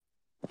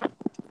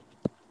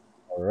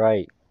All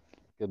right.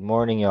 Good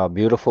morning, y'all.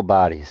 Beautiful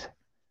bodies.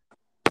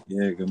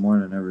 Yeah, good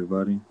morning,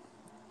 everybody.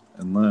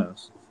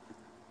 Unless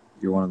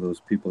you're one of those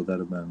people that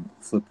have been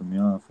flipping me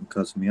off and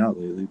cussing me out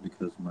lately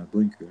because of my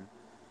blinker.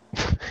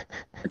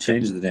 I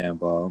changed the damn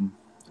bulb.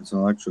 It's an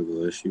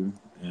electrical issue,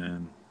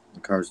 and the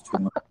car's too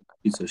much of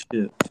a piece of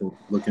shit to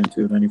look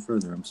into it any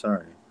further. I'm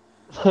sorry.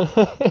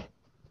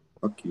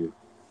 Fuck you.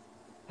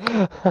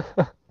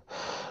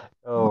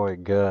 Oh my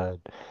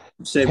God.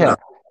 I'm saving Yeah. up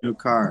for a new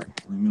car.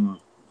 Leave me alone.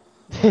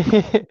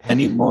 I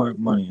need more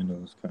money into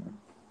this car.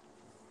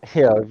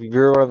 Yeah, if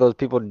you're one of those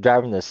people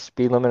driving the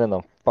speed limit in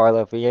the far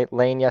left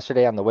lane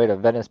yesterday on the way to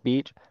Venice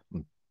Beach,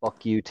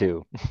 fuck you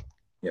too.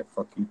 Yeah,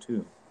 fuck you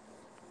too.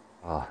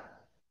 Oh,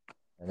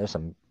 and there's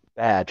some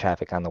bad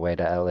traffic on the way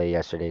to LA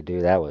yesterday,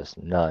 dude. That was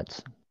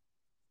nuts.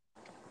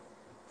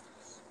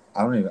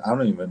 I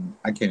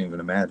can't even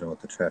imagine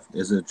what the traffic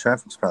is. The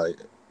traffic's probably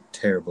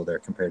terrible there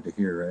compared to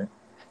here,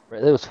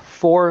 right? There was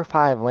 4 or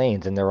 5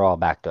 lanes and they're all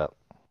backed up.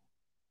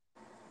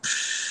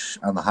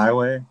 On the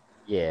highway.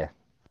 Yeah,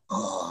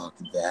 Oh,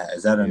 that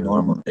is that a dude.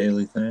 normal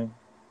daily thing?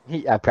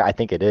 I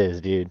think it is,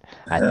 dude.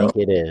 I Hell,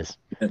 think it is.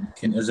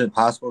 is it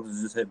possible to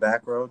just hit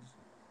back roads?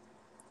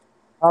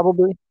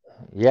 Probably.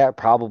 Yeah,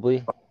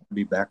 probably.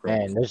 Be back Man,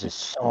 roads. there's just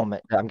so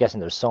many. I'm guessing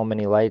there's so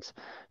many lights.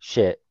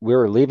 Shit, we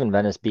were leaving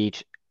Venice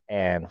Beach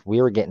and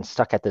we were getting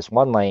stuck at this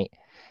one light.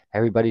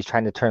 Everybody's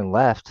trying to turn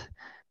left,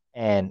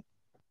 and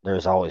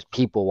there's always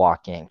people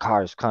walking,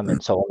 cars coming.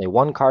 So only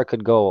one car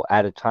could go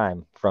at a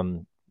time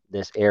from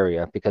this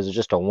area because it's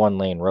just a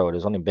one-lane road.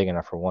 It's only big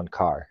enough for one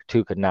car.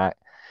 Two could not.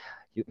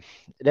 It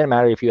didn't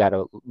matter if you had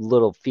a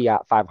little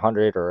Fiat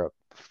 500 or a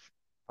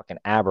fucking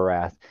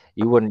Aberath.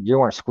 You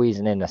weren't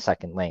squeezing in the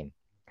second lane.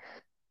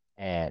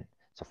 And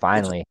so What's a,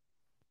 finally,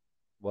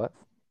 what?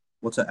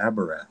 what's an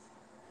Aberath?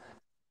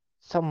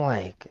 Some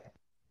like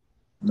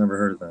Never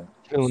heard of that.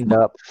 tuned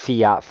up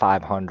Fiat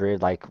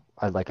 500, like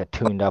a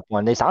tuned up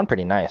one. They sound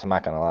pretty nice. I'm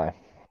not gonna lie.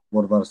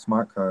 What about a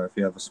smart car? If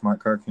you have a smart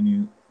car, can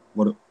you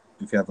what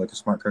if you have like a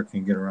smart car?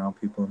 Can you get around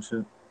people and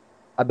shit?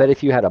 I bet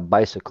if you had a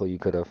bicycle, you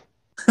could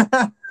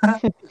have.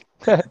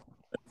 If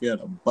you had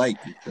a bike,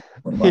 you could.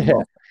 What about a Yeah,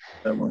 moped?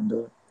 That wouldn't do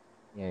it.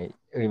 yeah.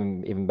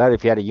 Even better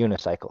if you had a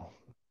unicycle.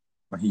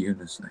 A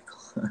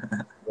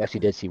unicycle. We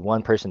actually did see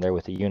one person there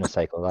with a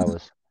unicycle.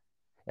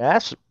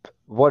 That's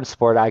one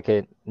sport I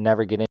could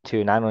never get into,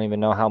 and I don't even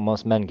know how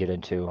most men get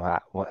into.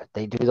 What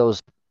they do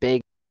those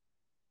big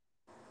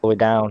all the way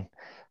down,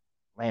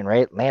 land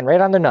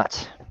right on their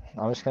nuts.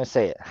 I'm just gonna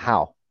say it.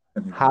 How?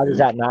 Couldn't even How does do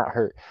that not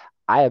hurt?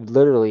 I have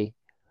literally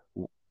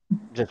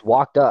just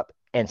walked up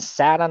and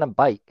sat on a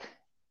bike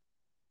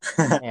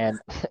it. and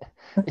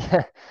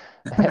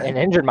and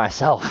injured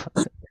myself.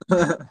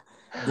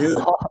 Dude,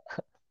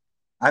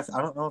 I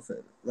don't know if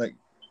it like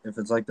if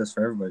it's like this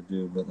for everybody,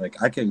 dude, but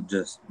like I could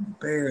just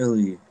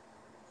barely,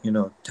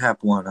 tap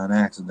one on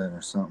accident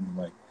or something.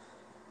 Like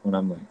when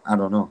I'm like, I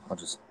don't know, I'll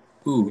just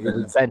ooh,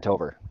 You're just bent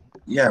over.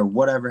 yeah,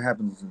 whatever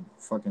happens. In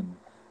fucking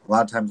a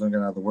lot of times when I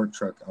get out of the work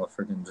truck, I'll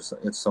freaking just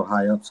it's so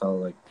high up, so I'll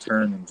like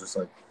turn and just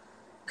like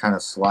kind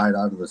of slide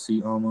out of the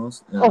seat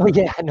almost, and Oh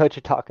yeah, I know what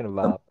you're talking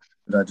about.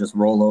 I just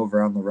roll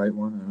over on the right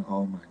one, and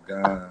oh my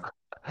god,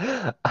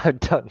 I've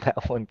done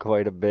that one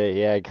quite a bit.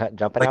 Yeah,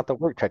 jumping like out the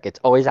work truck. It's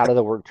always out of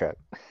the work truck.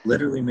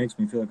 literally makes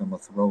me feel like I'm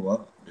gonna throw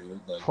up, dude.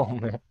 Like Oh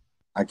man.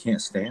 I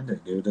can't stand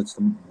it, dude. It's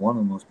one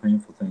of the most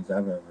painful things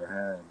I've ever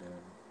had,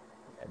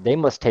 dude. They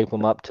must tape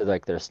them up to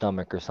like their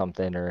stomach or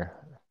something, or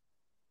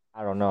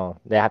I don't know.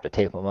 They have to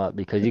tape them up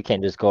because you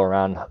can't just go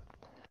around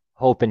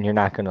hoping you're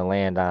not going to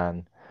land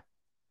on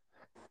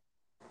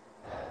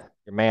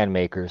your man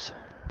makers.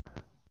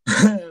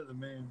 The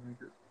man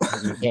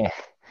makers You can't,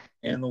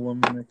 and the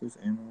woman makers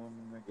and the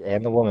woman makers.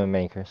 and the woman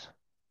makers.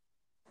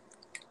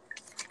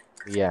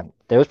 Yeah,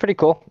 it was pretty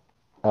cool.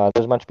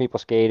 There's a bunch of people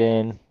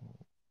skating,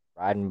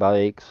 riding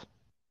bikes,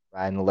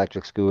 riding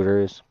electric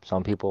scooters.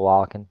 Some people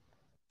walking.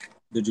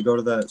 Did you go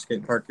to that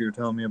skate park you were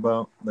telling me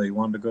about that you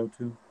wanted to go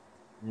to?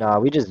 No,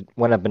 we just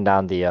went up and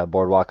down the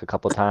boardwalk a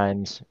couple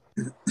times.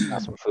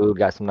 Got some food,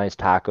 got some nice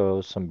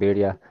tacos, some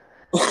birria.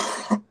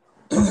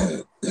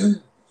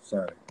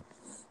 Sorry,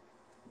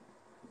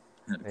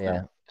 had to cut.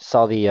 Yeah,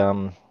 saw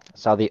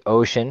the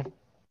ocean. Didn't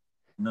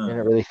No,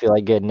 really feel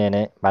like getting in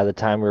it. By the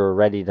time we were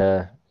ready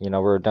to, we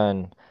were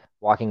done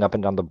walking up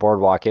and down the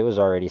boardwalk. It was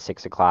already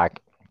 6 o'clock.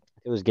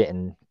 It was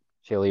getting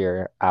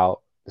chillier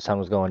out. The sun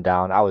was going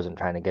down. I wasn't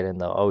trying to get in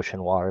the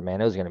ocean water,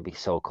 man. It was gonna be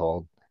so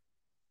cold.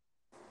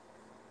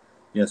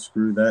 yeah,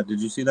 screw that. Did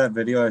you see that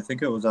video? I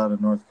think it was out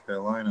of North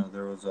Carolina.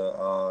 There was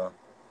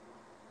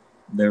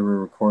they were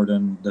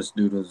recording. This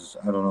dude was,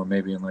 I don't know,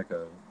 maybe in like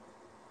a,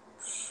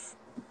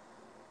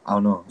 I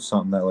don't know,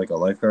 something that like a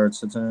lifeguard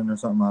sits in or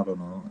something. I don't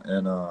know.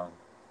 And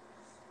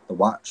the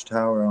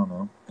watchtower, I don't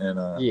know.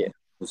 And Yeah.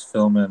 was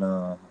filming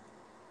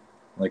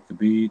like the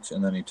beach,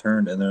 and then he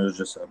turned, and there was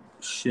just a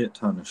shit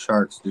ton of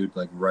sharks, dude,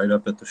 like right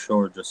up at the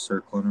shore, just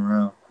circling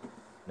around.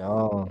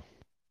 No.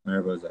 And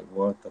everybody's like,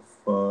 "What the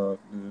fuck,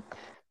 dude?"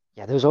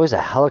 Yeah, there was always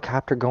a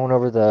helicopter going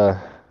over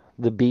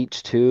the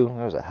beach too.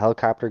 There was a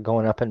helicopter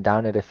going up and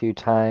down it a few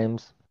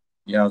times.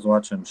 Yeah, I was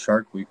watching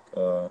Shark Week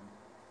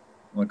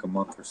like a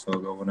month or so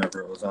ago,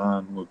 whenever it was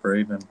on with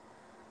Braden,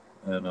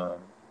 and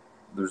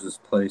there's this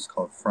place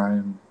called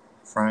Frying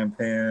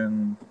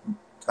Pan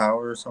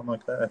Tower or something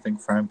like that. I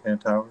think Frying Pan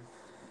Tower,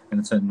 and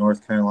it's in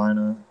North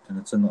Carolina, and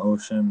it's in the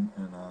ocean,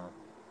 and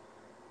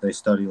they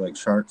study like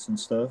sharks and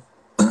stuff.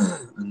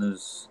 And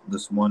there's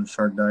this one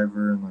shark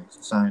diver and like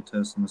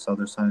scientist, and this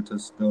other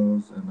scientist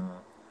goes and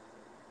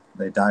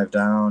they dive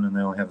down, and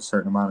they only have a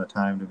certain amount of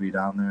time to be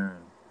down there.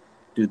 And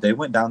dude, they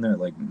went down there at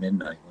like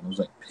midnight when it was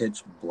like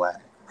pitch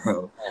black,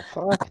 bro. Oh,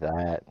 fuck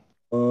that.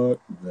 Fuck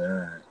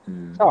that, It's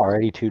dude.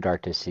 already too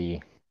dark to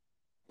see.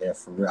 Yeah,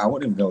 for real. I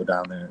wouldn't even go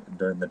down there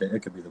during the day.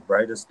 It could be the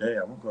brightest day.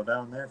 I won't go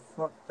down there.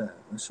 Fuck that.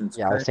 That shit's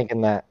Yeah, I was crazy.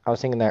 thinking that. I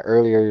was thinking that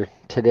earlier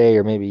today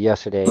or maybe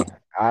yesterday.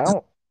 I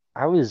don't.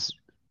 I was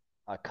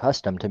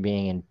accustomed to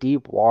being in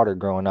deep water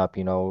growing up.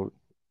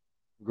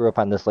 Grew up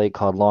on this lake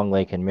called Long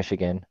Lake in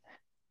Michigan,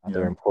 out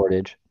there Yeah, in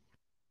Portage.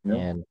 yeah.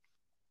 And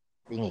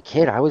being a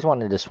kid, I always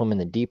wanted to swim in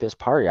the deepest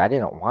part. I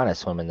didn't want to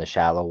swim in the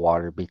shallow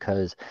water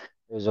because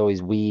there's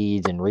always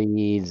weeds and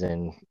reeds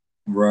and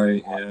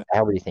Right, yeah,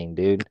 everything,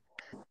 dude.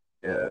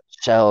 yeah.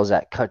 Shells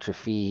that cut your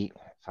feet.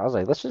 So I was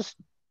like, let's just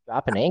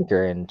drop an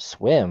anchor and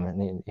swim.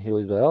 And he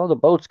was like, oh, the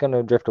boat's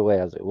gonna drift away.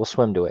 I was like, we'll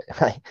swim to it.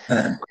 Like,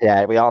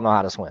 yeah, we all know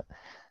how to swim.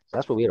 So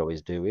that's what we'd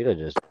always do. We'd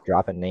just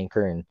drop an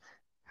anchor and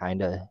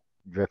kind of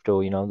drift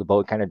away, the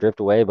boat kind of drift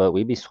away, but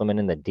we'd be swimming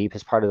in the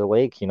deepest part of the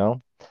lake.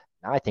 Now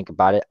I think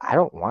about it, I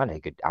don't want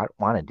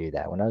to do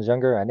that. When I was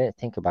younger, I didn't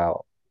think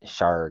about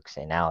sharks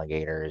and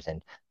alligators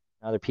and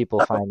other people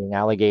finding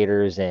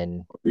alligators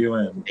and You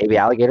in? baby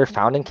alligator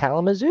found in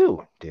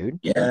Kalamazoo, dude.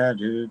 Yeah,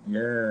 dude.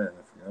 Yeah,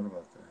 I forgot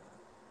about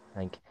that.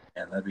 Like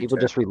Yeah, that'd be people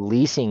terrible. just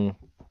releasing,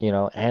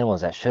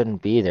 animals that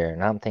shouldn't be there.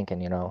 And I'm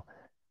thinking,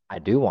 I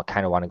do want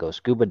to go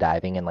scuba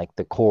diving in like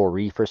the coral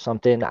reef or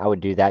something. I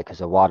would do that because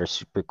the water's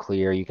super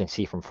clear. You can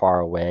see from far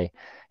away.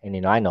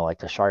 And I know like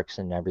the sharks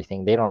and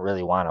everything, they don't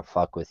really want to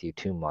fuck with you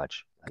too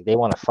much. Like they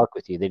want to fuck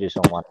with you, they just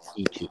don't want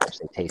to eat you because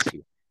they taste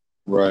you.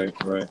 Right,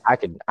 right.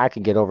 I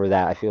could get over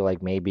that. I feel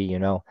like maybe,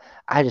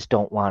 I just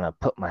don't want to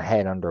put my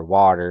head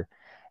underwater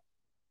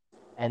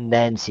and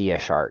then see a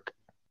shark,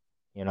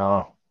 you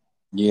know?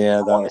 Yeah,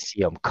 I want that to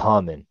see them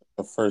coming.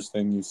 the first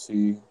thing you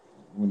see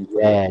when you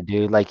put your Yeah,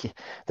 dude. Like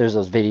there's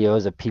those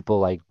videos of people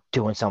like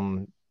doing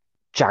some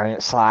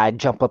giant slide,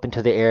 jump up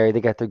into the air.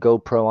 They got their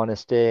GoPro on a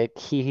stick.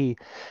 He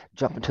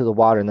jump into the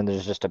water, and then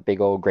there's just a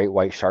big old great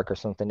white shark or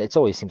something. It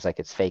always seems like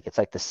it's fake. It's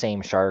like the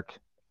same shark,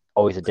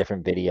 always a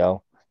different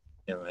video.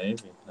 yeah,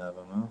 maybe. I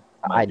don't know.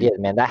 I Might be. did,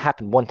 man. That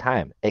happened one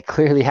time. It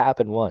clearly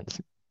happened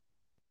once.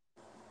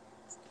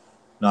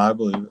 No, I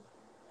believe it.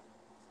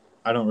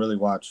 I don't really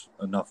watch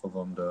enough of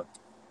them to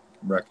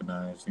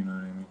recognize. You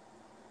know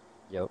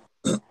Yep.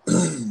 what I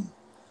mean?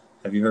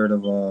 Have you heard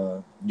of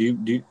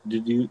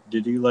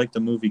did you like the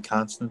movie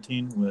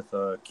Constantine with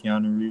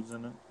Keanu Reeves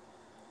in it?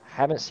 I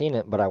haven't seen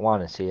it, but I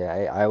want to see it.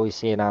 I always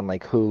see it on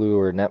like Hulu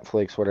or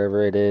Netflix,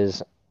 whatever it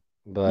is,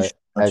 You but should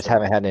I watch just it.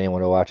 haven't had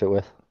anyone to watch it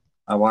with.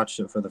 I watched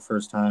it for the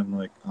first time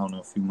like I don't know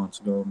a few months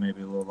ago,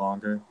 maybe a little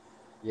longer, and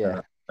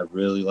Yeah. I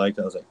really liked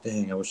it. I was like,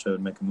 dang, I wish I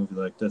would make a movie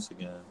like this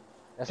again.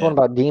 That's one And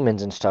about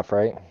demons and stuff,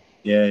 right?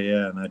 yeah,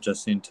 yeah, and I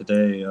just seen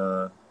today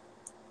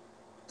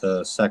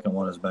the second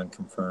one has been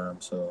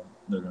confirmed, so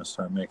they're gonna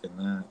start making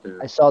that,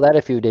 dude. I saw that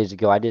a few days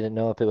ago. I didn't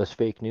know if it was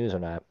fake news or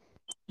not.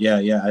 Yeah,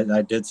 yeah,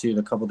 I did see it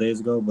a couple days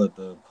ago, but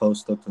the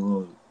post looked a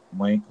little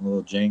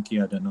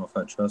janky. I didn't know if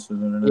I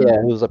trusted it or not. Yeah,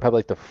 it was probably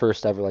like the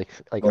first ever like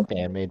a But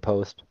fan made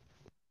post.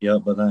 yeah,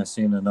 but then I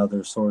seen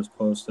another source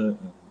post it,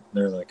 and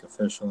they're like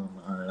official. I'm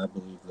like, all right, I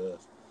believe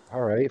this.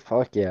 All right,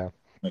 fuck yeah.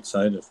 I'm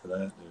excited for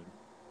that, dude.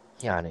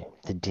 Keanu,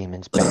 the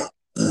demon's back.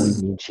 We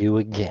need you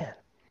again.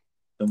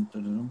 Dum,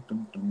 dum, dum,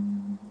 dum,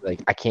 dum.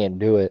 Like, I can't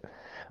do it.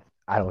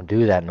 I don't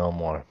do that no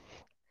more.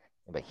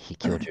 But he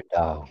killed your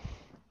dog.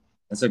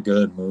 That's a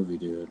good movie,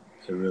 dude.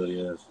 It really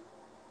is.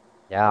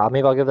 Yeah,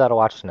 maybe I'll give that a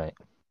watch tonight.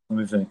 Let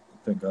me think.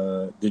 Think.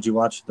 Did you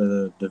watch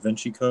the Da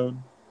Vinci Code?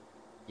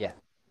 Yeah.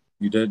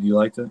 You did. You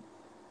liked it?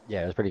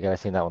 Yeah, it was pretty good. I've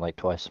seen that one like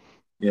twice.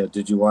 Yeah.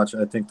 Did you watch?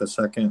 I think the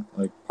second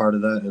like part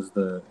of that is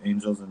the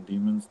angels and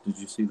demons. Did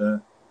you see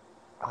that?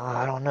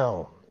 I don't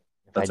know.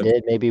 If I That's a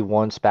did, maybe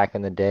once back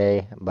in the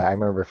day, but I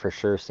remember for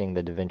sure seeing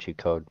the Da Vinci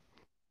Code.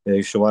 yeah.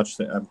 You should watch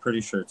that. I'm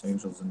pretty sure it's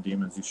angels and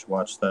demons. You should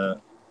watch that.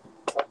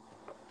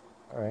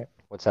 All right.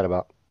 What's that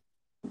about?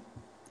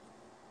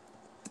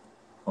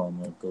 I'm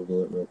gonna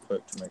Google it real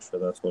quick to make sure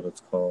that's what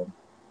it's called.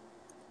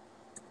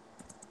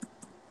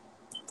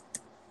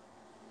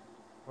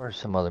 Or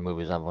some other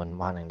movies I've been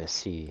wanting to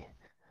see.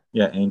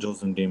 Yeah,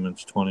 Angels and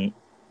Demons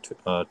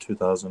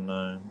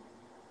 2009.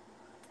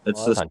 It's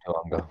Well, that's this. not too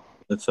long ago.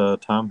 It's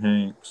Tom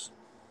Hanks.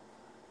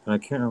 And I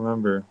can't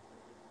remember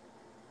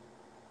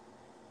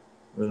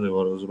really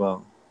what it was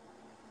about.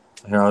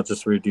 Here, I'll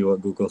just read you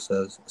what Google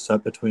says.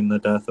 Set between the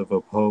death of a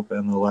pope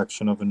and the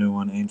election of a new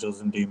one, angels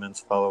and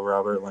demons follow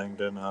Robert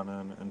Langdon on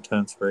an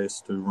intense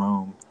race through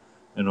Rome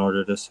in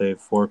order to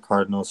save four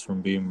cardinals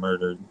from being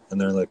murdered.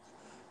 And they're like,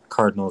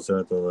 cardinals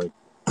are the like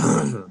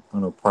I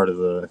don't know, part of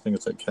the, I think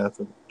it's like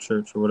Catholic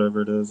Church or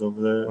whatever it is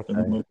over there in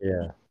the Okay. movie.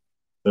 Yeah.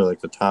 They're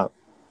like the top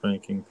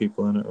ranking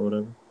people in it or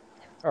whatever.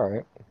 All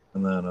right.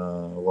 And then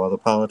while the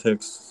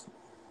politics,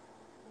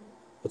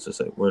 what's it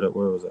say? Where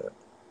was that?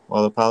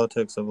 While the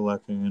politics of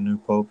electing a new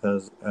pope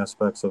has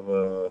aspects of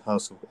a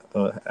House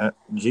of,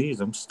 geez,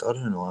 I'm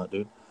stuttering a lot,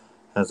 dude.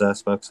 Has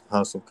aspects of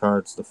House of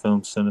Cards. The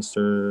film's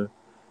sinister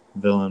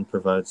villain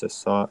provides a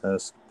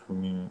Saw-esque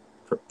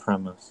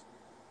premise.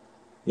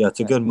 Yeah, it's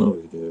a good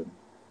movie, dude.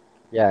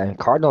 Yeah, and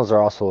cardinals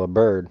are also a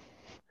bird.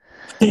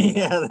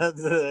 Yeah,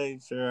 they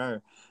sure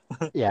are.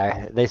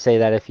 Yeah, they say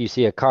that if you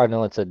see a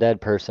cardinal, it's a dead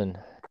person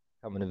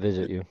coming to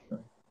visit you.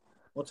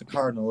 What's a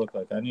cardinal look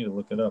like? I need to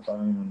look it up. I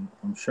don't even.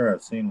 I'm sure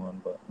I've seen one,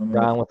 but let me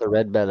look. Brown with a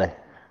red belly.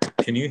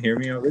 Can you hear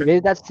me? Okay. Maybe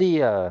that's the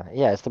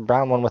yeah, it's the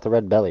brown one with the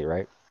red belly,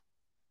 right?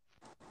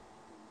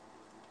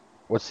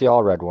 What's the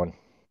all red one?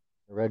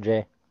 The red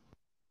J.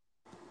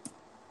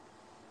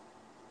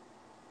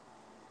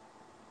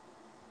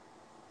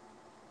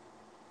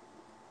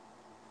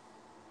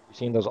 You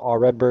seen those all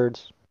red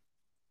birds?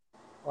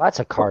 Well, that's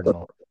a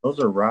cardinal. Those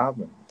are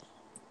robins.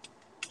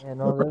 Yeah,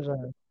 no, there's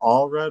a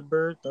All red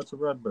bird? That's a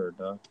red bird,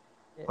 dog.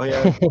 Oh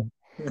yeah, they're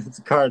it's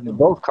a cardinal.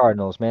 both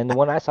cardinals, man. The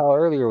one I saw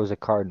earlier was a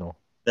cardinal.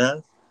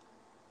 Yes.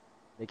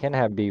 They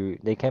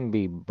can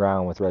be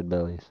brown with red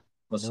bellies. I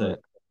Let's knew see.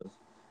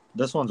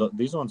 it.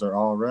 These ones are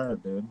all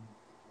red, dude.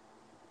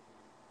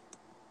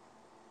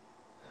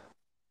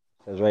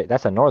 Says right,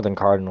 that's a northern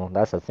cardinal.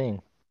 That's the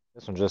thing.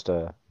 This one's just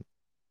a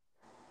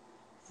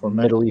For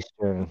many, Middle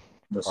Eastern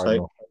the sight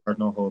cardinal. of the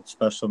cardinal holds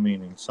special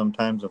meaning,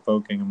 sometimes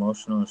evoking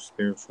emotional or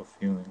spiritual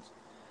feelings.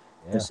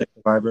 They Yeah. say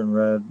the vibrant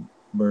red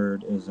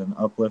bird is an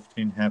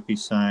uplifting, happy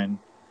sign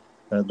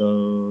that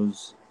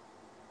those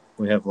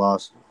we have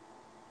lost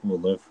will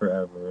live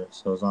forever.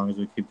 So as long as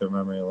we keep their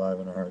memory alive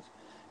in our hearts.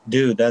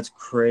 Dude, that's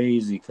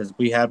crazy because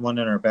we had one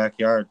in our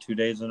backyard 2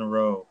 days in a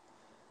row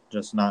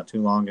just not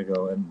too long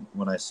ago. And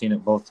when I seen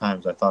it both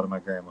times, I thought of my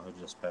grandma who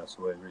just passed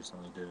away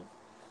recently, dude.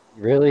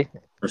 Really?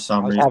 For I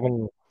some was reason.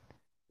 having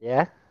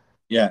yeah.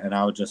 Yeah, and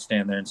I would just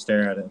stand there and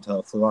stare at it until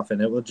it flew off.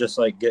 And it would just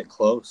like get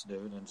close,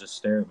 dude, and just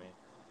stare at me.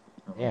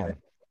 I'm like, that's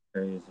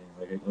Damn. crazy.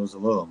 Like it was a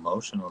little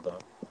emotional though.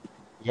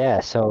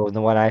 Yeah, so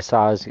the one I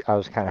saw was I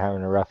was kind of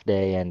having a rough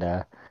day and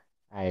I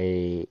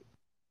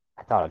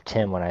I thought of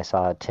Tim when I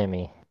saw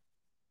Timmy.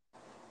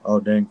 Oh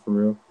dang, for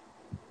real?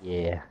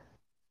 Yeah.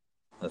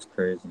 That's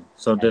crazy.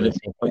 So I did the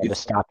same thing. I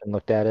just stopped and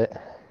looked at it.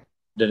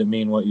 did it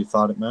mean what you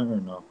thought it meant or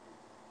no?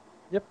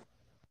 Yep.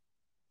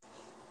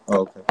 Oh,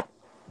 okay.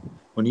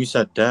 When you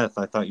said death,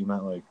 I thought you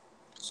meant like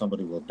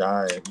somebody will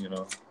die, you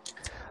know.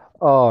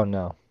 Oh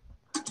no.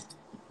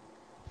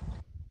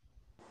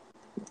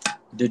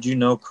 Did you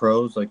know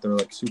crows like they're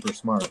like super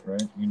smart,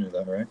 right? You knew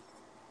that, right?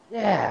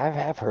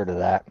 Yeah, I've heard of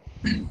that.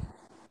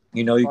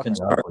 You know you can Fucking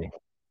start ugly.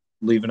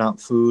 leaving out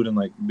food and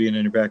like being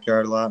in your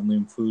backyard a lot and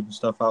leaving food and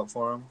stuff out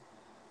for them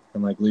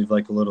and like leave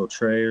like a little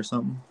tray or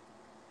something.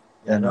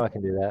 Yeah, I And know I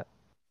can do that.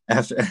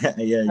 after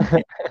yeah, you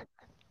can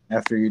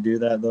after you do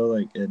that though,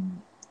 like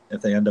and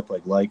if they end up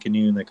like liking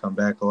you and they come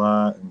back a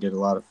lot and get a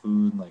lot of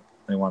food and like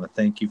they want to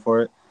thank you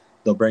for it,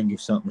 they'll bring you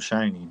something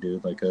shiny,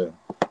 dude, like a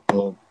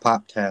little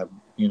pop tab,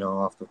 you know,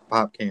 off the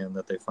pop can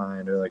that they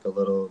find, or like a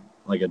little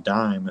like a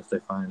dime if they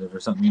find it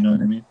or something. You know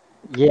what I mean?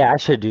 Yeah, I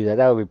should do that.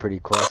 That would be pretty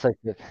cool. That's like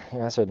yeah,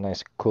 that's a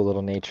nice, cool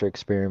little nature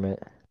experiment.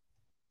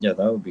 Yeah,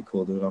 that would be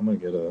cool, dude. I'm gonna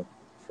get a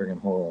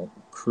friggin' whole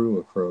crew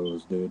of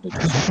crows, dude, to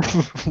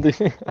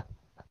just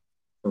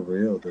for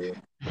real, dude.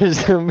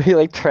 There's gonna be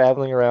like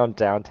traveling around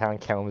downtown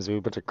Kalamazoo,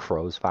 a bunch of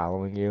crows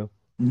following you.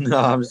 No,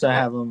 I'm just gonna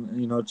have them,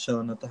 you know,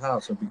 chilling at the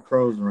house. There'll be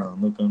crows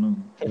around. Look,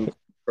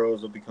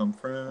 crows will become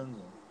friends.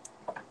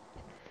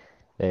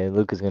 And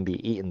Luke is gonna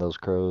be eating those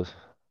crows.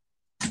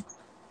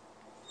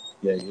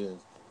 Yeah, he is.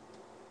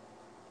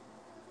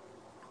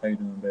 How you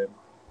doing, babe?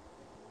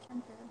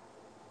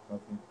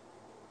 Okay.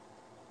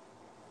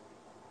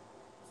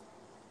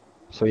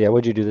 So yeah,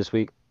 what'd you do this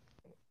week?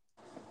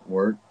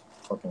 Work,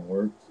 fucking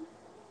work.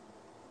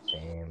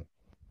 Same.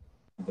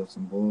 Did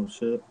some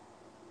bullshit.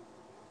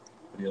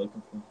 What are you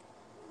looking for?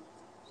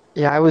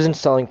 Yeah, I was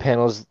installing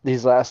panels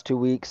these last 2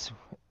 weeks.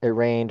 It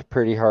rained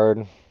pretty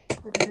hard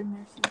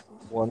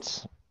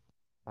once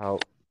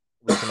about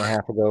a week and a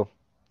half ago.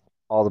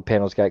 All the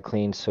panels got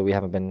cleaned, so we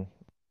haven't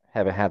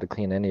had to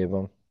clean any of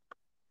them.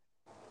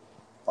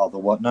 All the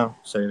what now?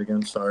 Say it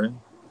again. Sorry.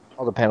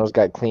 All the panels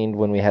got cleaned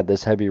when we had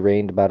this heavy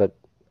rain about a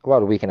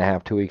week and a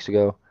half, 2 weeks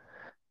ago.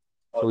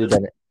 Oh, So we've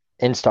just been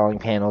installing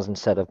panels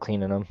instead of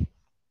cleaning them.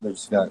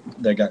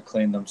 they got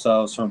cleaned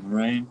themselves from the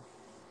rain.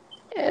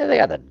 Yeah, they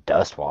got the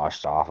dust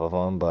washed off of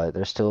them, but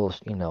there's still,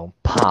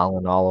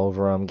 pollen all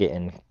over them,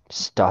 getting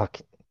stuck.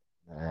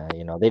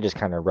 They just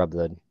kind of rub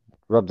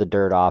the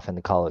dirt off and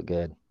they call it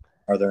good.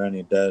 Are there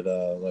any dead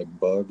like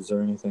bugs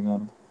or anything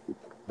on them?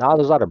 No,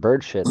 there's a lot of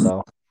bird shit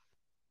though.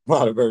 A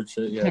lot of bird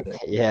shit. Yeah, they,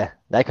 Yeah,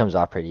 that comes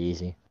off pretty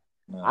easy.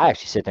 I no,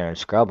 actually sit there and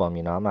scrub them.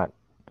 I'm not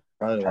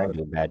probably a lot trying of to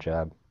do a bad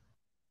job.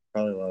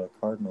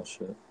 cardinal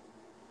shit.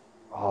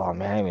 Oh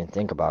man, I didn't even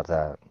think about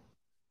that.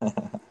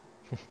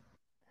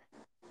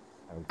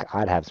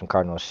 I'd have some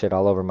cardinal shit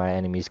all over my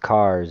enemy's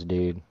cars,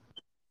 dude.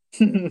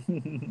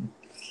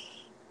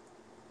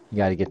 You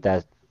gotta get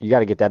that. You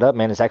gotta get that up,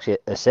 man. It's actually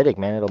acidic,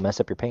 man. It'll mess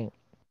up your paint.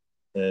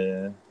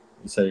 Yeah.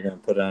 You said you're gonna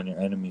put it on your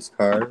enemy's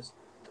cars.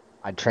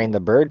 I train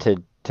the bird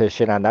to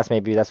shit on. That's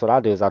what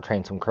I'll do is I'll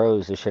train some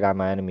crows to shit on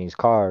my enemy's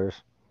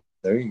cars.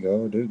 There you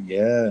go, dude.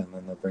 Yeah, and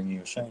then they'll bring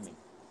you a shiny.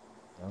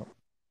 Yep.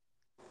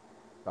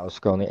 I was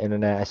scrolling the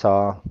internet. I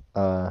saw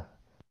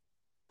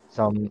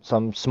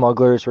some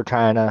smugglers were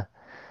trying to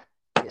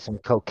get some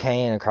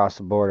cocaine across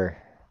the border.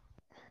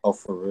 Oh,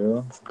 for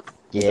real?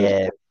 Was it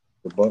Yeah.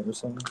 the butt or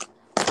something?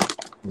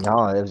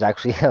 No, it was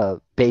actually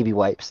baby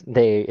wipes.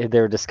 They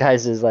were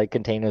disguised as like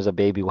containers of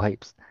baby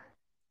wipes.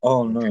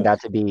 Oh, And it turned out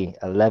nice. to be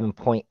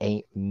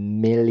 $11.8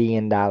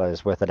 million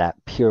worth of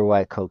that pure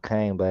white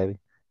cocaine, baby.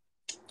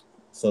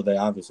 So they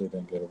obviously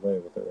didn't get away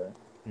with it, right?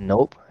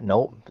 Nope,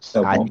 nope.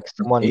 That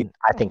 1.8.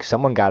 I think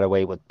someone got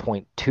away with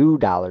 $0.2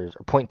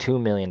 or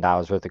 $0.2 million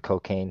worth of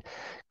cocaine.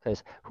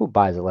 Because who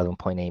buys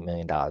 $11.8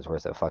 million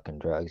worth of fucking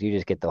drugs? You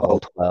just get the Oh, whole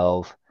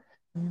 12.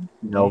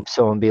 mhm.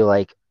 Someone be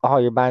like, "Oh,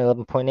 you're buying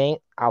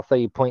 11.8? I'll throw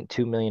you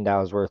 $0.2 million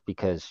worth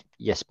because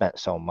you spent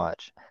so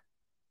much."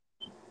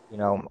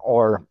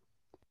 Or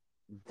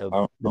the I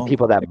don't the know.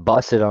 people that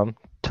busted them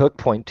took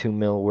 .2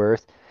 mil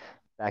worth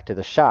back to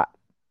the shop.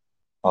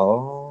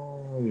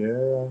 Oh,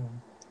 yeah.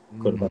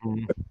 Could have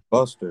Hmm. been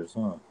Busters,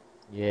 huh?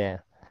 Yeah.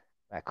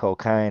 That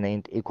cocaine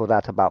ain't equaled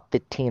out to about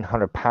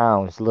 1,500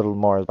 pounds, a little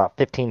more, about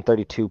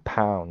 1,532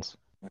 pounds.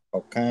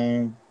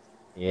 Cocaine.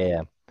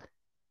 Yeah,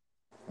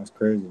 That's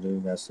crazy, dude. You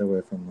gotta stay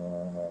away from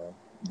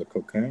the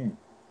cocaine.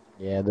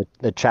 yeah.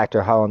 The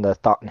tractor hauling the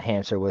thought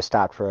enhancer was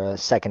stopped for a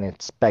second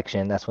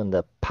inspection. That's when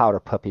the powder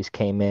puppies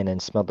came in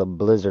and smelled the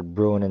blizzard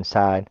brewing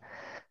inside.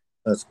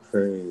 That's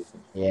crazy.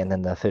 Yeah, and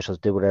then the officials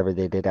did whatever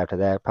they did after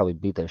that. Probably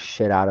beat the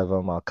shit out of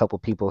them. A couple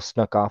people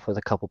snuck off with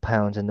a couple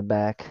pounds in the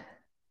back.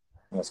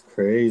 That's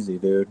crazy,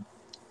 dude.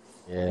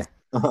 Yeah.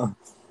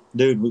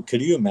 Dude,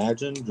 could you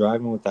imagine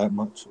driving with that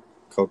much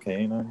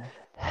cocaine on you?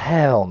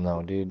 Hell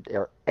no, dude.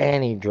 Or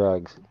any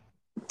drugs.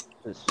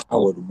 Just I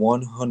would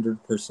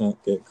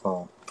 100% get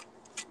caught.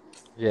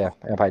 yeah.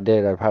 If I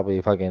did, I'd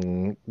probably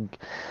fucking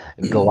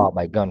go out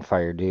by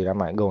gunfire, dude. I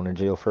might go into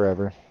jail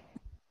forever.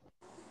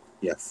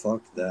 Yeah,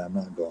 fuck that. I'm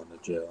not going to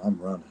jail. I'm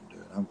running,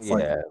 dude. I'm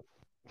fighting.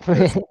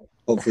 Yeah.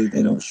 Hopefully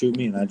they don't shoot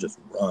me and I just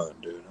run,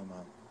 dude. I'm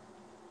not.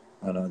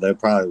 I know they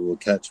probably will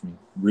catch me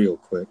real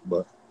quick,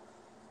 but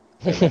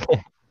they never.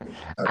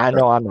 I, I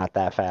know I'm not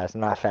that fast.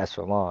 I'm not fast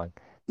for long.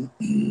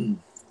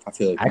 I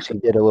feel like I you could. actually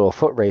did a little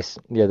foot race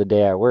the other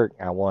day at work.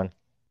 I won.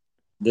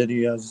 Did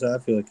you? I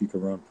feel like you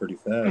could run pretty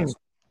fast.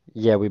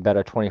 Yeah, we bet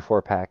a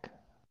 24 pack.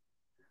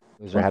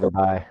 Loser had to 24.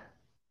 buy.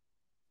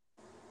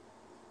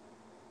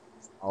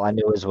 All I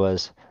knew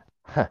was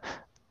I'm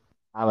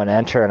gonna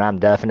enter and I'm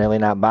definitely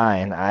not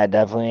buying. I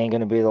definitely ain't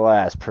gonna be the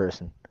last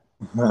person.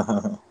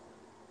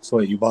 So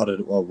wait, you bought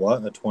it? Well,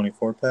 what? A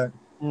 24 pack?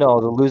 No,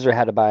 the loser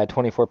had to buy a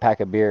 24 pack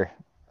of beer.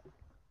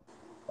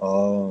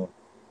 Oh,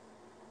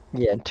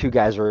 Yeah, and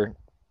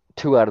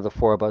two out of the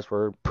four of us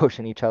were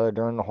pushing each other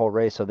during the whole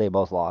race, so they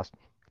both lost.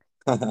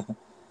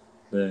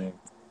 dang.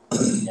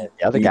 Yeah,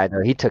 the other You, guy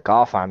though, he took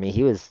off on me.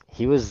 He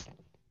was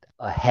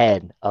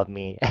ahead of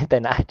me, and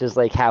then I just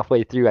like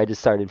halfway through, I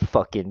just started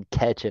fucking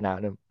catching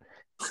on him.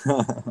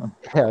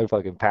 I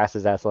fucking passed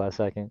his ass last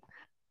second.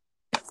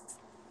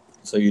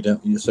 so you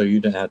didn't. So you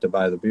didn't have to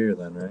buy the beer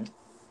then, right?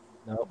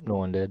 Nope, no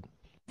one did.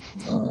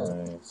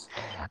 Nice.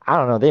 I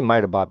don't know. They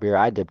might have bought beer.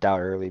 I dipped out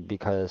early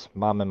because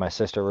mom and my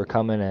sister were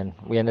coming, and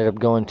we ended up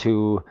going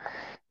to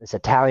this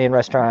Italian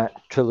restaurant,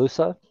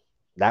 Trilusa.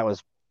 That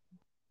was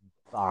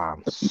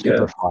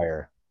super Yeah.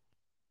 fire.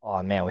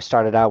 Oh man, we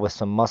started out with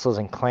some mussels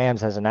and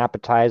clams as an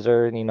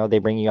appetizer. They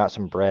bring you out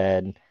some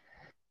bread,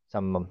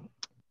 some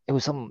it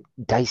was some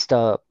diced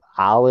up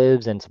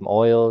olives and some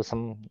oil,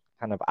 some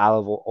kind of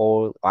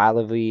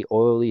olivey,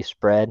 oily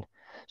spread.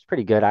 It's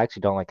pretty good. I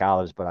actually don't like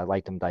olives, but I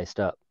like them diced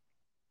up.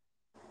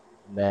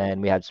 And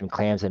then we had some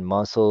clams and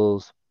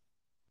mussels.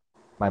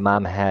 My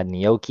mom had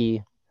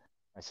gnocchi.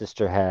 My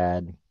sister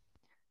had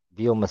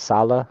veal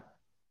masala,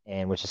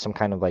 and which is some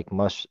kind of like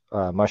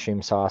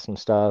mushroom sauce and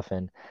stuff.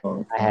 And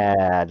I Okay.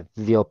 had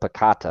veal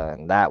piccata,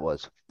 and that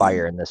was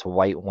fire in this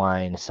white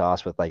wine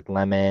sauce with like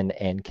lemon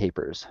and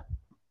capers.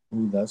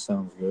 Ooh, that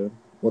sounds good.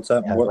 What's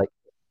that? Yeah, like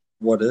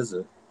What is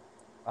it?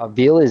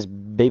 veal is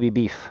baby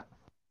beef,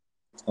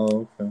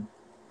 Oh, okay.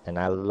 and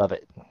I love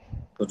it.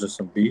 So just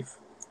some beef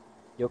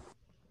Yep.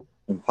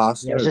 and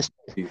pasta Yeah, it was or just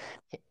beef?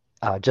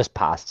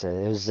 pasta.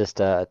 It was just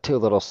two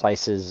little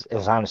slices. It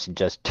was honestly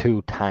just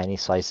two tiny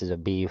slices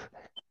of beef,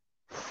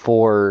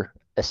 four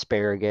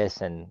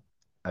asparagus, and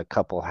a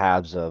couple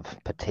halves of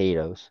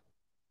potatoes,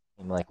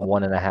 and like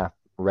one and a half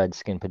red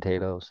skin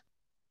potatoes.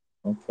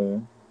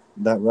 Okay.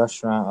 That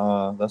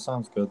restaurant, that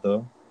sounds good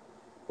though.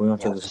 We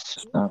went Yeah, to it this was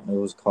restaurant. It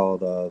was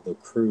called the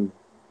Crew,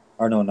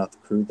 or no, not the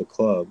Crew, the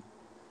Club.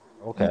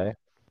 And okay.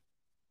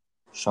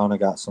 Shauna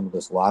got some of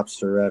this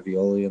lobster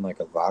ravioli in like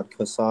a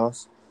vodka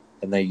sauce,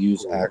 and they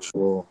use Ooh.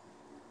 actual,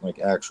 like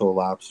actual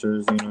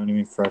lobsters. You know what I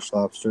mean? Fresh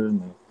lobster,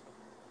 and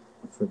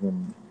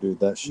Freaking dude,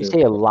 that You shit.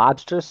 say a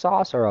lobster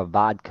sauce or a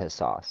vodka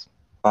sauce?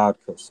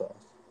 Vodka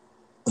sauce.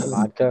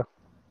 Vodka?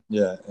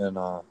 Yeah, and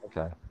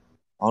Okay.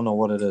 I don't know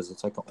what it is.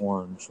 It's like an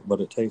orange, but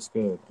it tastes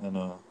good. And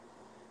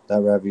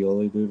that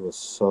ravioli, dude, was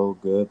so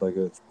good. Like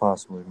it's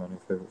possibly my new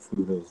favorite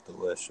food. It was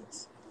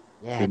delicious.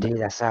 Yeah, She made dude,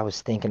 that's what I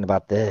was thinking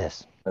about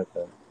this. it right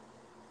there.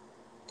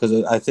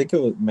 Because I think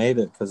made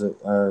it because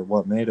or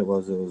what made it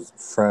was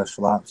fresh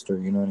lobster.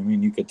 You know what I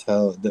mean? You could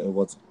tell that it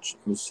wasn't.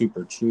 It was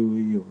super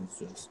chewy. It was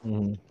just,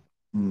 Hmm.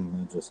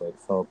 it just like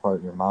fell apart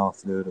in your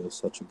mouth, dude. It was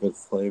such a good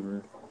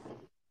flavor.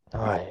 Yeah,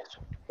 Nice.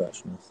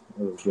 freshness.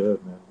 It was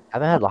good, man. I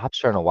haven't had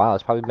lobster in a while.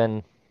 It's probably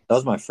been That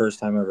was my first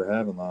time ever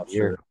having a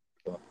year. lobster.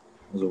 So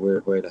it was a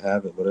weird way to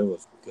have it, but it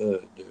was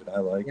good, dude. I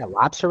Yeah, liked it.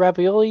 lobster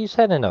ravioli, you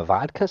said, in a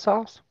vodka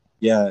sauce?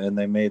 Yeah, and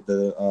they made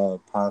the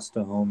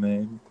pasta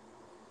homemade,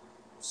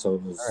 so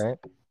All right.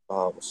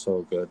 it was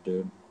so good,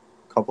 dude.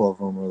 A couple of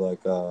them were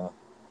like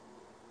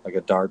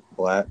a dark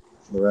black,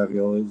 the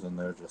raviolis, and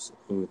they're just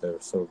ooh, they were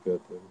so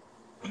good, dude.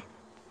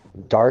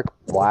 Dark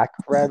black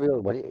ravioli.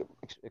 What do you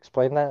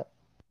explain that?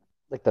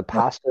 Like the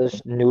No,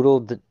 pasta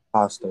noodle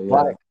pasta, yeah,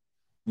 black.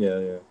 yeah,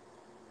 yeah. It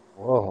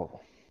Whoa.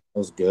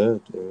 was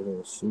good, dude. It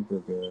was super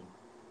good.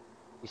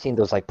 You seen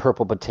those like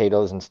purple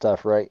potatoes and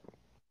stuff, right?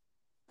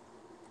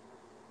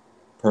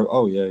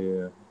 Oh yeah, yeah,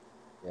 yeah.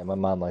 Yeah, my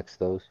mom likes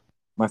those.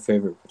 My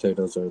favorite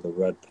potatoes are the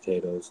red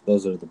potatoes.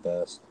 Those are the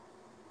best.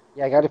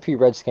 Yeah, I got a few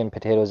red skin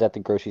potatoes at the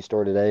grocery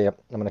store today. I'm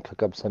gonna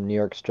cook up some New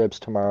York strips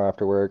tomorrow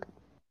after work.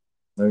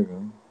 There you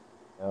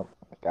go. Yep.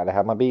 Gotta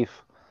have my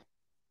beef.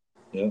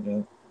 Yeah,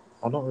 yeah.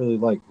 I don't really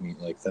like meat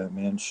like that,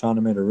 man.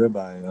 Shauna made a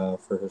ribeye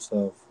for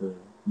herself for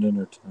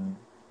dinner tonight.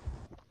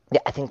 Yeah,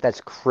 I think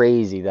that's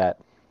crazy that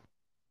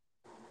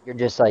you're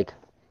just like,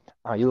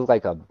 oh, you look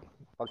like a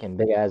fucking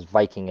big ass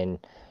Viking and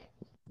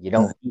you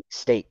don't eat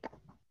steak.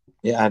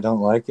 Yeah, I don't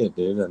like it,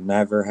 dude. I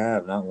never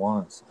have, not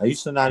once. I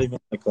used to not even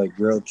like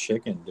grilled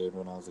chicken, dude,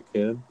 when I was a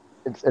kid.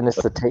 It's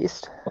the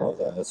taste. Oh,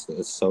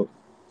 it's so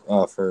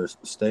for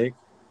steak,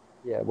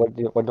 Yeah,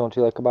 what don't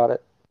you like about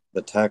it?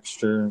 the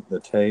texture, the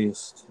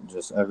taste,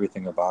 just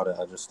everything about it.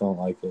 I just don't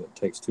like it. It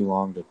takes too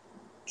long to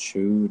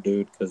chew,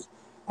 dude. Because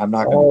I'm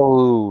not gonna.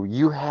 Oh,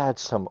 you had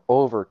some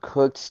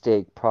overcooked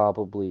steak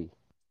probably.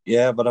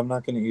 Yeah, but I'm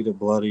not gonna eat it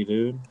bloody,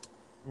 dude.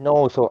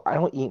 No, so I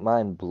don't eat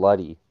mine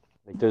bloody.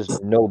 Like there's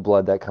no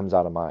blood that comes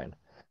out of mine,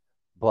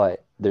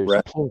 but there's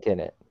Red. pink in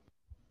it.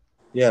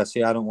 Yeah,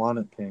 see, I don't want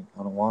it pink.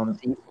 I don't want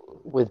it. See,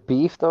 with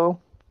beef though,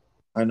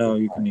 I know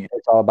you can eat.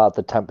 it's all about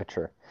the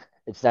temperature.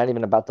 It's not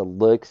even about the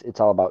looks, it's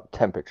all about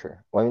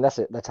temperature. Well, I mean that's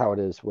it. That's how it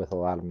is with a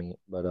lot of meat,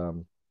 but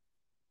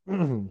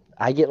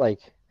I get like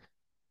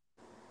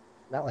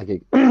not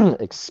like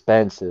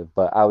expensive,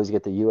 but I always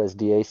get the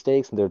USDA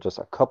steaks and they're just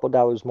a couple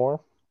dollars more,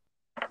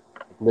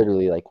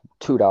 literally like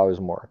 $2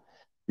 more.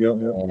 Yep,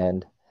 yep.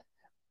 And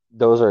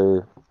those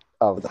are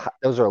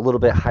those are a little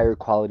bit higher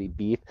quality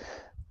beef,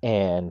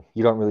 and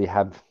you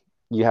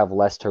have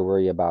less to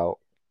worry about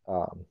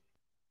um,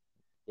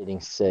 getting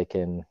sick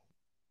and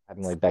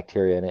having like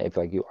bacteria in it if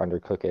like you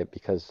undercook it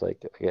because like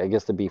I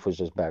guess the beef was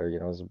just better,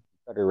 it was a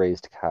better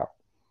raised cow.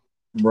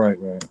 Right,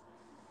 right.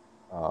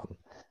 Um,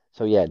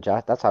 so yeah,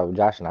 Josh, that's how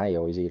Josh and I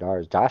always eat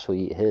ours. Josh will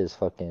eat his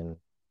fucking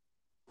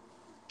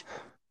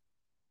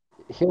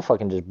he'll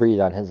fucking just breathe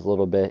on his a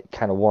little bit,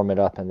 kind of warm it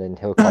up, and then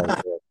he'll call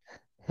it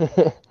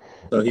good.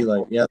 So he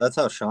like, yeah, that's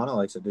how Shauna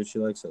likes it, dude. She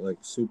likes it like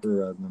super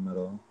red in the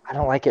middle. I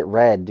don't like it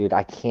red, dude.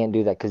 I can't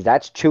do that because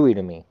that's chewy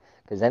to me.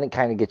 Because then it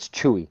kind of gets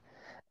chewy.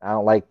 I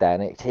don't like that,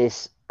 and it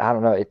tastes. I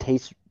don't know. It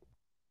tastes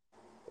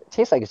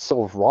like it's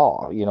so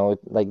raw.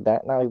 Like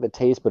that. Not like the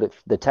taste, but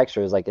the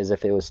texture is like as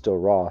if it was still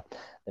raw.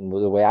 And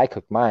the way I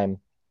cook mine,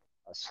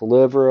 a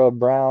sliver of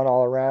brown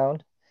all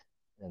around,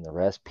 and the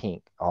rest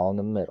pink, all in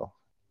the middle.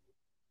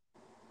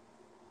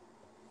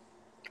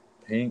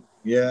 Pink.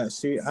 Yeah,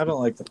 see, I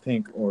don't like the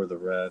pink or the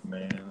red,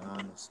 man,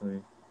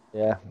 honestly.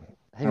 Yeah.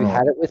 I Have you don't like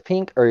had it with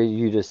pink, or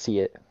you just see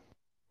it?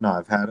 No,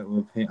 I've had it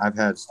with pink. I've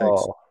had steaks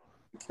Oh,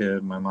 as a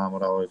kid. My mom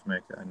would always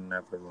make it. I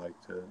never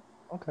liked it.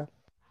 okay.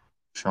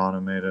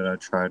 Shauna made it. I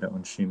tried it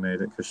when she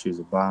made it because she's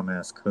a bomb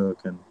ass cook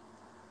and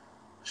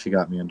she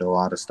got me into a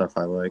lot of stuff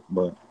I like,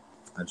 but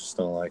I just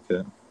don't like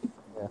it.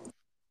 Yeah.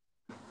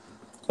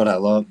 But I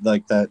love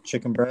like that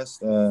chicken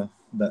breast that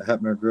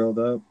Hepner grilled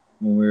up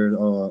when we were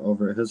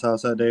over at his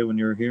house that day when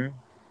you were here.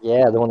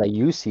 Yeah, the one that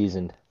you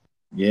seasoned.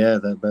 Yeah,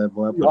 that bad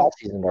boy. I We put a all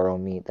seasoned our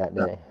own meat that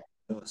day.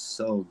 It was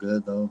so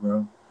good though,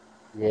 bro.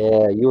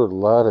 Yeah, you were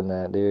loving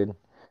that, dude.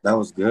 That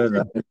was good.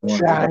 I didn't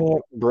want to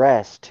Giant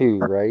breast too,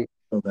 right?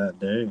 eat that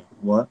day.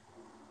 What?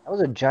 That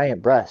was a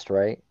giant breast,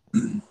 right?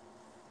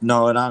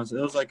 No, it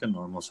was like a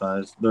normal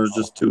size. There was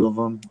Oh, just two of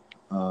them.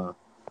 Uh,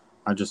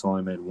 I just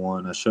only made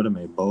one. I should have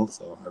made both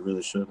though. I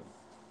really should have.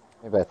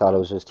 maybe I thought it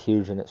was just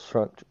huge and it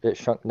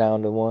shrunk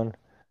down to one.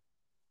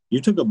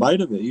 You took a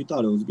bite of it. You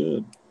thought it was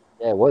good.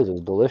 Yeah, it was. It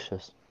was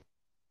delicious.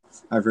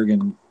 I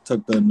freaking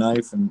took the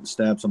knife and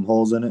stabbed some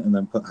holes in it, and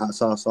then put hot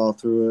sauce all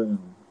through it, and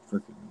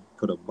freaking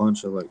put a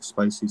bunch of like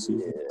spicy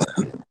seasoning.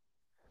 Yeah,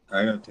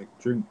 I gotta take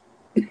a drink.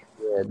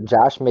 yeah.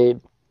 Josh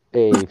made.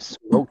 a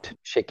smoked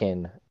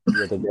chicken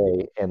the other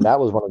day, and that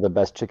was one of the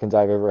best chickens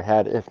I've ever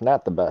had, if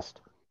not the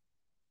best.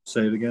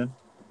 Say it again.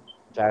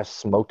 Josh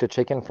smoked a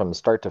chicken from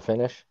start to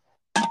finish.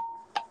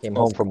 Came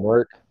Oh, home from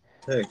work,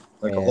 pig.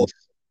 Like a whole, and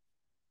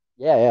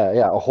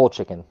yeah, a whole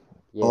chicken. how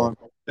Yeah, long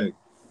pig?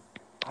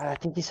 I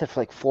think he said for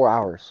like 4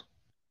 hours.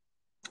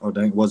 Oh,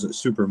 dang. Was it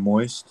super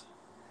moist?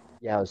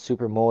 Yeah, it was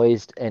super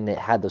moist, and it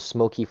had the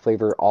smoky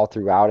flavor all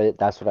throughout it.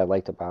 That's what I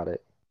liked about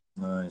it.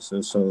 Nice. So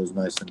it was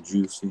nice and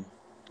juicy.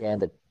 Yeah,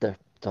 and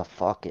the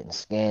fucking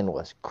skin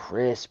was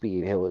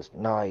crispy. It was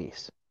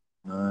nice.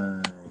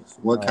 Nice.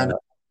 What kind of,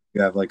 Uh,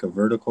 you have like a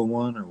vertical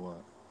one or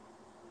what?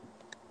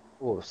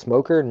 oh,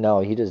 smoker? No,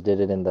 he just did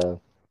it in the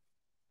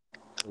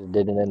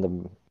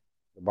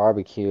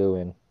barbecue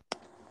and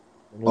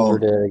Oh,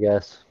 maneuvered it, I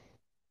guess.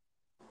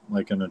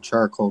 like in a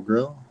charcoal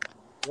grill?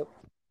 Yep,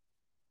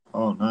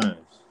 Oh, nice.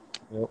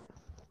 yep,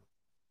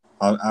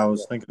 I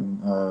was yep.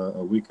 thinking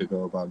a week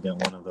ago about getting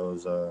one of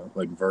those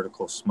like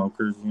vertical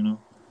smokers, you know?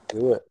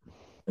 Do it.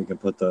 You can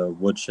put the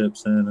wood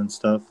chips in and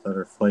stuff that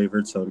are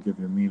flavored, so to give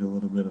your meat a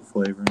little bit of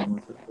flavoring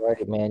with it.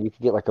 Right, man. You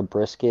could get like a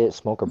brisket,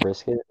 smoke a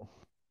brisket.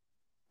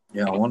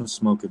 Yeah, I want to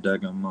smoke a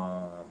degum.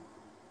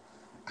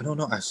 I don't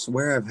know. I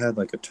swear I've had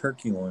like a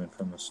turkey loin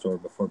from the store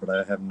before, but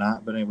I have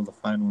not been able to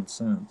find one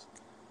since.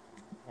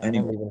 Yeah, I Anyway,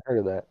 never even heard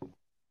of that.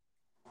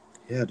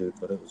 yeah, dude,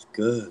 but it was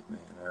good, man.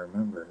 I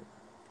remember it.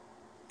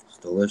 It's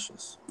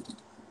delicious.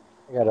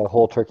 I got a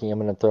whole turkey I'm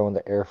gonna throw in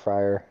the air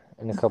fryer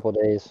in a couple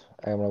days.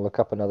 I'm gonna look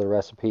up another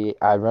recipe.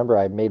 I remember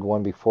I made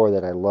one before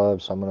that I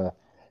loved, so I'm gonna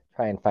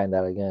try and find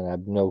that again. I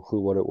have no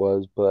clue what it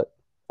was, but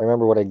I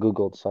remember what I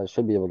Googled, so I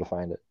should be able to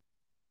find it.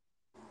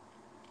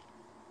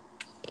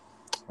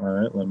 All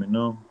right, let me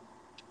know.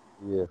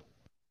 Yeah.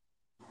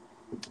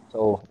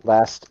 So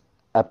last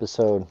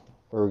episode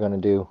we were gonna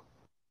do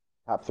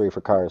top three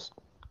for cars.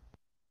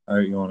 All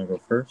right, you want to go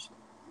first?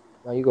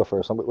 No, you go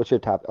first. What's your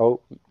top?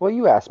 Oh, well,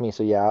 you asked me,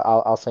 so yeah,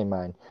 I'll say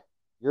mine.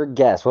 Your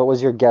guess. What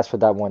was your guess for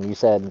that one? You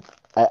said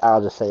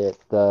I'll just say it.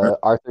 All right, The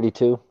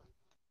R32.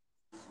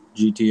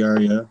 GTR,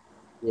 yeah.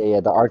 Yeah,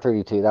 the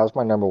R32. That was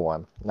my number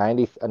one.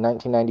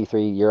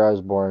 1993 year I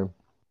was born.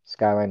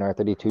 Skyline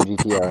R32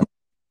 GTR.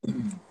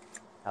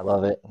 I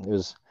love it.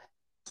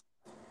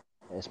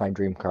 It's my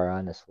dream car,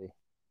 honestly.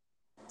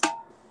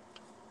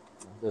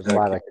 There's a Heck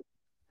lot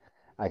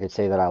I could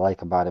say that I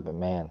like about it, but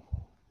man,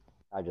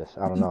 I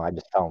don't know. I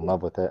just fell in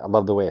love with it. I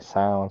love the way it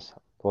sounds.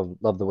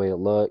 Love the way it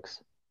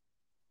looks.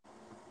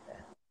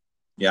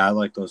 yeah, I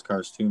like those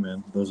cars too,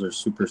 man. Those are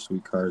super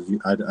sweet cars.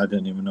 I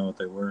didn't even know what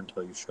they were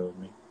until you showed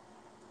me.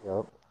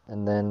 Yep.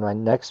 And then my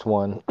next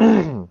one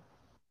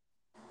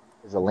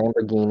is a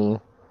Lamborghini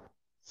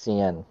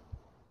CN.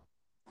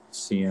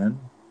 CN?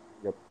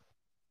 Yep.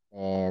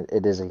 And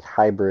it is a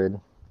hybrid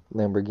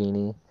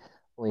Lamborghini.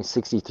 Only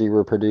 63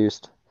 were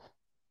produced.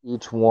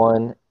 Each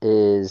one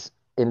is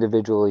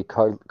individually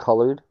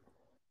colored.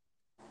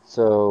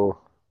 So,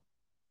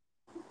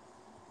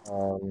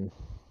 um,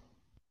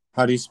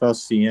 How do you spell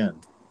CN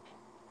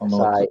on the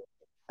S website?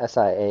 I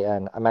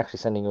SIAN. I'm actually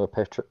sending you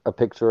a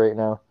picture right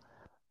now.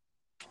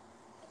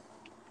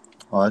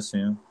 Oh, I see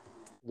him.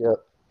 Yep.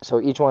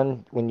 So each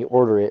one, when you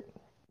order it,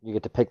 you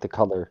get to pick the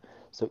color.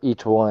 So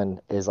each one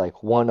is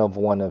like one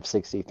of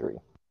 63.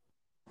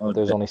 Oh, But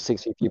there's only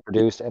 63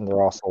 produced and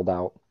they're all sold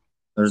out.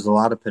 there's a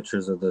lot of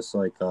pictures of this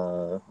like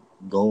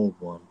gold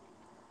one.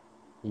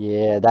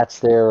 Yeah, that's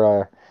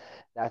their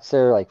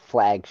like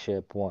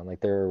flagship one,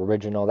 like their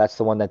original. That's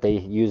the one that they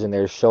use in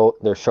their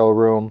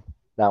showroom.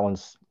 That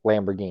one's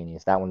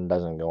Lamborghinis. That one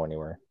doesn't go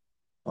anywhere.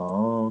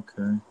 Oh,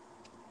 okay.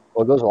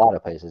 Well, it goes a lot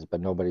of places,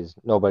 but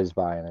nobody's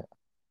buying it.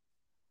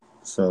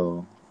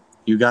 So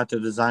you got to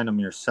design them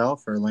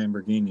yourself, or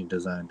Lamborghini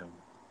designed them?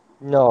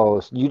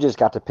 No, you just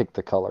got to pick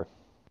the color.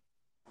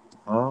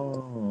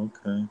 Oh,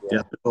 okay. Yeah,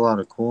 Yeah. there's a lot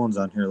of cool ones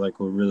on here, like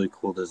with really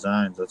cool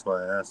designs. That's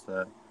why I asked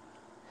that.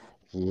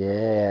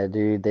 Yeah,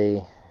 dude,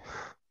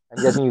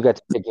 I'm guessing you got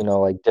to pick,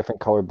 like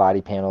different colored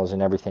body panels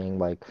and everything,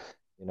 like,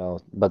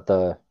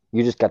 but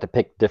you just got to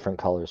pick different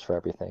colors for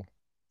everything.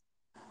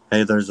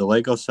 Hey, there's a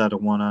Lego set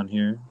of one on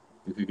here.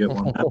 You could get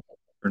one now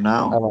for I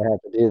now. might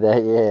have to do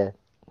that,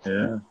 yeah.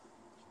 Yeah.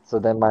 So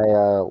then my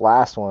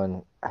last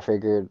one, I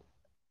figured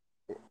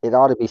it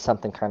ought to be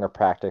something kind of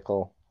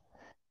practical.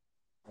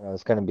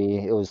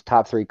 It was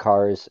top three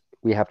cars.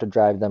 We have to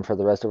drive them for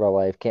the rest of our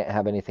life. Can't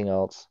have anything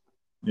else.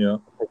 Yeah.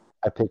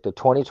 I picked a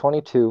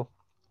 2022,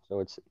 so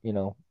it's,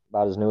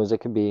 about as new as it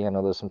could be. I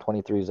know there's some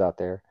 23s out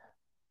there,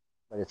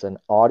 but it's an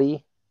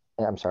Audi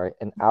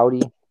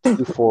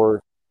Q4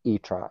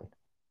 e-tron.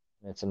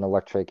 It's an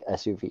electric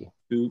SUV.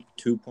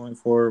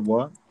 2.4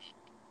 what?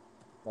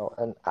 No,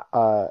 an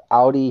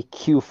Audi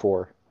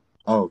Q4.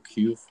 Oh,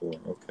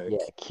 Q4. Okay. Yeah,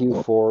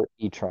 Q4. Q4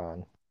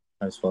 e-tron.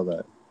 I spell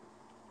that.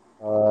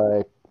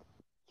 Uh,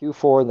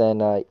 Q4, then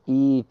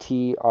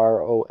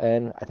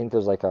ETRON. I think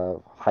there's like a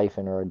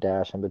hyphen or a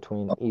dash in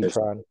between Okay, so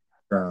e-tron.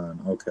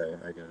 Tron. Okay,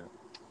 I get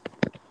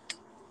it.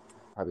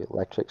 Probably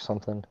electric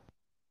something.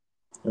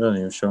 It doesn't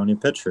even show any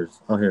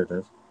pictures. Oh, here it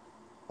is.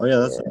 Oh, yeah,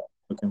 that's Yeah.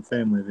 a looking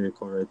family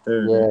vehicle right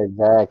there, dude. Yeah,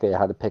 exactly.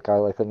 How to pick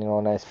out like a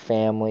nice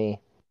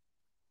family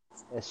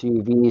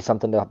SUV,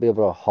 something to be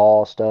able to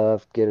haul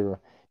stuff, get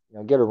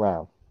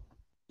around.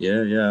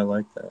 Yeah, yeah, I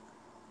like that.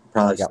 I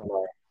Probably got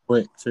my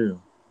quick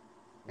too.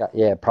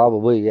 yeah,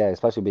 probably yeah,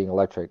 especially being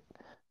electric.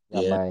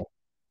 Got Yeah. my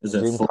Is it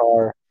dream full?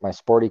 car, my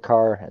sporty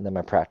car, and then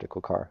my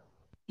practical car.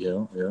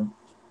 Yeah, yeah.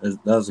 That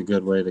was a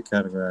good way to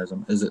categorize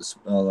them. Is it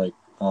like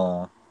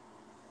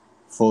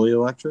fully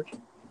electric?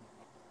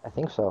 I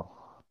think so.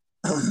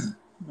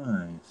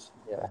 Nice.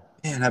 Yeah,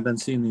 Man, I've been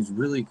seeing these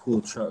really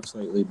cool trucks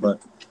lately, but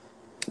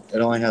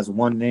it only has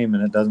one name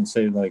and it doesn't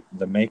say like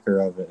the maker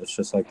of it. It's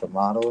just like the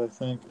model, I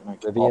think, and I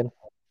can oh, Rivian.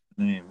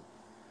 the name.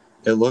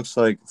 It looks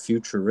like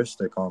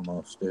futuristic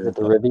almost, Is it dude.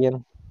 the Like,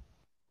 Rivian?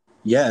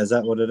 yeah, is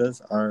that what it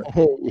is? Our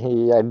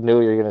Yeah, I knew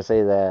you were gonna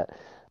say that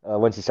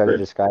once you started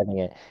describing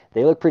it.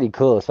 They look pretty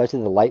cool,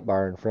 especially the light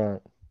bar in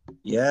front.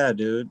 yeah,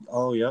 dude.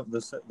 Oh, yep.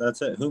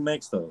 That's it. Who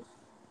makes those?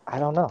 I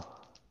don't know.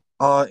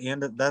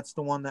 And that's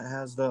the one that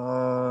has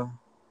the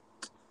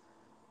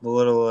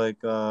little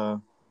like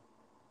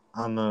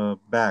on the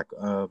back,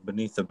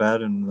 beneath the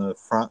bed and the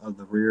front of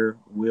the rear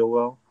wheel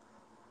well.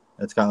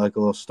 It's got like a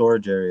little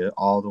storage area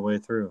all the way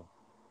through.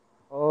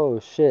 Oh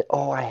shit.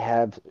 Oh, I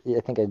have. Yeah,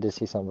 I think I did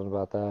see something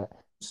about that.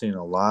 I've seen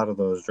a lot of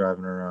those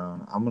driving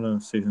around. I'm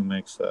gonna see who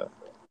makes that.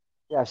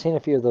 Yeah, I've seen a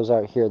few of those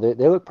out here.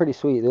 They look pretty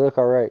sweet. They look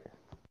all right.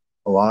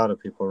 A lot of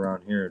people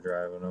around here are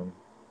driving them.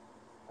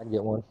 I'd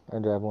get one.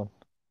 I'd drive one.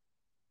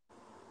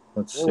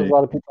 Let's There was see. a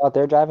lot of people out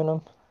there driving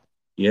them.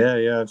 Yeah,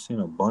 yeah, I've seen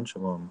a bunch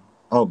of them.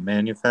 Oh,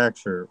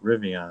 manufacturer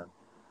Rivian,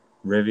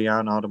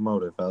 Rivian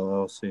Automotive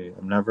LLC.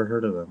 I've never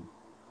heard of them.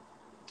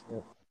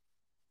 Yep.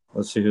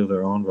 Let's see who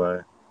they're owned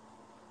by.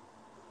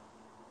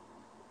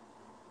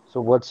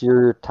 So what's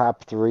your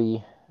top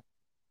three?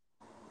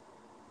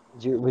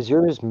 Was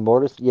yours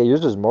motor? Yeah,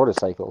 yours was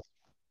motorcycles.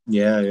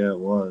 Yeah, yeah, it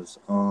was.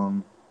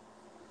 Hold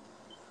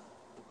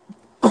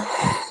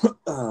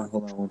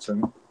on one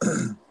second.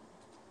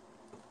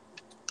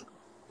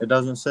 It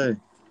doesn't say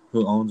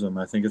who owns them.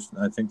 I think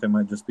they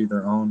might just be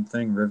their own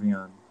thing,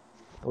 Rivian.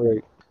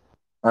 Right.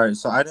 All right,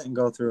 so I didn't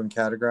go through and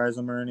categorize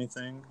them or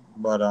anything,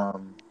 but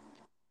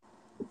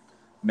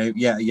maybe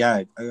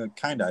yeah,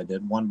 kind of I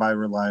did. One by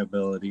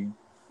reliability,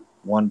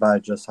 one by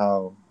just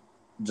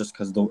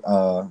because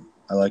the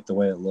I like the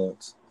way it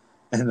looks,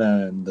 and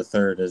then the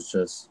third is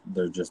just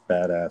they're just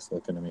badass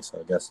looking to me. So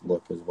I guess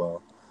look as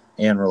well,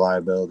 and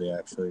reliability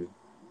actually.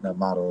 That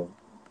model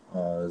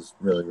is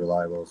really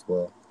reliable as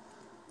well.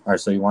 All right,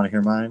 so you want to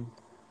hear mine?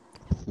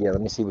 Yeah, let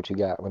me see what you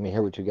got. Let me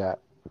hear what you got.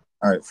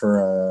 All right,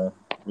 for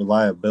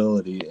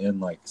reliability and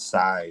like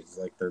size,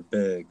 like they're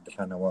big,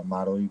 depending on what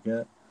model you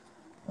get.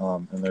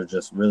 And they're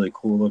just really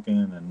cool looking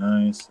and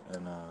nice,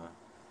 and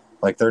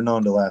like they're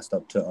known to last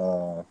up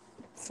to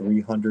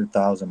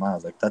 300,000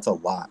 miles. Like that's a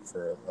lot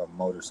for a Yeah,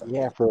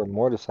 motorcycle. for a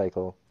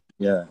motorcycle.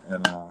 Yeah,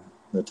 and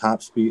the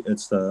top speed,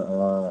 it's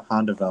the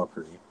Honda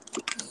Valkyrie,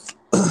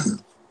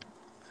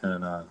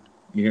 and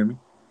you hear me?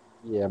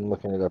 Yeah, I'm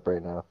looking it up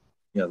right now.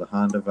 Yeah, the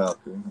Honda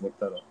Valkyrie. Look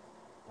that up.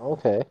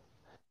 Okay.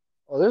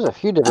 Well, there's a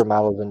few different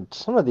models, and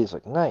some of these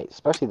look nice,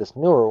 especially this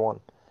newer one.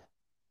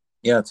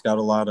 Yeah, it's got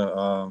a lot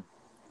of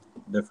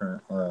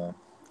different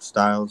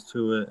styles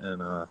to it,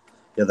 and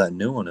yeah, that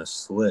new one is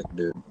slick,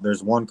 dude.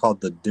 There's one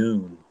called the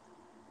Dune,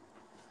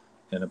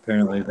 and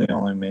apparently they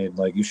only made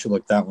like you should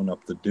look that one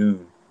up, the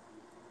Dune,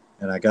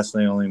 and I guess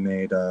they only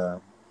made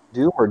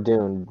Doom or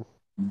Dune?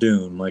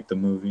 Dune like the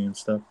movie and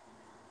stuff.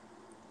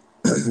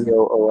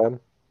 Doom.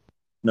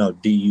 No,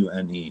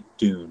 Dune,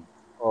 Dune.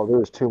 Oh, there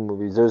was two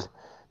movies.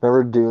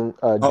 Remember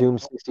Oh, Doom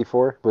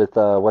 64 with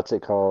what's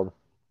it called?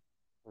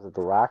 Was it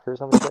The Rock or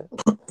some shit?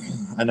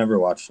 I never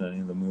watched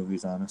any of the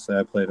movies. Honestly,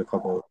 I played a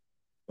couple,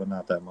 but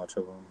not that much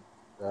of them.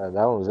 That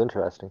one was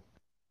interesting.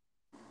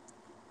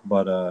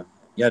 But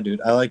yeah,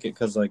 dude, I like it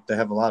because like they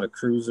have a lot of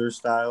cruiser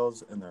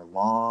styles and they're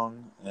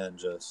long and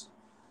just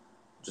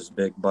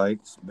big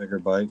bikes, bigger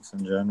bikes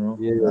in general.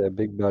 Yeah,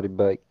 big body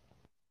bike.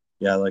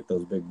 Yeah, I like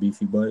those big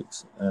beefy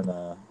bikes.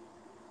 And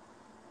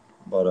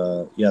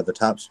but yeah, the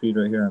top speed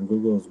right here on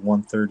Google is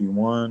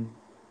 131.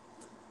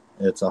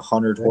 It's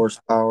 100 Okay.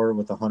 horsepower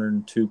with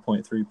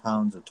 102.3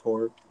 pounds of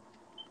torque.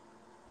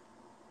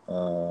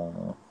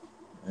 Uh,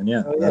 and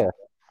yeah, Oh that's yeah,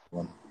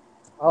 one.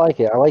 I like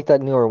it. I like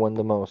that newer one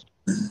the most.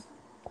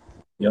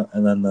 Yeah,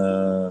 and then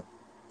the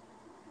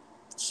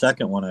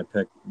second one I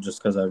picked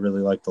just because I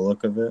really like the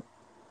look of it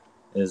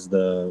is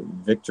the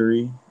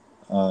Victory,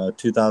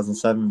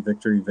 2007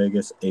 Victory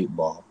Vegas 8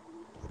 ball,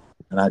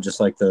 and I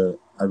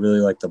really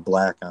like the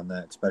black on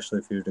that, especially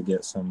if you were to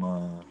get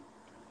some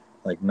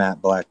like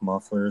matte black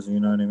mufflers, you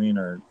know what I mean,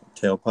 or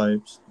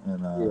tailpipes,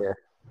 and Yeah.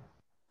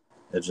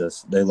 it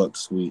just they look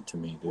sweet to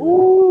me, dude.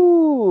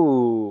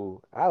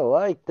 Ooh, I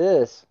like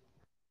this.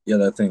 Yeah,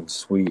 that thing's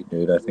sweet,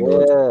 dude. I think it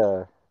looks.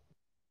 Yeah.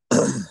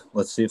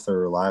 Let's see if they're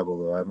reliable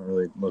though. I haven't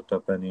really looked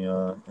up any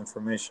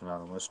information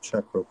on them. Let's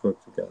check real quick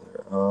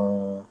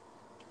together.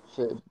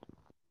 Shit.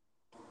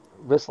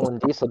 Whistling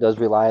Diesel does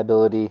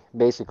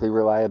basically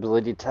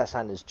reliability tests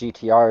on his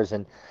GTRs,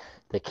 and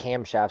the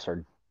camshafts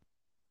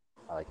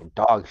like a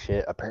dog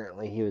shit.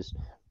 Apparently, he was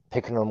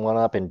picking one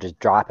up and just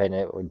dropping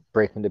it, would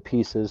break into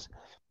pieces.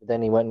 But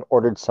then he went and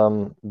ordered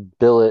some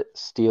billet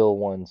steel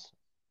ones,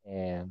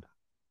 and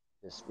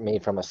just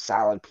made from a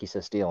solid piece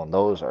of steel, and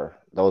those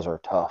are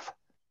tough.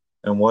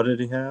 And what did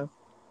he have?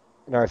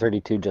 An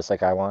R32, just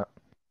like I want.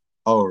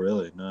 Oh,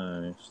 really?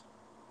 Nice.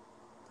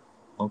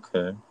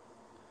 Okay.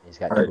 He's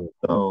got All right. two.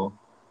 So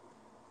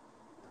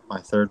my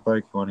third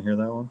bike. You want to hear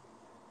that one?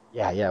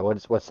 Yeah, yeah.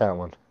 What's that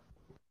one?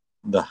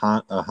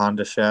 A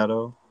Honda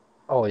Shadow.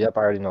 Oh, yep,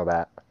 I already know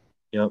that.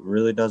 Yep.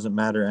 Really doesn't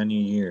matter any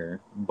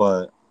year,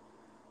 but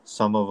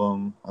some of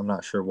them, I'm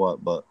not sure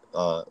what, but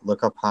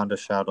look up Honda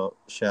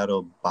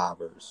Shadow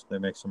bobbers. They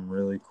make some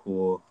really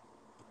cool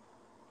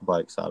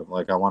bikes out of them.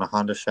 Like I want a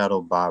Honda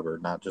Shadow bobber,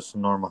 not just a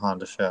normal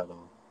Honda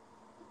Shadow.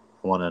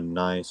 I want a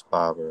nice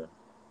bobber.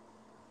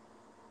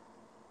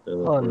 They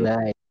look Oh, really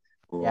nice.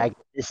 cool. Yeah,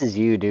 this is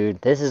you,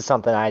 dude. This is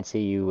something I'd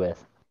see you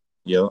with.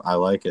 Yo, I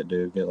like it,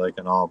 dude. Get like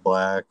an all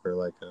black or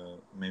like a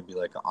maybe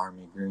like an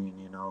army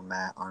green,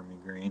 matte army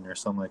green or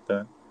something like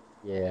that.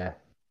 Yeah,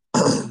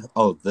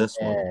 Oh, this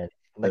one. and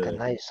like a Uh,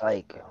 nice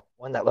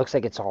one that looks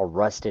like it's all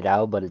rusted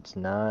out, but it's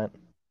not.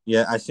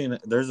 yeah, I seen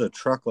it. There's a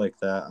truck like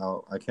that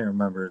out. I can't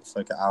remember. It's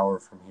like an hour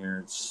from here.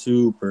 It's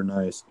super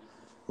nice.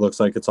 Looks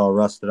like it's all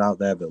rusted out.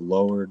 They have it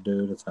lowered,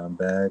 dude. It's on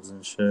bags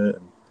and shit.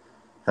 And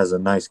has a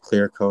nice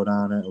clear coat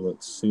on it. It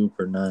looks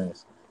super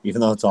nice, even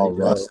though it's all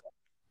Pretty dope. rusted.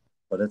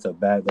 But it's a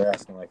bag. They're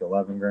asking like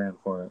 11 grand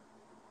for it.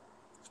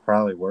 It's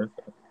probably worth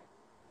it.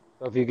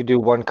 So if you could do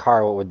one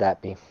car, what would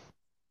that be?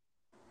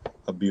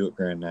 A Buick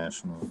Grand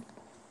National.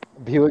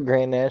 Buick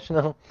Grand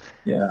National.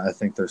 Yeah, I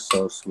think they're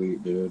so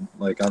sweet, dude.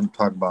 Like I'm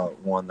talking about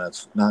one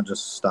that's not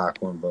just a stock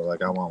one, but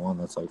like I want one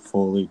that's like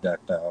fully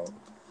decked out.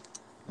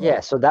 Yeah,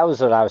 so that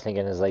was what I was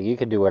thinking is like you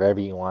could do whatever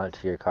you want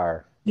to your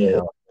car,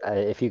 Yeah,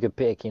 if you could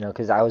pick,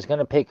 because I was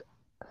gonna pick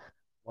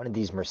one of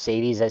these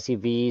Mercedes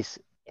SUVs,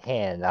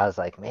 and I was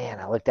like, man,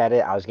 I looked at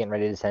it, I was getting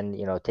ready to send,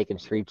 taking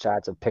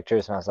screenshots of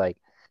pictures, and I was like,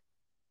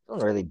 this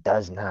one really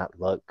does not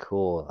look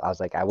cool. I was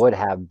like, I would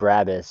have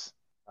Brabus,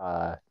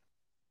 uh,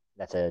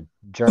 that's a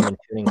German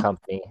tuning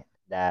company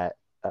that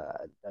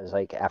does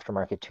like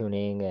aftermarket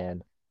tuning,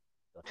 and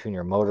they'll tune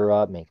your motor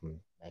up, make them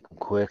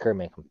quicker,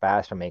 make them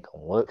faster, make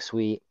them look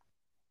sweet.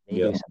 They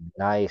yeah. do some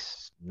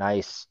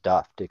nice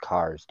stuff to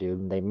cars,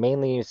 dude. They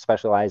mainly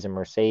specialize in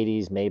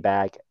Mercedes,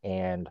 Maybach,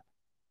 and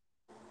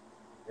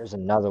there's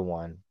another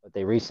one, but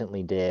they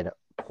recently did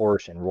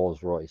Porsche and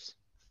Rolls Royce.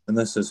 And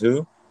this is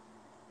who?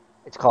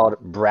 It's called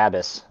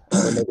Brabus.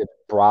 They make it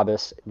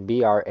Brabus,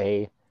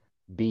 Brabus.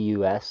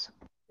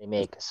 They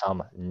make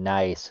some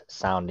nice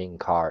sounding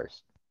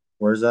cars.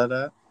 Where's that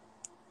at?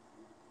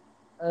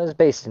 It's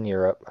based in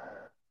Europe.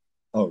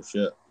 Oh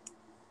shit.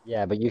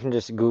 Yeah, but you can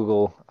just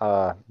Google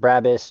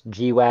Brabus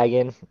G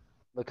Wagon.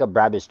 Look up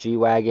Brabus G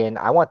Wagon.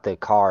 I want the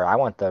car. I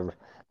want the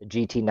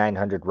GT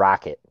 900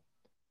 Rocket.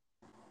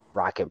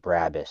 Rocket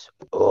Brabus.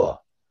 Ugh.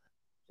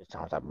 It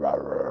sounds like rah,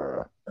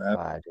 rah,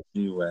 rah.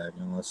 G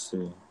wagon. Let's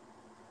see.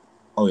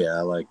 Oh yeah,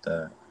 I like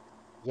that.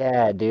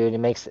 Yeah, dude. It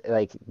makes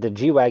like the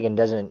G Wagon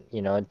doesn't,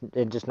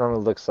 it just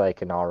normally looks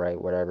like an all right,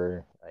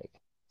 whatever, like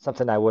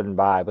something I wouldn't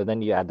buy. But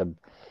then you add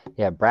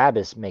yeah,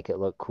 Brabus make it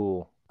look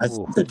cool. I Ooh.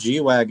 think the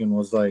G wagon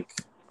was like,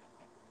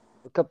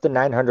 Look up the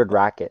 900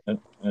 Rocket.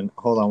 and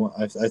hold on,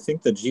 I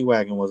think the G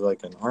wagon was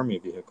like an army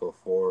vehicle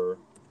for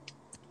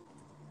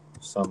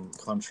some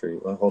country.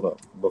 Hold up,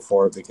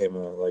 before it became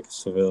a like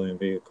civilian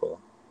vehicle.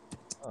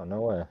 Oh,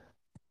 no way.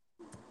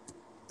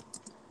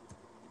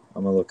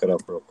 I'm gonna look it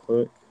up real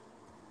quick.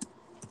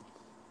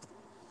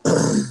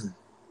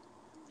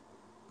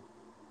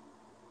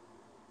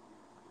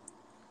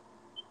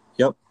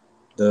 Yep.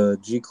 The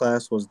G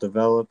Class was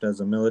developed as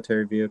a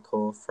military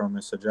vehicle from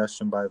a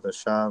suggestion by the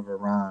Shah of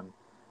Iran,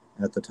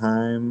 at the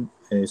time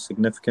a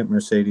significant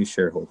Mercedes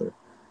shareholder,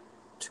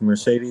 to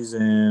Mercedes,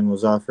 and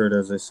was offered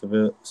as a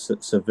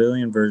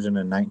civilian version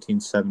in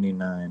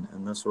 1979.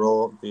 And this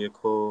role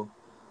vehicle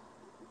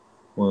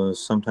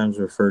was sometimes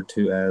referred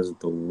to as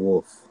the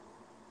Wolf.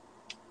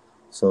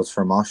 So it's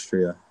from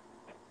Austria.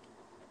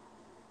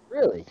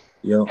 Really?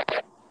 Yep.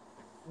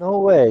 No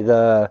way.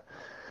 The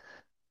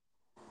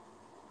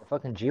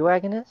fucking G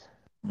Wagon is?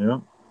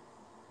 Yep.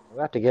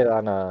 We have to get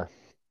on The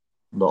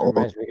that old.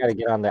 reminds me, we gotta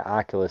get on the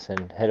Oculus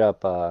and hit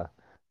up the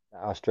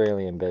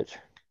Australian bitch.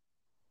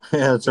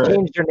 Yeah, that's She right.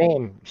 changed her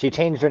name. She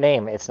changed her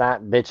name. It's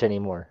not bitch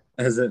anymore.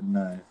 Is it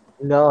nice?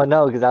 No,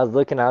 because I was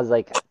looking, I was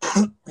like,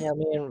 yeah,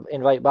 me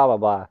invite blah blah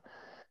blah.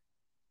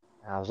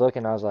 And I was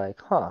looking, I was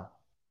like, huh. I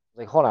was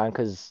like, hold on,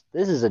 because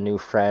this is a new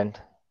friend.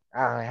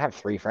 I have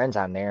three friends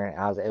on there.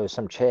 And it was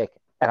some chick,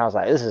 and I was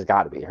like, this has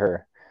got to be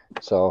her.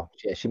 So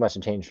yeah, she must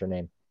have changed her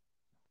name.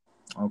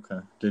 Okay.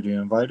 Did you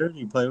invite her? Did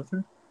you play with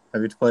her?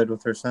 Have you played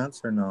with her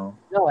since or no?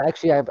 No,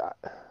 actually, now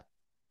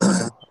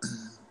that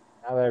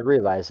I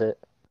realize it,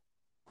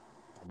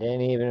 I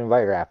didn't even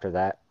invite her after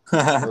that.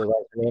 I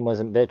realized her name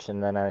wasn't bitch,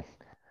 and then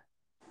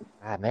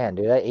man,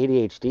 dude, that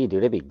ADHD,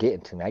 dude, it be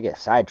getting to me. I get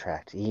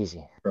sidetracked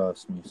easy.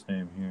 Trust me,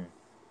 same here.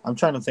 I'm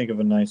trying to think of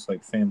a nice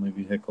like family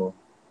vehicle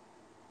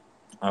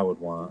I would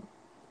want.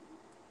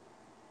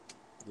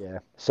 Yeah.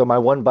 So my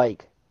one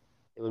bike,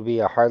 it would be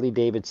a Harley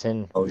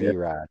Davidson Oh yeah.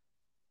 V-Rod.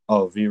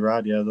 Oh,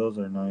 V-Rod. Yeah, those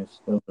are nice.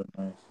 Those are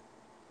nice.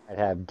 I'd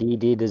have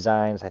DD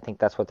Designs. I think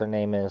that's what their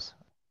name is.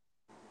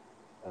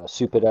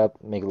 Soup it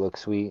up, make it look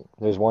sweet.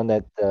 There's one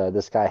that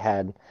this guy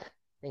had. I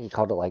think he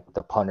called it like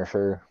the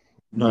Punisher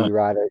No,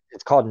 V-Rod.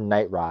 It's called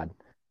Night Rod.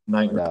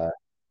 Night. But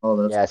Oh,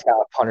 that's yeah, it's got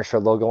a Punisher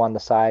logo on the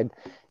side.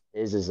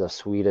 His is the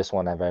sweetest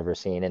one I've ever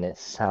seen, and it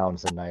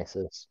sounds the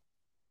nicest.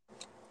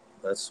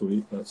 that's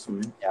sweet. That's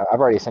sweet. Yeah, I've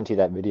already sent you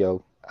that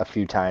video a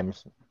few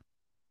times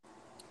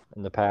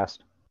in the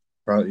past.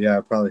 Probably, yeah,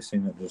 I've probably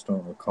seen it. Just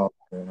don't recall.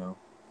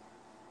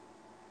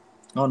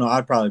 Oh no,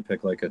 I'd probably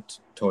pick like a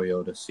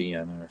Toyota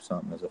Sienna or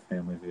something as a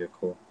family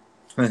vehicle.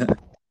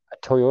 A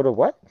Toyota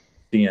what?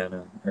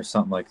 Sienna or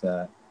something like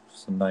that.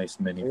 Just a nice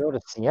mini.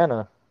 Toyota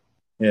Sienna.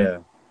 Yeah,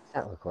 What's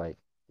that look like?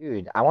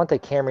 Dude, I want the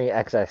Camry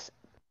XS,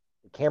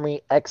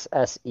 Camry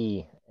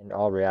XSE in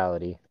all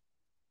reality.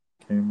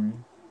 Camry.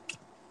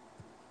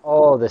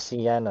 Oh, the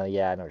Sienna.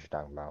 Yeah, I know what you're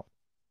talking about.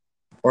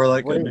 Or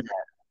like What a is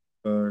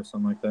new or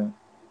something like that.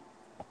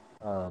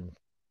 that?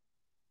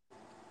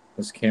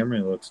 This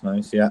Camry looks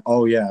nice. Yeah.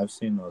 Oh yeah, I've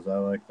seen those. I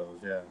like those.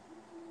 Yeah.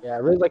 Yeah, I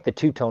really like the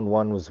two-tone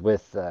one was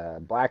with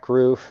black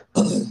roof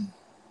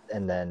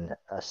and then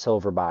a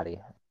silver body.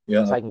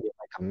 Unless Yeah. I can get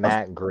like a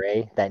matte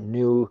gray, that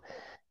new,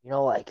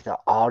 like the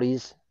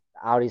Audis.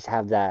 The Audis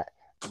have that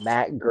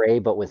matte gray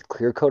but with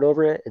clear coat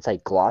over it. It's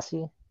like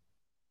glossy.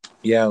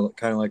 Yeah,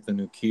 kind of like the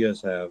new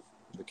Kias have.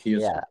 The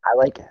Kias Yeah,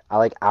 I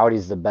like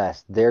Audi's the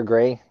best. Their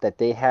gray that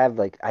they have,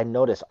 like I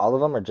noticed all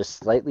of them are just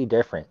slightly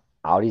different.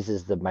 Audi's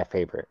is my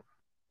favorite.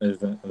 is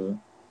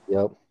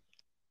Yep,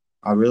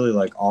 I really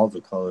like all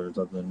the colors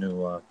of the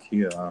new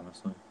Kia.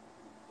 Honestly,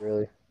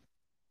 really.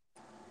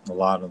 a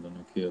lot of the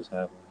new Kias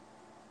have them.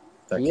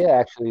 That Kia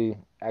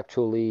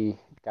actually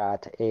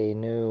got a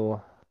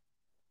new.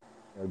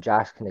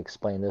 Josh can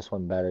explain this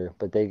one better,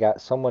 but they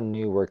got someone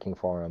new working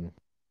for them,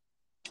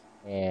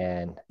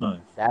 and nice.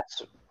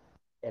 that's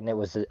and it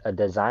was a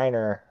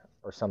designer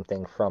or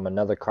something from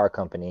another car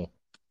company.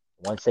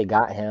 Once they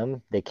got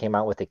him, they came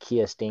out with a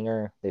Kia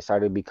Stinger. They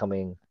started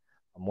becoming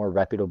a more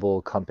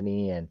reputable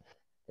company, and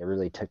they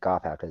really took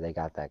off after they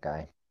got that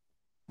guy.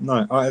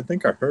 No, I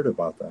think I heard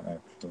about that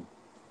actually.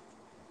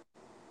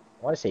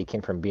 I want to say he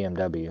came from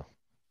BMW.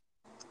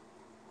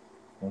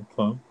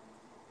 Okay.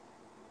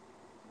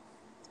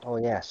 Oh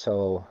yeah,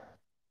 so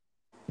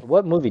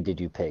what movie did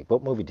you pick?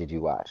 What movie did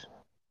you watch?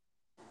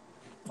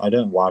 I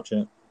didn't watch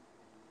it,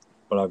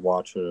 but I've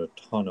watched it a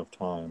ton of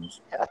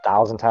times.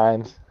 1,000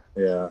 times.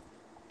 Yeah,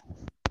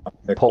 I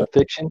picked up. Pulp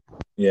Fiction.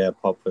 Yeah,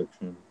 Pulp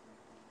Fiction.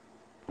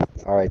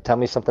 All right, tell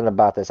me something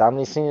about this. I've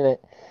only seen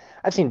it.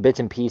 I've seen bits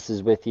and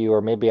pieces with you,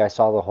 or maybe I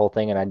saw the whole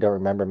thing and I don't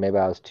remember. Maybe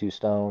I was too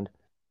stoned.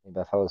 Maybe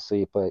I fell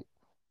asleep. But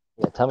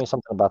yeah, tell me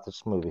something about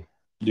this movie.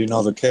 Do you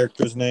know the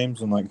characters'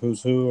 names and like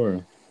who's who?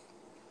 Or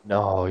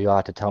No, you'll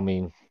have to tell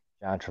me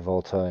John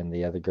Travolta and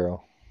the other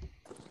girl.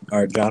 all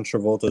right, John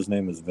Travolta's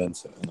name is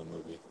Vincent in the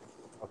movie,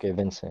 Okay,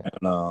 Vincent.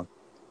 and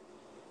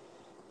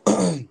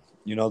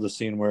you know the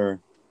scene where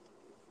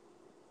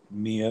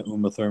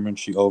Uma Thurman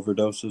she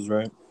overdoses,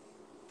 right?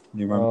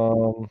 You remember?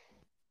 Um,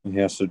 And he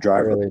has to I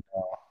drive her. really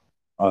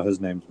don't.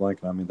 His name's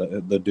blanking. I mean,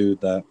 the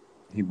dude that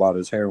he bought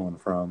his heroin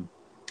from,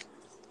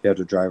 he had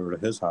to drive her to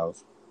his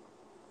house,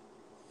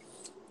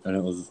 and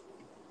it was.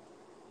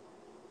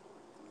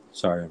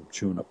 Sorry, I'm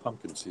chewing a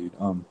pumpkin seed.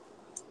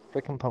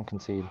 Freaking pumpkin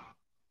seed.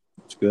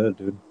 It's good,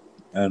 dude.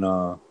 And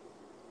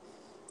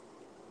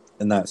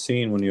in that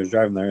scene when he was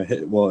driving there,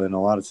 well, in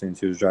a lot of scenes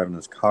he was driving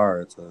his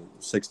car. It's a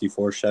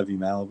 '64 Chevy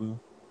Malibu,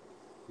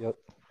 Yep.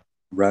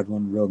 red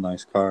one, real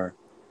nice car,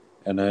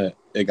 and it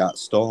got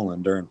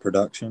stolen during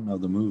production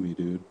of the movie,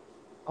 dude.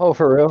 Oh,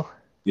 for real?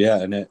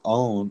 Yeah, and it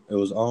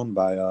was owned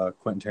by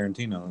Quentin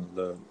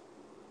Tarantino,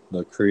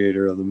 the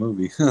creator of the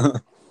movie.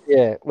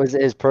 Yeah. Was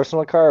it his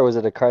personal car or was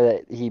it a car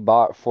that he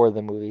bought for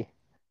the movie?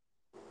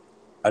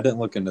 I didn't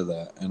look into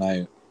that,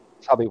 and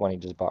Probably one he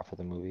just bought for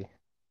the movie.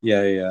 yeah,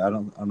 I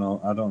don't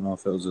know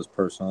if it was his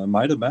personal. It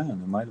might have been,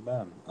 it might have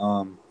been.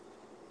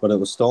 But it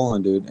was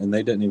stolen, dude, and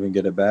they didn't even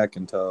get it back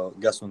until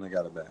guess when they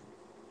got it back?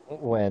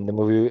 When the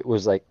movie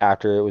was like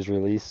after it was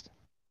released,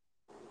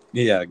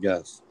 Yeah, I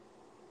guess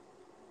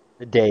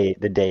the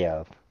day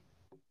of.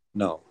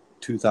 no,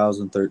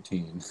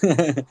 2013.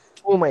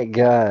 Oh my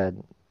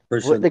God. For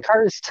What, sure. the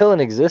car is still in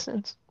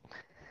existence?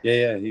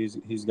 Yeah,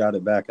 he's got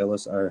it back. I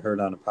heard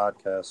on a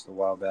podcast a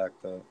while back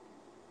that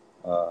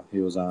he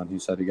was on. He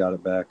said he got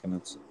it back, and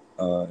it's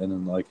and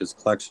in like his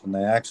collection,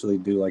 they actually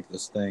do like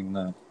this thing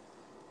that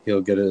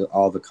he'll get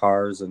all the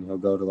cars, and he'll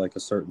go to like a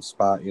certain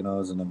spot,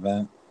 as an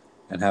event,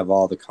 and have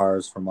all the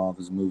cars from all of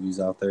his movies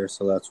out there.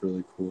 So that's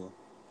really cool.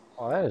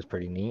 Oh, that is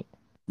pretty neat.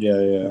 Yeah,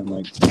 and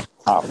like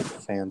top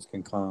fans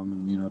can come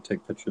and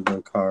take pictures of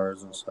their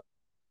cars and stuff.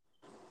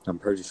 I'm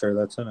pretty sure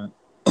that's in it.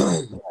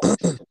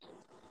 Nice.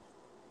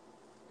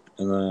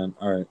 And then,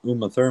 all right,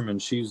 Uma Thurman,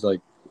 she's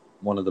like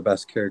one of the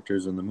best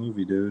characters in the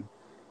movie, dude.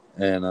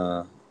 And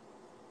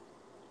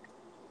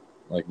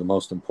like the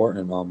most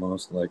important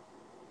almost. Like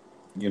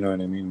You know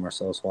what I mean?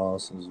 Marcellus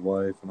Wallace's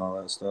wife and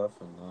all that stuff.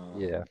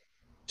 And Yeah.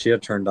 she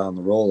had turned down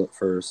the role at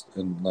first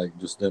and like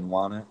just didn't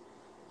want it.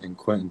 And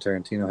Quentin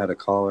Tarantino had to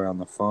call her on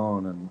the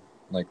phone and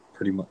like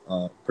pretty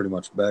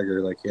much beg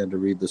her. Like he had to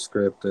read the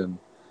script and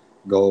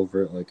go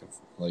over it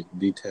like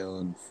detail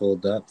and full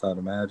depth. I'd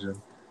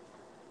imagine.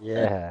 And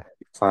Yeah.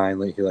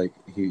 finally,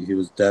 he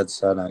was dead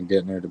set on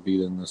getting her to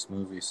be in this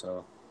movie.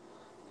 So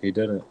he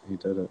did it. He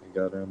did it. He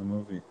got her in the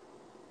movie.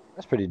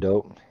 That's pretty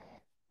dope.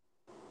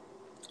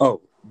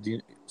 Oh,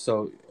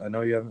 so I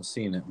know you haven't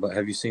seen it, but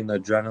have you seen the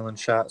adrenaline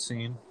shot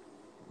scene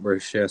where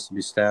she has to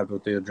be stabbed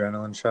with the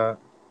adrenaline shot?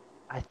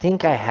 I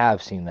think I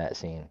have seen that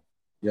scene.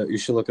 Yeah, you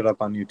should look it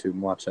up on YouTube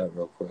and watch that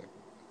real quick.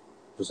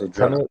 Just Tell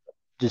adrenaline. me,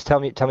 just tell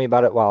me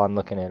about it while I'm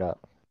looking it up.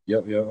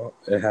 Yep, yep.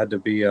 It had to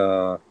be.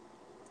 I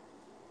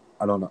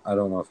don't know. I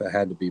don't know if it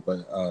had to be,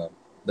 but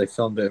they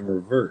filmed it in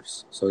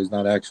reverse, so he's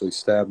not actually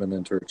stabbing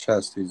into her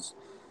chest. He's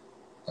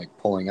like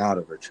pulling out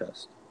of her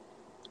chest.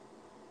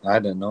 I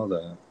didn't know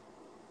that.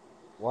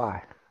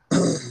 Why?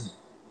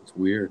 It's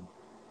weird.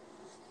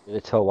 Did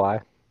it tell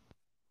why?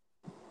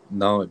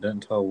 No, it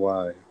didn't tell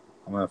why.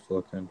 I'm gonna have to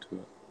look into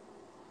it.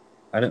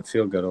 I didn't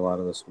feel good a lot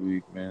of this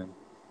week, man.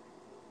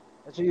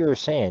 That's what you were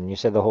saying. You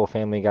said the whole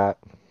family got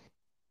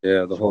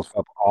Yeah, the just whole woke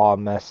up all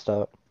messed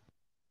up.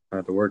 I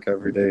had to work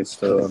every day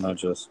still, and I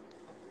just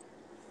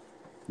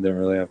didn't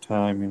really have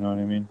time. You know what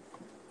I mean?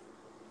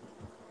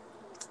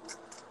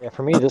 Yeah,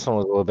 for me, this one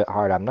was a little bit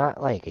hard. I'm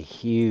not like a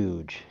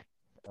huge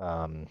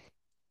um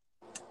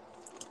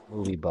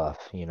movie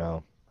buff, you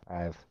know.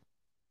 I've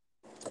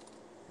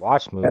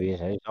watched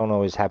movies. I just don't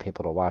always have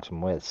people to watch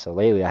them with. So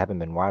lately, I haven't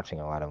been watching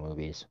a lot of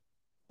movies.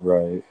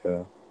 Right.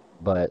 Yeah.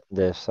 But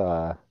this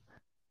a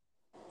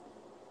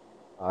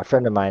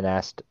friend of mine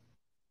asked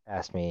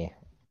me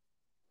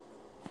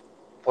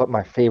what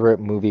my favorite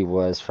movie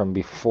was from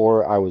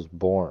before I was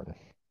born.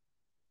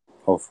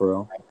 Oh, for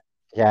real?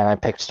 Yeah, and I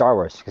picked Star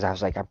Wars because I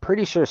was like, I'm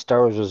pretty sure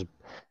Star Wars was,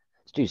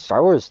 dude,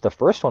 Star Wars, the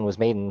first one was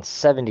made in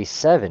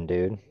 77,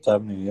 dude.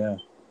 70. Yeah,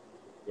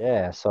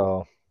 Yeah,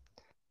 so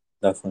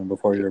definitely I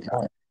before you were picked,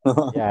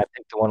 born. yeah, I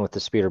picked the one with the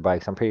speeder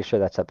bikes. I'm pretty sure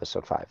that's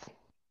episode 5.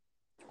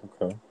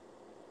 Okay.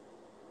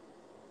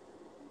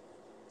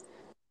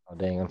 Oh,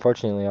 dang.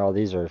 Unfortunately, all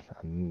these are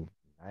 9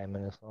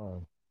 minutes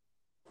long.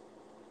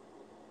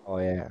 Oh,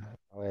 yeah.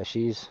 Oh, yeah, Okay.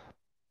 she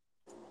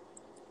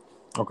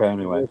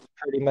Anyway, looks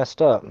pretty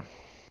messed up.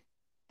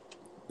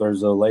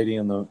 there's a lady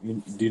in the.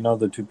 Do you know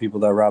the two people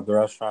that robbed the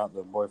restaurant?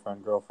 The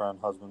boyfriend, girlfriend,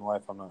 husband,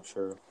 wife. I'm not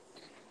sure.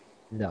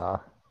 Nah.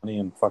 Honey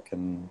and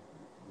fucking.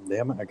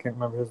 Damn it, I can't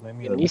remember his name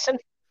Liam either. Neeson?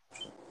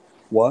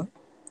 What?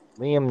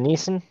 Liam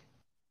Neeson?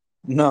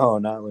 No,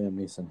 not Liam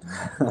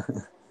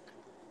Neeson.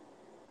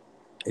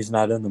 He's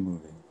not in the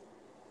movie.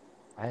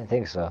 I didn't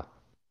think so.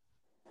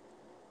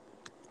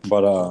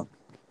 But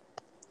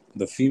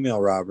the female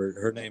robber,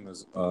 her name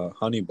is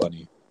Honey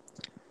Bunny.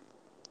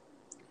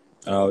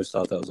 I always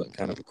thought that was like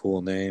kind of a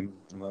cool name.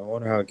 I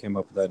wonder how he came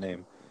up with that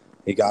name.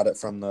 He got it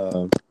from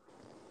the.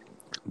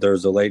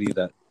 There's a lady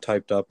that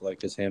typed up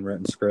like his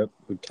handwritten script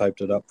who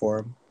typed it up for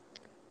him,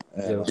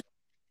 and Yeah.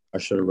 I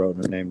should have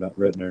written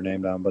her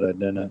name down, but I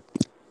didn't.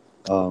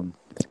 Um,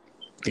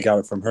 he got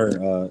it from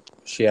her.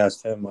 She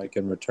asked him like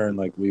in return,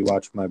 like, we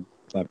watch my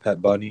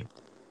pet bunny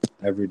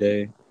every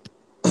day.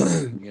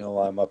 While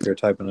I'm up here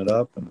typing it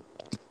up, and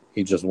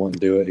he just wouldn't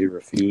do it. He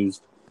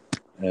refused,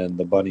 and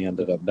the bunny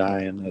ended up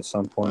dying at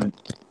some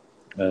point.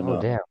 And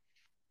Oh, damn.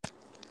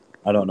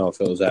 I don't know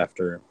if it was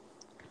after.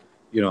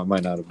 It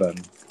might not have been.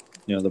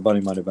 The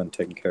bunny might have been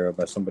taken care of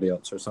by somebody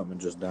else or something,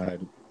 and just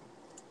died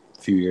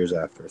a few years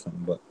after or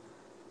something. But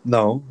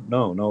no,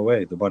 no, no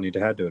way. The bunny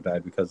had to have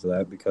died because of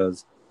that,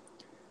 because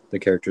the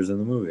character's in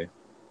the movie.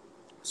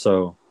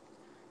 So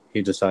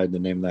he decided to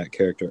name that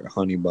character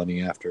Honey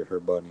Bunny after her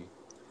bunny.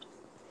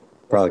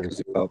 That's Probably pretty because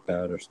he sweet. felt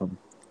bad or something.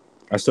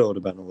 I still would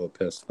have been a little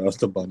pissed if I was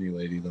the bunny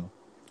lady, though.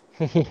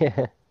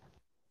 Yeah.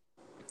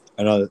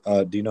 I know.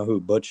 Do you know who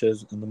Butch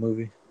is in the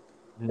movie?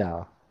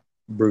 No.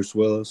 Bruce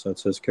Willis.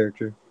 That's his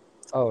character.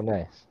 Oh,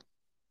 nice.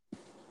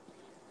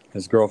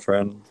 His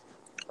girlfriend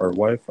or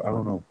wife. I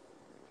don't know.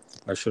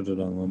 I should have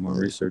done a little more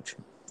research.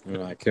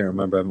 I can't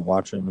remember. I haven't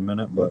watched it in a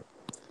minute, but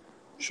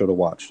should have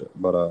watched it.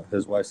 But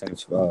his wife's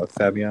name's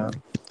Fabian,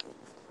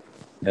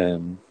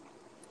 and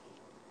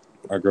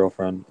our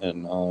girlfriend.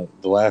 And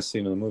the last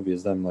scene of the movie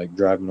is them like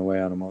driving away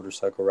on a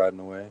motorcycle, riding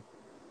away.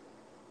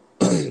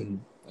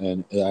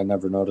 And I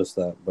never noticed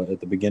that, but at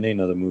the beginning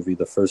of the movie,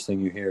 the first thing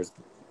you hear is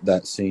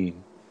that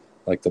scene,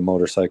 like the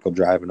motorcycle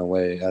driving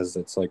away, as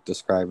it's like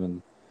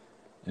describing,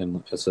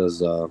 and it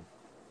says,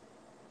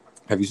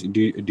 "Have you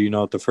do you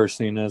know what the first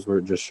scene is? Where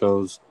it just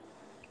shows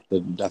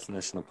the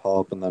definition of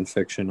pulp and then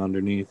fiction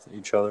underneath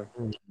each other.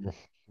 Mm,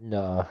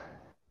 no.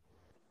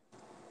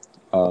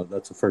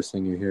 That's the first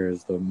thing you hear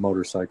is the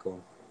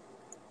motorcycle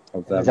of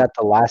And is them. that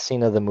the last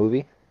scene of the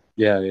movie?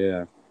 Yeah,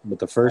 yeah. But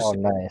the first Oh,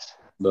 scene, nice.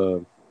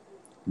 the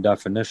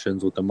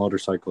definitions with the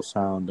motorcycle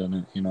sound in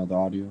it, the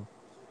audio,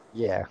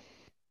 Yeah.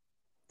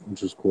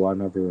 which is cool. I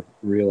never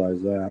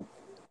realized that.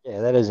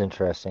 Yeah, that is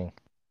interesting.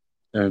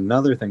 And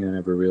another thing I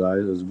never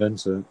realized is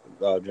Vincent,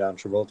 John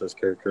Travolta's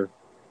character.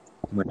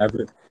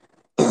 Whenever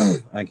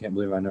I can't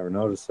believe I never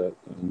noticed it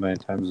as many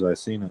times as I've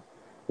seen it.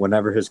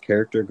 Whenever his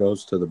character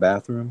goes to the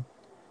bathroom,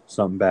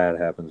 something bad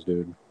happens,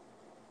 dude.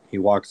 He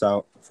walks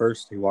out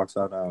first. He walks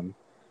out on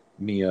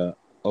Mia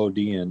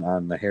ODing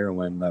on the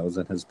heroin that was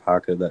in his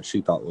pocket that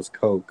she thought was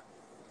coke.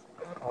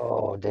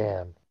 Oh,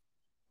 damn.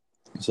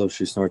 So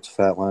she snorts a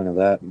fat line of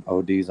that and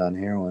ODs on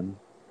heroin.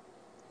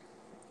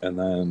 And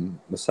then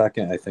the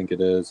second, I think it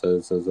is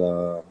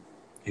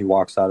he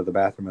walks out of the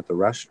bathroom at the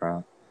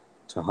restaurant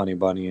to Honey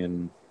Bunny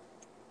and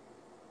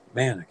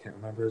man, I can't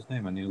remember his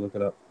name. I need to look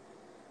it up.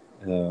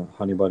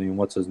 Honey Bunny and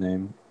what's his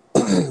name,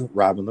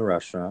 robbing the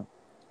restaurant.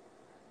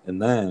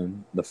 And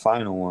then the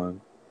final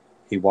one,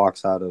 he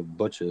walks out of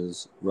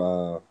Butch's,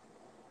 what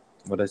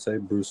I say,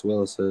 Bruce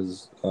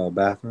Willis's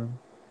bathroom.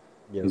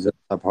 Yep. He's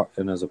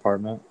in his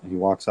apartment. He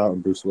walks out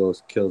and Bruce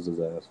Willis kills his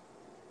ass.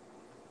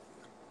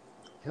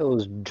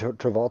 Kills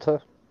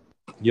Travolta?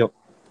 Yep.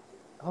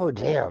 Oh,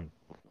 damn.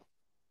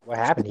 What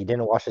happened? He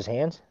didn't wash his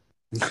hands?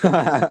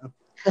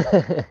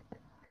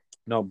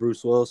 No,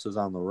 Bruce Willis is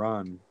on the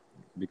run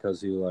because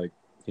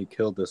he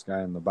killed this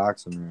guy in the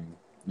boxing ring,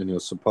 and he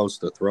was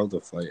supposed to throw the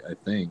fight, I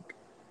think,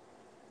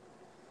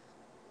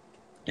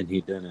 and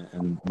he didn't.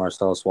 And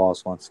Marcellus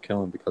Wallace wants to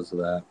kill him because of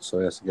that, so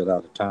he has to get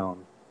out of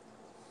town.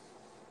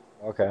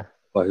 Okay.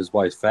 But his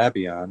wife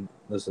Fabian,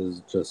 this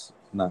is just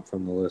not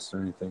from the list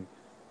or anything,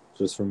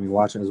 just from me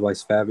watching his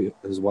wife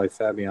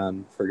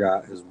Fabian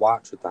forgot his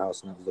watch at the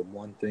house, and that was the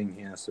one thing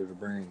he asked her to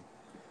bring,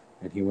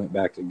 and he went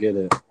back to get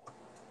it.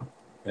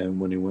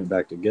 And when he went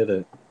back to get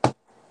it,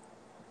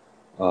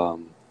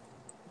 John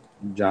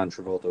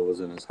Travolta was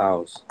in his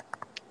house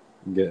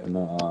getting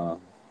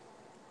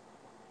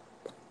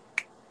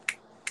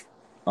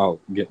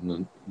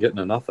getting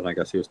a nothing. I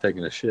guess he was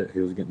taking a shit. He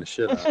was getting a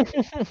shit out.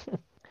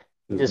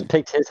 He just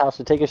picked his house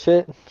to take a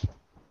shit?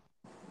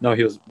 No,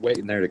 he was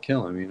waiting there to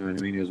kill him. You know what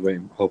I mean? He was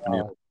waiting, hoping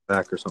he'd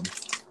back or something.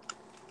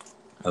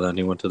 And then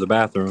he went to the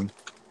bathroom,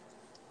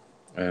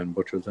 and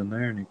Butch was in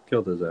there, and he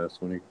killed his ass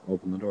when he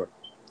opened the door.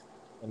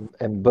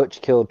 And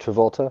Butch killed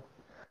Travolta?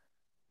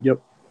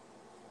 Yep.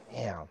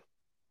 Damn.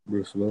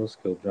 Bruce Willis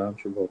killed John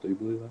Travolta. You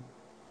believe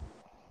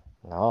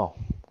No.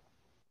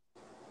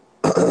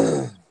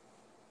 that?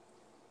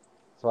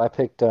 So I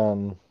picked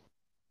I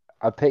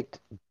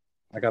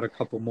got a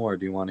couple more.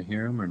 Do you want to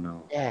hear them or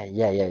no?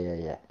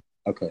 yeah.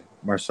 Okay.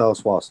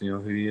 Marcellus Wallace. You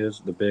know who he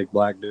is? The big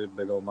black dude,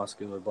 big old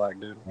muscular black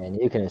dude.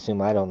 And you can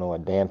assume I don't know a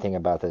damn thing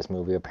about this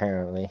movie,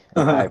 apparently.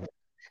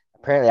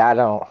 Apparently I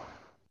don't.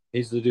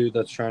 He's the dude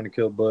that's trying to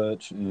kill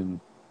Butch, and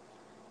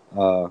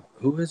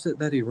who is it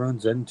that he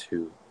runs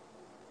into?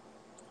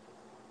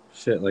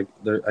 Shit,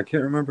 I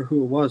can't remember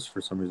who it was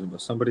for some reason,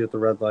 but somebody at the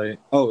red light.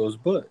 Oh, it was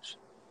Butch.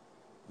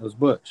 It was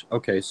Butch.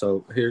 Okay,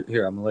 so here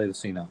I'm gonna lay the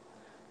scene out.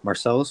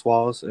 Marcellus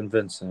Wallace and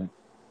Vincent,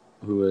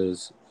 who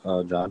is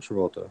John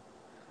Travolta,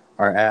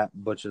 are at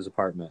Butch's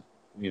apartment.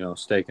 You know,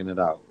 staking it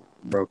out.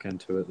 Broke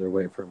into it. They're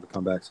waiting for him to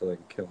come back so they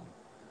can kill him.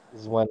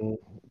 This is when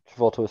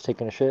Travolta was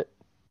taking a shit.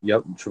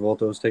 Yep,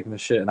 Travolta was taking a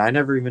shit, and I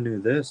never even knew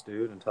this,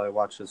 dude, until I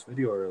watched this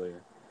video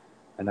earlier.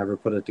 I never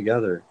put it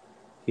together.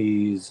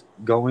 He's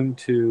going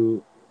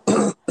to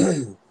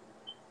John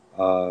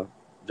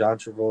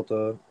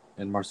Travolta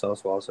and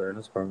Marcellus Wallace are in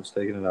his apartment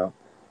taking it out.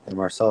 And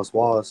Marcellus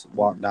Wallace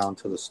walked down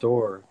to the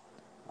store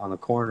on the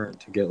corner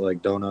to get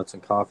like donuts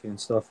and coffee and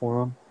stuff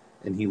for him.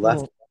 And he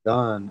left the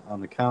gun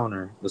on the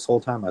counter. This whole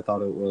time I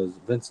thought it was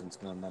Vincent's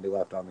gun that he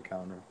left on the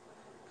counter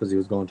because he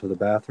was going to the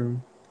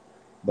bathroom.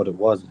 But it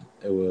wasn't.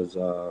 It was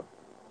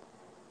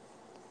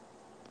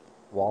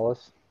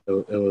Wallace?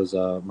 it was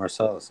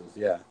Marcellus's,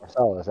 yeah.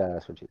 Marcellus,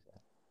 that's what you said.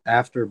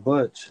 After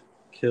Butch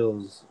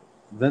kills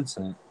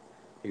Vincent,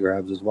 he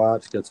grabs his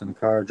watch, gets in the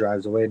car,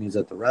 drives away, and he's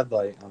at the red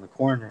light on the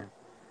corner,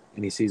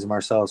 and he sees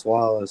Marcellus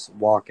Wallace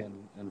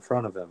walking in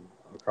front of him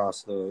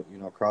across the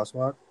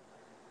crosswalk.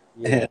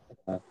 Yeah.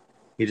 And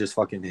he just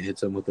fucking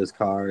hits him with his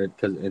car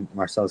because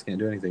Marcellus can't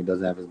do anything. He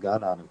doesn't have his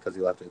gun on him because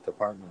he left it at the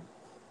apartment.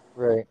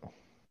 Right.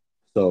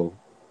 So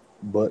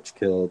Butch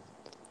killed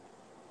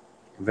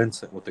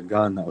Vincent with the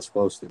gun that was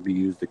supposed to be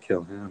used to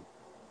kill him.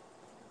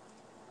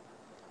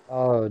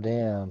 Oh,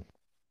 damn.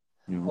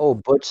 You know? Oh,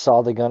 Butch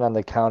saw the gun on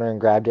the counter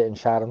and grabbed it and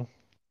shot him?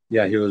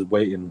 Yeah, he was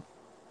waiting.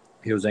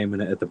 He was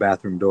aiming it at the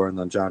bathroom door, and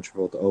then John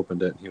Travolta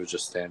opened it, and he was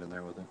just standing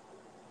there with it.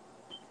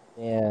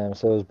 Damn,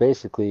 so it was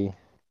basically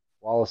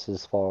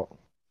Wallace's fault.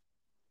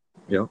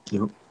 Yep.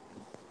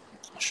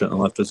 Shouldn't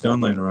have left his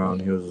gun laying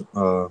around. He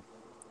was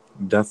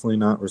definitely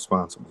not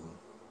responsible.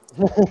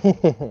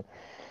 Yeah,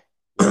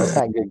 that's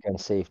not good gun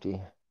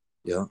safety.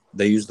 Yeah,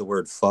 they used the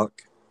word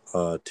fuck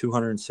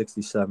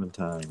 267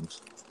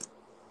 times.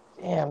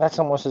 Damn, that's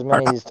almost as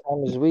many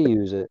times as we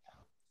use it.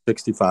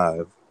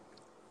 65.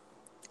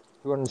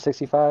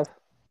 265?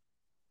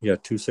 Yeah,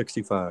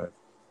 265.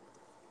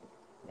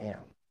 Damn.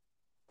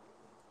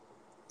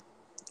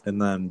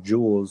 And then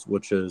Jules,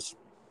 which is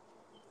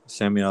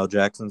Samuel L.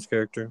 Jackson's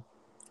character,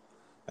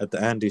 at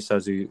the end he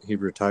says he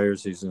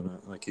retires. He's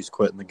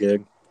quitting the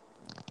gig.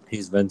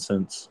 He's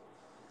Vincent's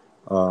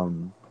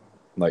um,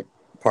 like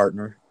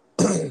partner,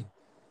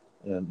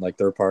 and like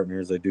their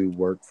partners, they do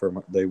work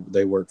for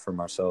they work for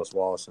Marcellus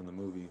Wallace in the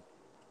movie,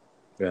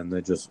 and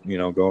they just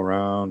go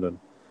around and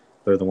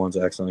they're the ones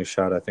that accidentally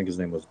shot. I think his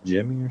name was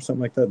Jimmy or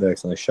something like that. They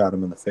accidentally shot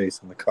him in the face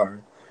in the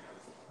car.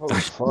 Oh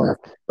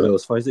fuck. But it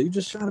was funny. He's like, you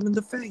just shot him in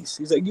the face.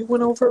 He's like, you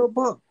went over a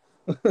bump.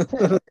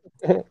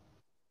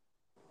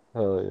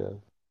 Oh yeah.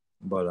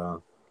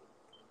 But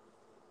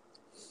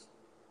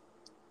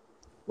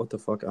what the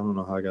fuck? I don't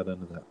know how I got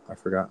into that. I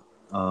forgot.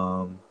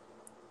 Um,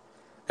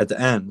 at the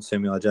end,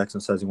 Samuel L. Jackson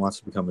says he wants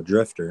to become a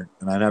drifter,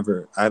 and I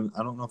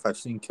don't know if I've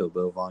seen Kill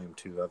Bill Volume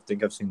 2. I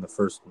think I've seen the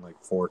first one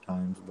like 4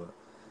 times, but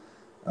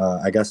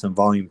I guess in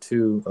Volume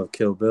 2 of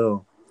Kill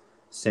Bill,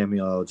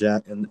 Samuel L.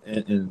 Jackson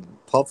in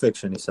Pulp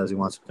Fiction, he says he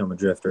wants to become a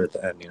drifter at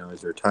the end.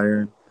 He's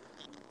retiring.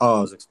 Oh,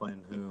 I was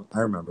explaining who. I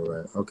remember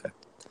right. Okay.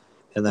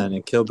 And then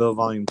in Kill Bill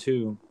Volume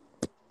 2,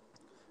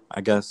 I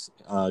guess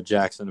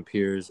Jackson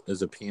appears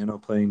as a piano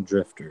playing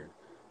drifter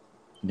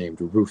named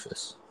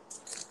Rufus.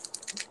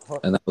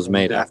 What? And that was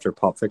made after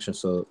Pulp Fiction.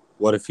 So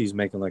what if he's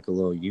making like a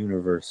little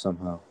universe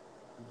somehow?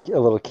 A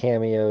little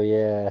cameo,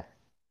 yeah.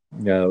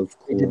 Yeah, it was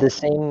Did cool. the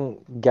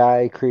same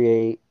guy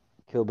create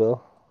Kill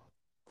Bill?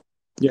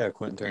 Yeah,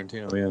 Quentin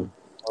Tarantino. Yeah.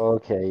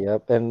 Okay,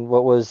 yep. And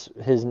what was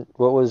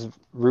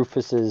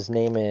Rufus's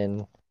name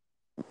in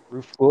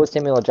what was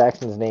Samuel L.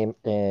 Jackson's name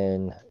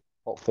in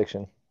Pulp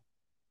Fiction?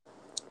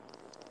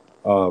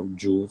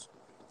 Jules.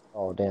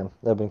 Oh damn,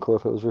 that'd been cool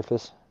if it was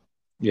Rufus.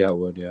 Yeah, it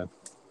would. Yeah.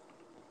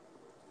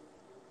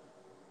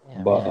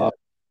 Yeah, But man.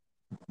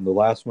 the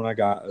last one I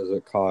got is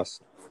it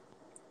cost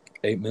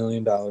 $8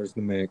 million to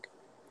make,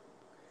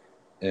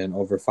 and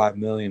over 5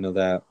 million of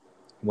that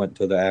went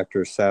to the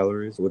actors'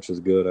 salaries, which is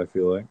good. I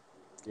feel like.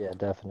 Yeah,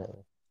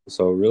 definitely.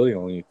 So really,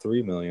 only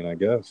 3 million, I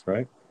guess,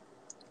 right?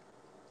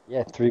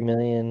 Yeah, 3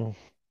 million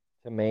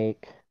to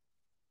make.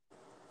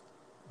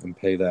 And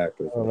pay the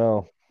actors. I don't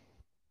know.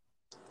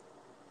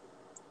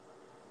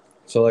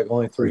 So like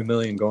only 3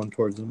 million going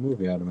towards the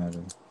movie, I'd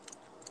imagine.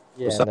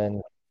 Yeah, and Besides,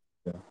 then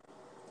yeah.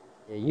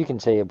 yeah, you can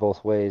say it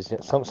both ways.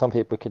 Some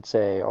people could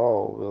say,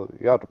 "Oh, well,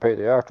 you have to pay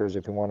the actors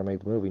if you want to make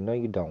the movie." No,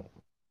 you don't.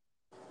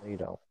 No, you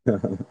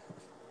don't.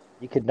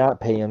 You could not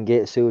pay them,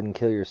 get sued, and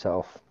kill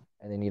yourself,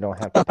 and then you don't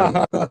have to pay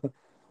them.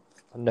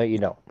 No, you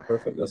don't.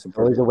 Perfect. That's a There's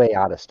always a way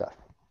out of stuff.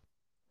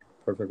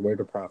 perfect way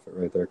to profit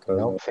right there. You Cause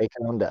know, fake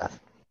your own death.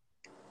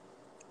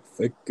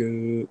 fake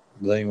it,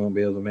 then you won't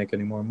be able to make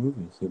any more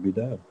movies. You'll be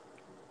dead.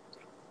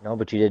 No,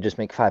 but you did just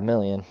make 5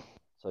 million,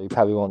 so you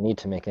probably won't need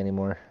to make any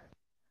more.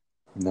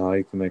 No,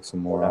 you can make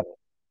some Go more down, out.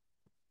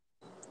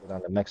 go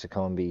down to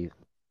Mexico and be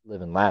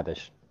living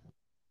lavish.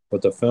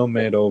 But the film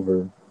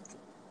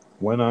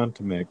went on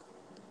to make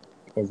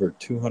over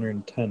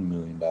 $210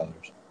 million.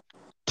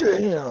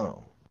 Damn,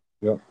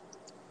 Yep,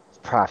 it's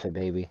profit,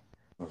 baby.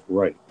 that's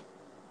right.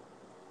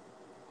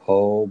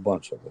 Whole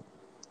bunch of it.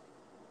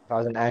 If I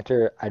was an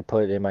actor, I'd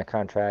put it in my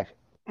contract.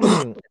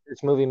 If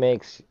this movie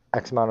makes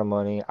X amount of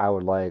money, I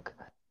would like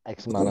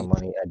X amount of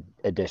money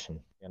addition.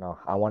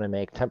 I want to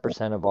make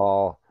 10% of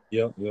all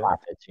Yep, yep.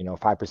 profits.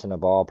 5%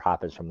 of all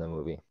profits from the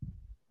movie.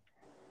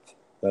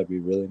 That'd be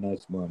really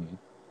nice money.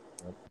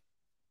 Yep.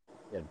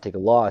 You have to take a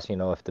loss.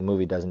 If the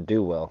movie doesn't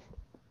do well.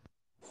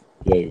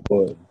 Yeah, you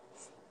would.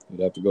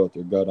 You'd have to go with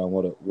your gut on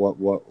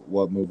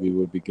what movie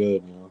would be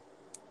good.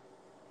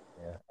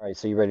 Yeah. All right.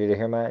 So you ready to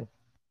hear mine?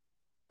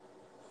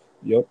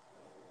 Yep,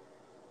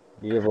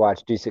 You ever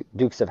watch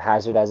Dukes of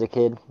Hazzard as a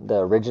kid? The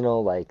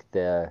original, like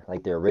the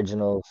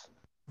originals,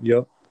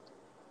 yep,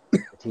 the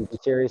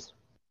TV series.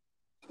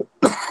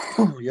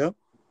 yep.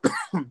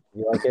 You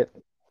like it?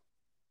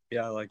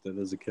 Yeah, I liked it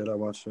as a kid. I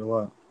watched it a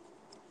lot.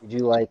 Did you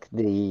like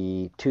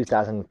the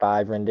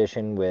 2005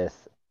 rendition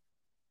with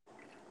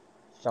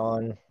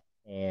Sean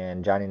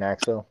and Johnny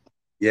Knoxville?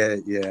 Yeah,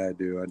 yeah, I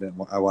do. I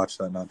didn't. I watched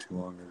that not too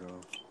long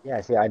ago. Yeah,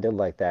 see, I did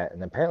like that,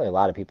 and apparently a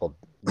lot of people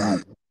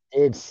that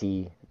did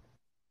see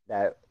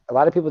that, a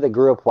lot of people that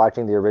grew up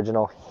watching the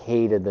original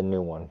hated the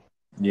new one,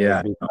 and it was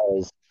Yeah.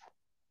 because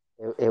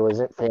it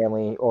wasn't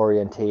family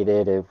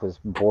orientated. It was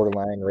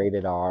borderline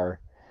rated R.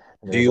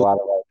 And there Do was a you? lot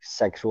of like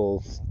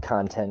sexual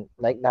content,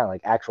 like not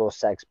like actual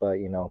sex, but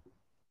That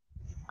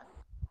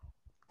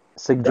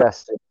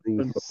suggestively was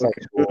looking good.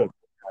 sexual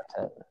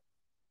content.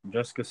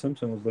 Jessica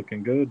Simpson was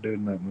looking good, dude,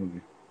 in that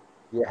movie.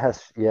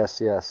 Yes, yes,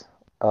 yes.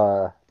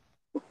 So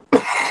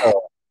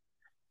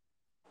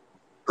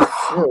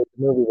really,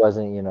 the movie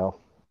wasn't,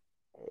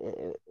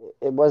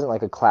 it wasn't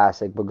like a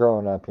classic, but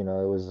growing up, it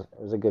was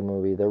a good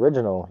movie. The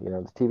original,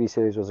 the TV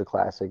series was a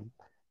classic,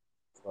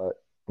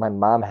 but my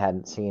mom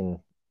hadn't seen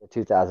the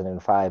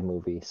 2005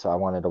 movie, so I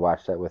wanted to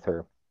watch that with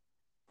her.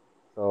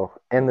 So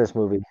in this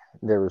movie,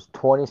 there was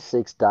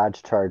 26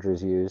 Dodge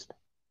Chargers used.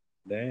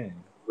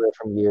 Dang. Were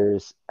from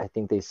years, I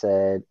think they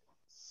said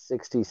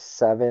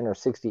 67 or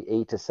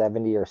 68 to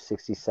 70 or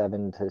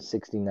 67 to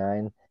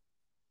 69.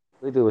 I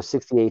believe it was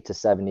 68 to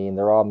 70, and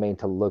they're all made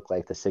to look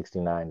like the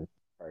 69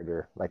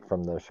 Charger, like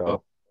from the Oh,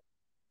 show.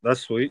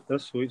 that's sweet.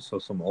 That's sweet. So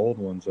some old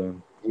ones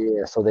then.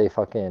 Yeah, so they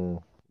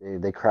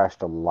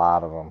crashed a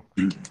lot of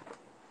them.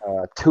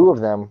 Two of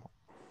them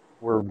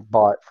were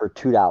bought for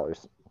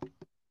 $2.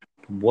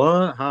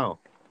 What? How?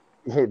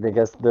 I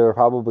guess they were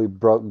probably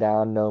broke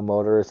down, no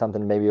motor or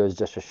something. Maybe it was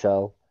just a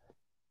shell,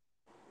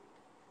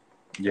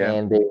 Yeah.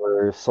 and they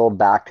were sold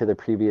back to the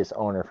previous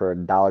owner for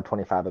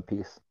 $1.25 a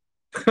piece.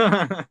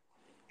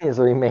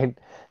 So he made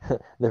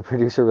the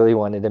producer really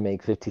wanted to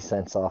make 50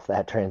 cents off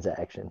that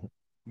transaction.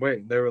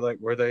 Wait,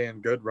 were they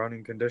in good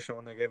running condition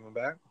when they gave them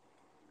back?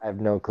 I have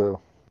no clue.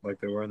 Like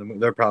they were in the movie?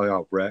 They're probably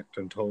all wrecked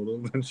and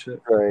totaled and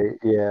shit. Right?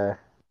 Yeah.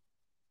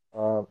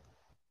 Um,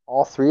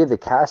 all three of the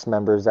cast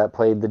members that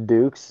played the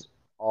Dukes,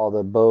 all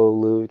the Bo,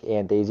 Luke,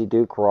 and Daisy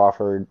Duke, were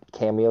offered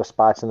cameo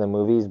spots in the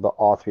movies, but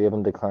all three of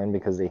them declined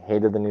because they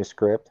hated the new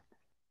script.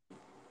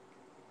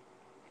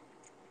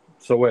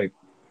 So wait,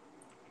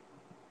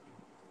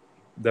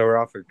 they were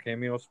offered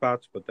cameo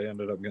spots, but they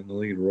ended up getting the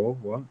lead role.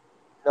 What?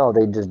 No,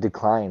 they just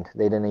declined.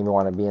 They didn't even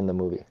want to be in the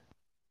movie.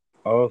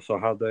 Oh, so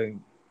how they?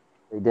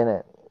 They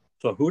didn't.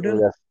 So who They were did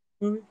just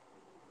the movie?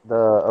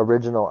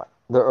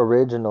 the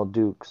original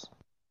Dukes.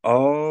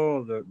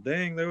 Oh,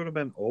 dang! They would have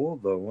been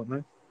old though,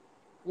 wouldn't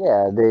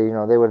Yeah, they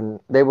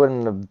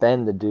wouldn't have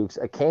been the Dukes.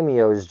 A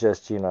cameo is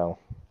just, they?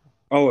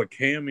 Oh, a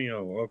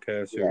cameo.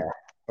 Okay, I see. yeah,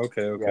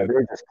 Okay, yeah, okay. they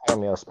were just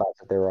cameo spots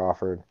that they were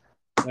offered.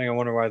 Dang, I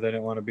wonder why they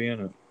didn't want to be in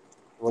it.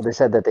 Well, they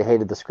said that they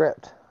hated the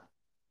script.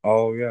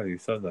 Oh yeah, you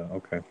said that.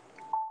 Okay.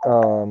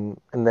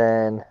 And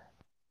then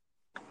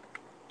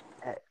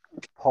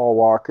Paul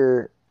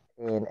Walker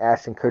and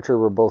Ashton Kutcher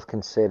were both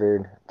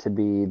considered to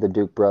be the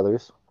Duke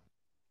brothers.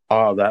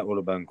 Oh, that would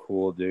have been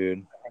cool,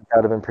 dude. That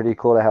would have been pretty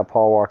cool to have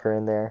Paul Walker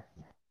in there.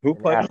 Who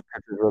And played him? Ashton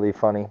Kutcher is really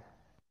funny.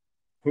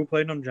 Who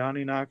played him?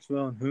 Johnny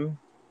Knoxville and who?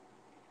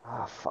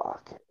 Oh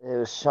fuck! It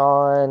was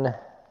Sean.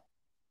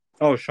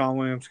 Oh, Sean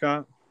William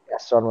Scott. Yeah,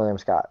 Sean William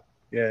Scott.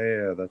 Yeah,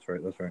 yeah, yeah. That's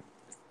right. That's right.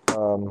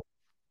 Um,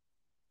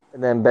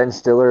 and then Ben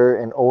Stiller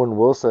and Owen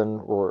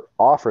Wilson were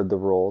offered the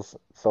roles.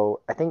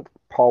 So I think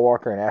Paul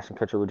Walker and Ashton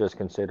Kutcher were just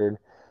considered,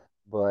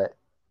 but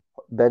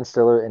Ben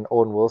Stiller and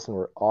Owen Wilson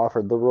were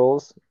offered the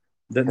roles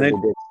Didn't because they?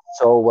 they did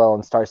so well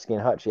in Starsky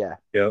and Hutch. Yeah,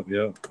 Yep,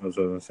 yep. I was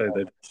gonna say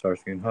they did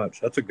Starsky and Hutch.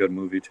 That's a good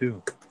movie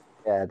too.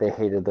 yeah, they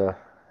hated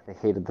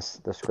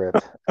the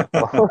script.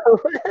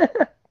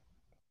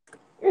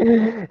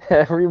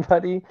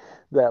 Everybody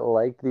that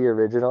liked the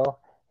original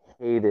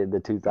hated the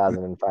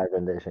 2005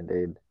 rendition,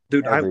 dude.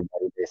 Dude, I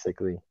Everybody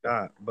basically.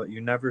 got, but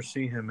you never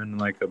see him in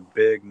like a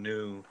big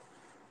new,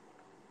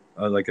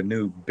 like a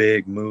new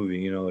big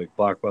movie. Like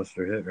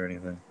blockbuster hit or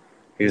anything.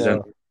 He's in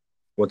No.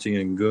 what's he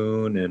in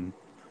Goon, and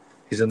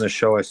he's in the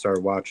show I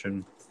started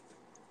watching,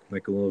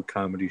 like a little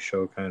comedy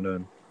show kind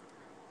of.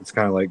 It's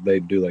kind of like they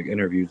do like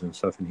interviews and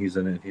stuff, and he's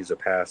in it. He's a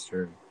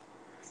pastor,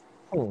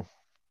 Hmm.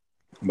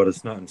 but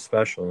it's nothing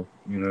special.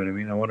 You know what I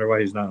mean? I wonder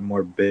why he's not in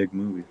more big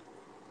movies.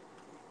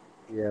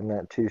 Yeah, I'm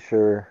not too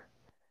sure.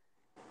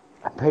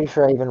 I'm pretty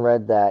sure I even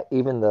read that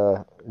even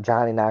the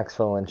Johnny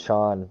Knoxville and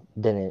Sean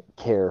didn't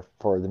care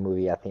for the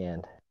movie at the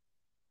end.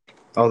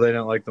 Oh, they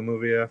didn't like the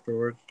movie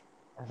afterwards.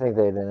 I think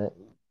they didn't.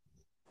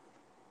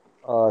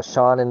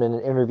 Sean in an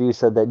interview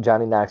said that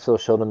Johnny Knoxville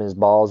showed him his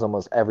balls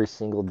almost every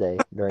single day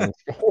during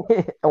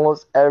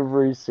almost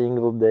every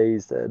single day, he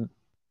said.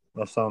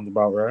 That sounds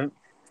about right.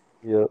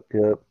 Yep,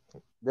 yep.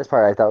 This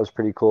part I thought was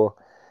pretty cool.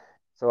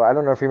 So I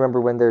don't know if you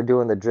remember when they're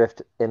doing the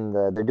drift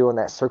they're doing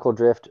that circle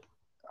drift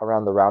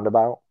around the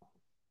roundabout.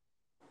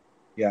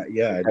 Yeah,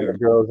 yeah, They I got the do.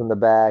 girls in the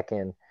back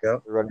and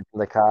Yep. they're running from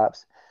the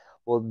cops.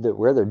 Well,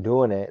 where they're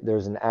doing it,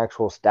 there's an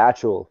actual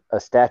statue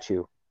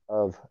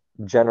of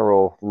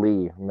General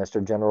Lee,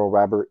 Mr. General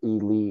Robert E.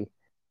 Lee,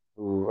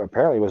 who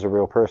apparently was a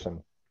real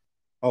person.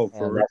 Oh,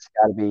 for And real. that's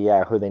got to be,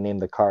 yeah, who they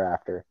named the car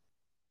after.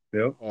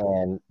 Yep.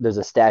 And there's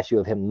a statue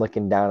of him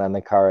looking down on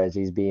the car as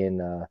he's being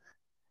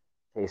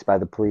chased by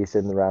the police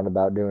in the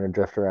roundabout doing a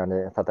drift around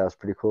it. I thought that was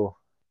pretty cool.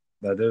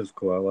 That is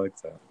cool. I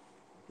like that.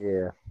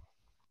 Yeah.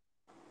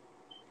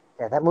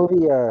 Yeah, that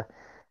movie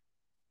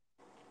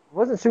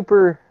wasn't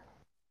super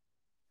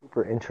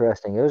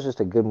interesting. It was just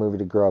a good movie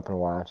to grow up and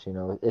watch,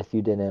 if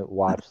you didn't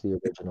watch the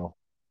original.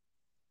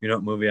 You know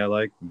what movie I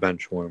like?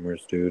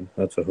 Benchwarmers, dude.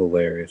 That's a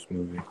hilarious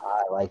movie.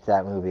 I liked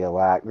that movie a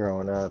lot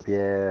growing up.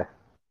 Yeah.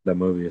 That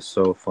movie is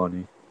so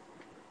funny.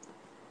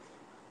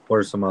 What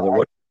are some other? I,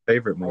 What's your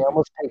favorite I movie?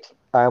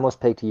 almost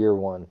picked Year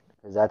One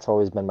because that's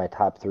always been my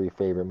top three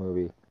favorite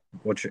movie.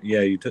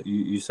 Yeah,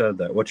 you said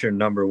that. What's your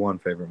number one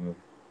favorite movie?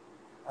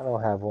 I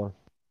don't have one.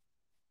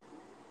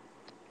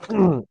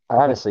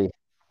 Honestly,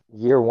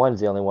 Year One's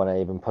the only one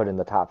I even put in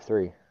the top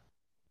three.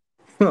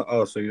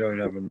 Oh, so you don't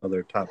have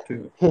another top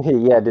two?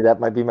 Yeah, dude, that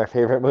might be my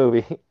favorite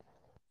movie.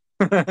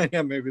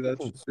 Yeah, maybe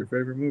that's just your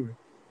favorite movie.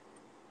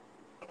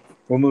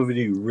 What movie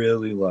do you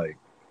really like?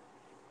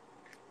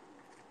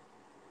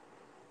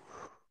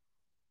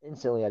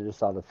 Instantly, I just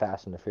saw the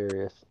Fast and the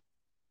Furious.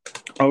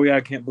 Oh yeah,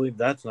 I can't believe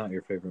that's not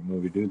your favorite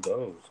movie, dude.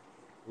 Those.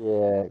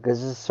 Yeah,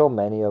 because there's so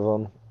many of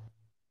them.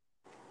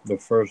 The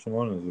first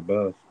one is the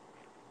best.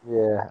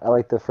 Yeah, I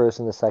like the first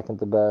and the second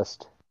the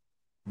best.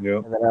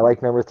 Yep. And then I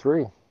like number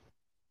three.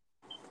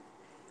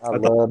 I I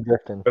thought love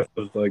drifting. it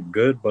was like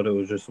good, but it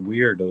was just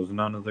weird. There was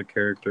none of the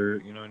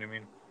character. You know what I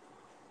mean?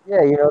 Yeah,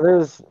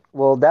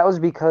 that was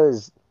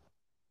because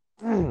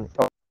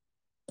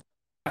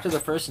after the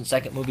first and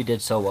second movie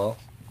did so well,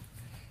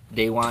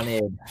 they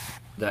wanted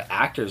the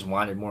actors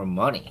wanted more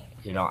money.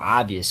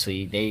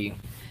 Obviously they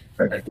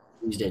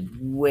used it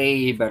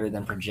way better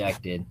than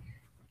projected,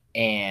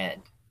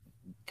 and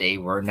they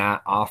were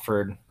not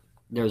offered.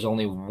 There's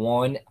only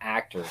one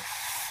actor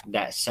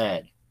that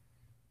said,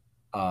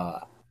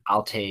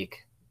 "I'll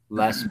take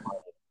less money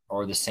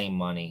or the same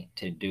money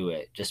to do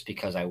it, just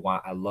because I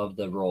love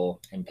the role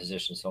and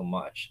position so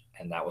much,"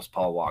 and that was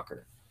Paul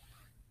Walker.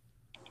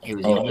 He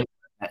was the only one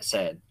that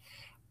said,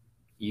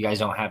 "You guys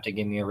don't have to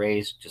give me a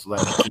raise, just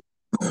let me keep."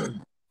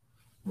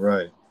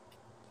 Right.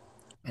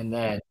 And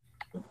then,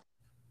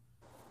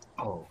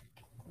 oh,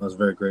 That was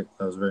very great.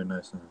 That was very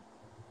nice.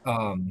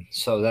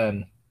 so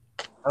then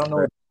I don't know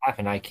Very, what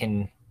happened. All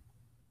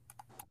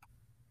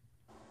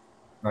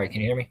right,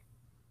 can you hear me?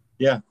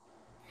 yeah.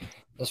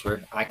 That's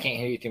weird. I can't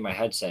hear you through my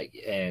headset,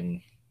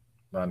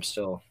 but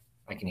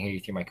I can hear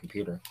you through my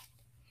computer.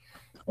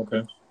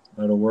 Okay.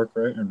 That'll work,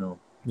 right? Or no?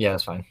 Yeah,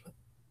 that's fine.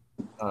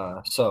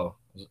 So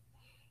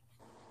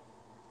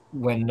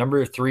when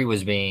number three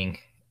was being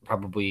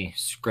probably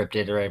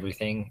scripted or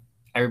everything,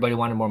 everybody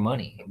wanted more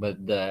money,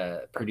 but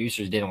the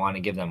producers didn't want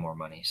to give them more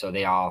money. So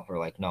they all were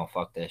like, no,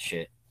 fuck this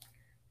shit.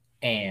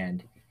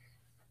 And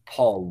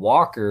Paul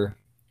Walker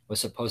was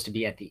supposed to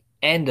be at the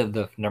end of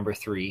the number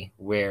three,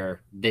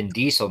 where Vin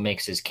Diesel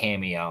makes his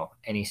cameo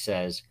and he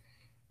says,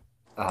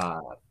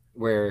 uh,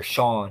 where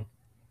Sean,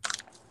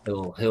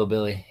 little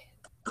hillbilly,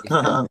 he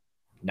says,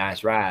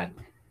 nice ride.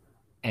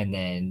 And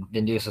then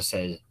Vin Diesel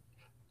says,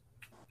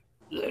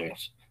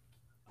 thanks.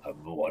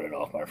 I've been wanting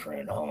off my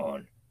friend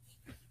Han.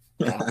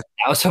 That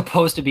was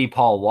supposed to be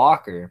Paul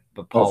Walker,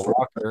 but Paul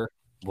Walker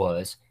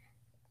was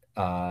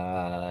in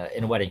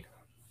a wedding.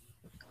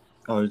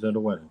 Oh, he's at a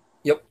wedding.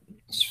 Yep.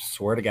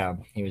 Swear to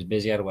God, he was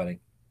busy at a wedding.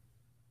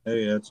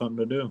 Hey, he had something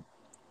to do.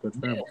 Good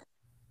for him.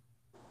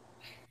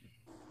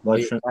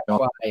 But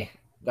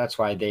that's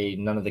why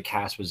none of the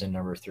cast was in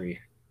number three.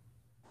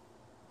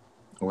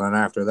 Well, then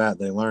after that,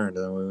 they learned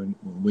that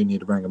we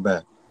need to bring him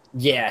back.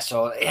 Yeah,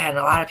 and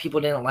a lot of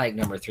people didn't like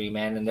number three,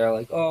 man, and they're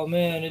like, "Oh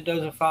man, it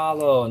doesn't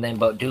follow." And then,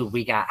 but dude,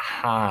 we got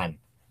Han.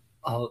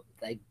 Oh,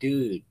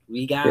 dude,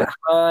 we got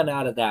Han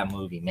out of that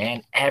movie,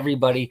 man.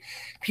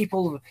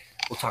 People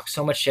will talk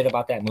so much shit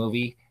about that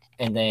movie,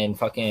 and then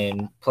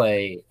fucking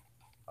play,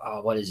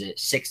 what is it,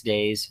 6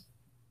 days?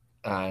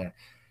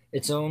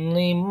 It's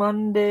only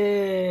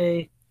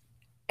Monday,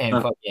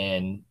 and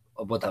fucking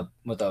with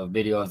a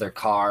video of their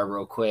car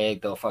real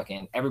quick. They'll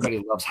fucking everybody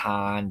loves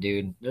Han,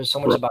 dude. There's so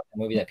much about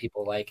the movie that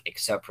people like,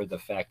 except for the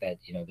fact that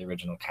the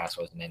original cast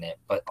wasn't in it.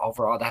 But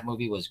overall, that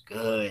movie was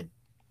good.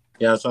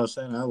 Yeah, so I was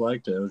saying I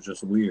liked it. It was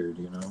just weird,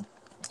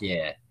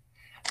 Yeah,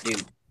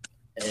 dude.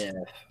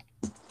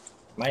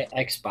 My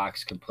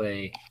Xbox could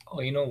play.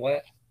 Oh, you know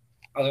what?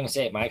 I was gonna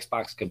say my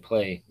Xbox could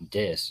play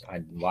this.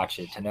 I'd watch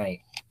it tonight,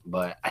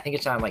 but I think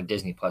it's on like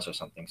Disney Plus or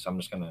something. So I'm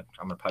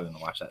probably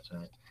gonna watch that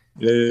tonight.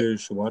 Yeah, you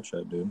should watch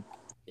that, dude.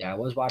 Yeah, I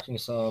was watching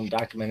some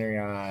documentary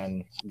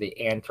on the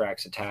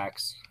anthrax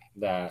attacks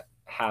that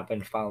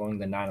happened following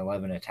the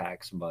 9/11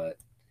 attacks, but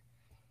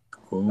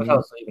I fell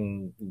asleep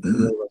and it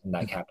really wasn't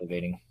that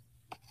captivating.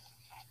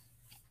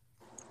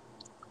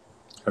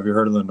 Have you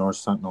heard of the North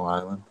Sentinel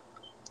Island?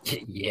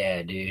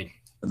 Yeah, dude.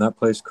 Isn't that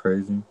place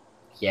crazy?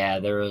 Yeah,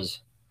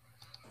 there's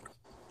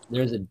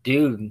a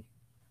dude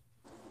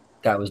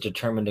that was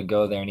determined to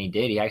go there, and he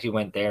did. He actually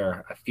went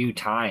there a few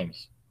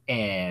times,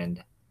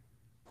 and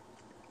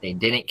they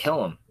didn't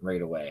kill him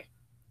right away.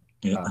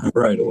 Yeah,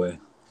 right away.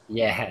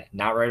 Yeah,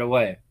 not right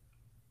away.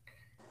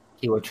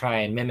 He would try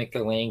and mimic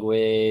the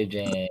language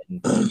and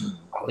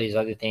all these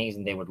other things,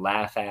 and they would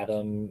laugh at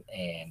him,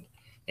 and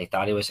they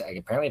thought it was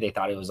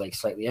like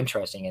slightly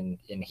interesting,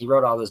 and he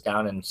wrote all this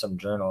down in some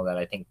journal that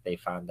I think they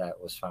found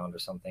or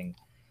something,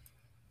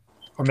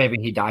 or maybe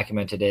he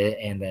documented it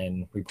and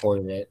then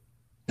reported it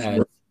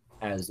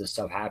as this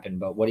stuff happened.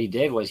 But what he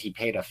did was he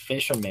paid a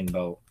fisherman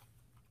boat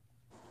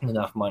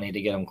enough money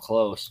to get him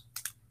close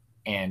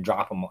and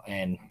drop him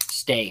and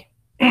stay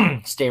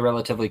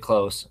relatively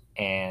close,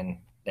 and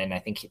then I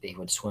think they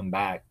would swim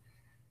back,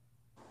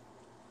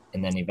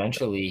 and then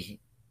eventually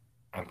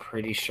I'm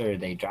pretty sure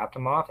they dropped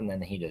him off, and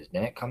then he just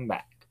didn't come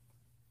back.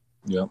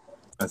 Yep,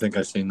 I think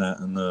I seen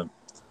that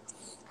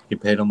he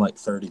paid him like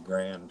 30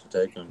 grand to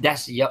take him.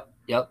 Yep.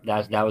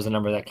 That was the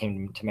number that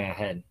came to my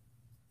head.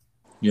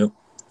 Yep.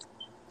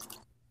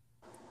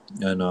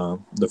 And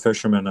the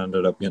fisherman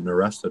ended up getting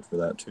arrested for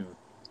that too.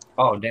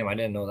 Oh damn! I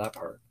didn't know that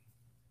part.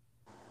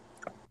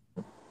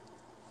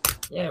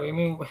 Yeah, I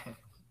mean,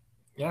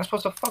 you're not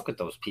supposed to fuck with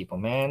those people,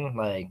 man.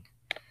 Like,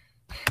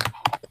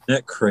 isn't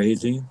that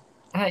crazy?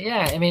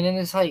 Yeah, I mean, and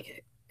it's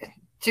like,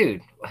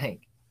 dude,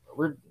 like,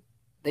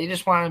 they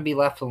just want to be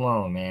left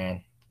alone,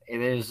 man.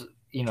 There's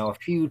a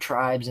few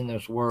tribes in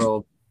this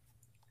world,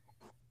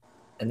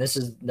 and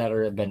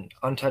that have been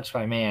untouched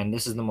by man.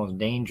 This is the most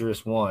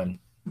dangerous one,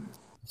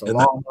 It's a in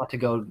that long lot to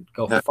go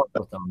have fuck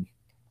with them.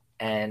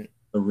 And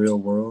the real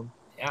world.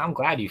 yeah, I'm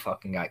glad you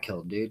fucking got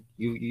killed, dude.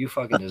 You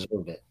fucking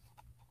deserve it.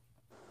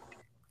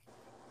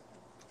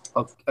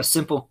 A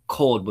simple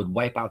cold would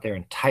wipe out their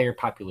entire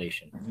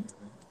population.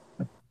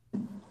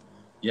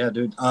 Yeah,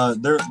 dude.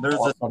 There's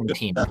All this dude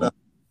 17. that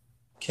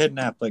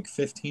kidnapped like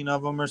 15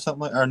 of them or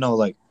something or no,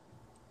 like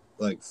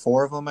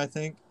four of them, I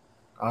think.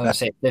 I was gonna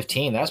say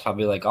 15. That's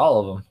probably like all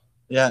of them.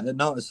 Yeah,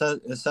 no, it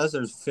says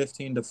there's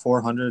 15 to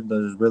 400.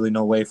 There's really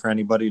no way for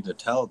anybody to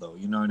tell, though.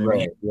 You know what I mean?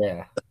 Right.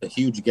 Yeah. A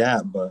huge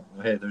gap, but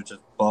hey, they're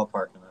just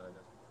ballparking it, I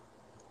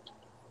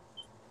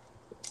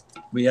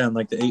guess. But yeah, in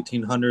like the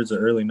 1800s or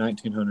early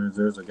 1900s,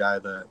 there's a guy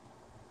that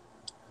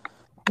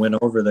went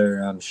over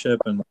there on a ship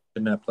and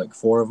kidnapped like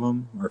four of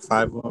them or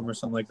five of them or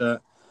something like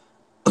that.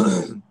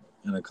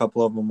 And a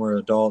couple of them were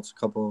adults, a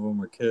couple of them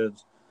were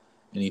kids,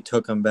 and he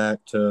took them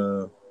back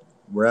to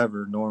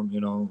wherever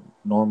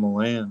normal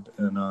land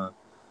and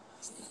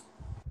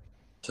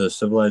to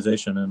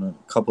civilization, and a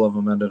couple of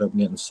them ended up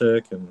getting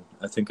sick, and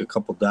I think a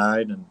couple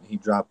died, and he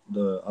dropped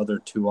the other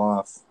two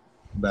off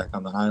back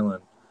on the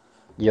island.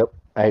 Yep.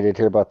 I did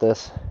hear about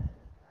this.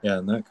 Yeah,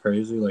 isn't that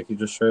crazy? Like he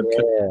just straight up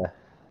killed. Yeah.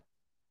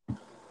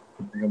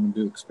 I think I'm gonna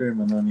do an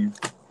experiment on you.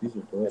 These are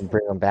And delicious.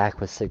 bring them back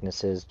with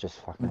sicknesses, just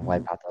fucking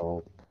wipe out the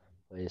whole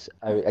place.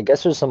 I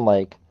guess there's some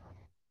like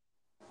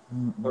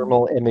Mm-mm.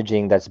 thermal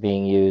imaging that's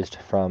being used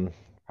from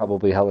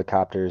probably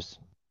helicopters,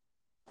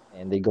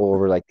 and they go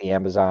over like the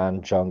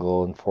Amazon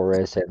jungle and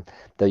forest, and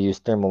they'll use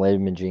thermal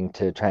imaging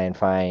to try and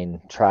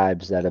find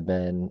tribes that have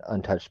been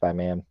untouched by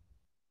man.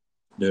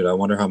 Dude, I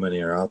wonder how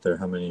many are out there.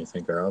 How many you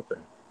think are out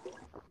there?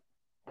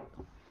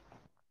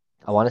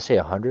 I want to say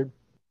 100.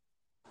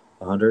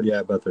 100? Yeah,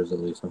 I bet there's at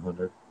least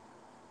 100.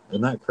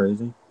 Isn't that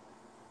crazy?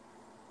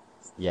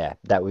 Yeah,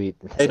 that we.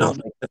 They don't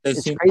know if they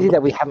It's seen crazy somebody.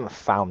 that we haven't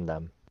found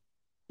them.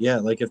 Yeah,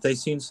 like if they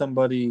seen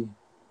somebody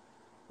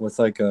with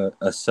like a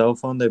cell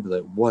phone, they'd be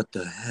like, "What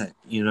the heck?"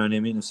 You know what I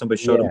mean? If somebody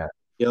showed them Yeah, a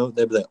video,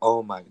 they'd be like,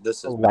 "Oh my,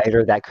 this a is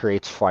lighter that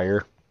creates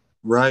fire.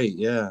 right."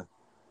 Yeah.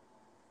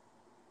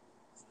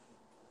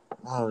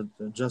 Oh,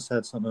 I just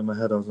had something in my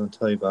head I was going to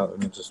tell you about,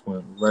 and it just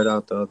went right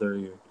out the other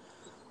ear.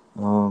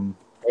 Um,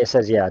 It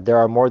says, yeah, there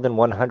are more than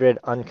 100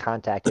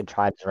 uncontacted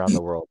tribes around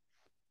the world.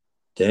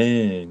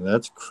 dang,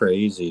 that's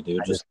crazy,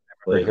 dude. I Just just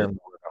remember lately, hearing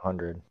more than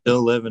 100.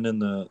 still living in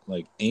the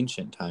like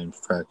ancient times,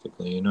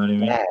 practically. You know what I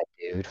mean? Yeah,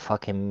 dude,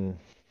 fucking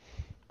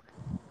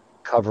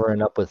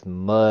covering up with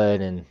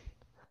mud and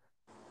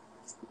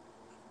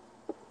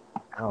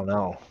I don't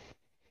know.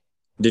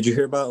 Did you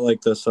hear about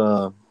like this?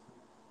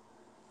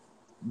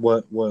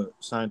 What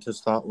scientists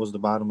thought was the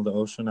bottom of the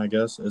ocean? I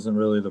guess isn't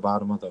really the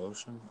bottom of the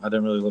ocean. I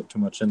didn't really look too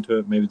much into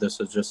it. Maybe this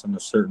is just in a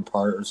certain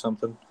part or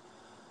something.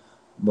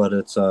 But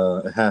it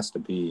has to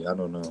be. I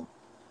don't know.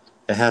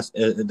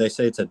 They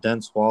say it's a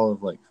dense wall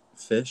of like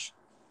fish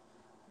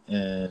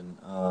and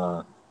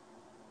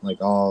like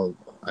all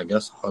I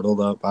guess huddled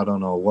up. I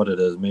don't know what it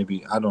is.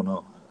 Maybe I don't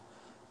know.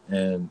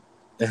 And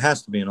it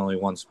has to be in only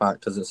one spot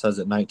because it says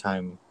at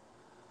nighttime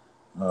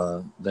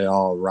they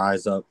all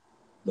rise up.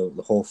 The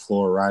whole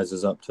floor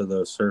rises up to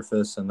the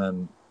surface, and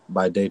then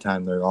by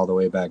daytime they're all the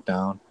way back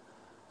down.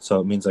 So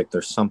it means like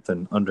there's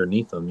something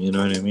underneath them. You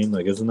know what I mean?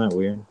 Like, isn't that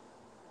weird?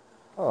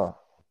 Oh,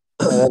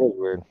 yeah, that is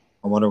weird.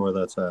 I wonder where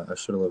that's at. I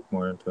should have looked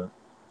more into it.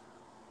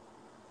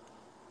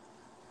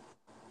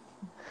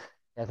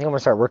 I think I'm gonna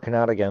start working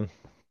out again.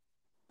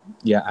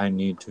 Yeah, I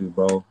need to,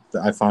 bro.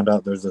 I found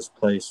out there's this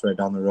place right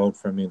down the road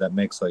from me that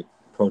makes like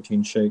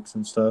protein shakes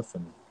and stuff.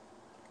 And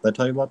did I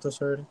tell you about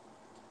this already?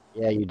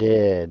 Yeah, you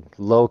did.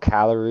 Low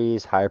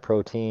calories, high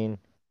protein.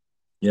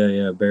 Yeah,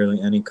 yeah,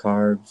 barely any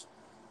carbs,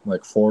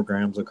 like 4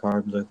 grams of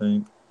carbs, I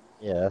think.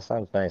 Yeah, that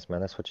sounds nice,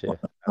 man. That's what Oh, you.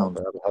 that sounds,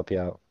 That'll help you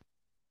out.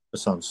 that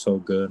sounds so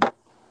good.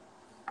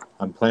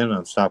 I'm planning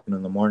on stopping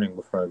in the morning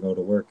before I go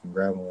to work and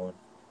grabbing one.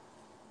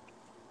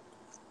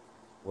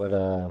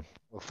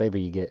 What flavor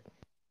you get?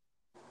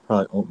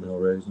 Probably oatmeal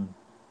raisin.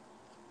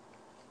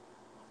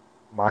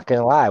 I'm not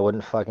gonna lie, I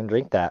wouldn't fucking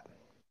drink that.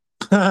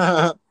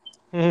 Yeah,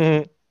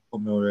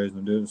 Oatmeal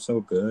raisin, dude, it's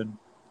so good.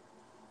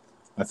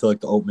 I feel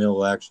like the oatmeal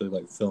will actually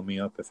like fill me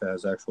up if it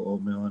has actual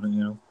oatmeal in it,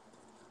 you know?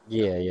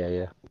 yeah,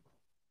 yeah.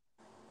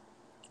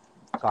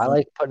 So I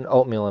like putting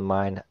oatmeal in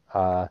mine.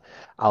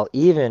 I'll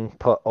even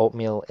put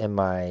oatmeal in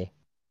my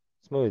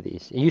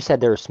smoothies. You said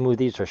there were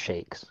smoothies or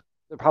shakes.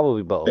 They're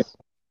probably both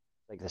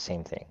like the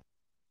same thing.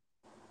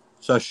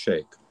 It's a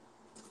shake.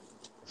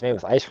 It's made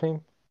with ice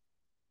cream.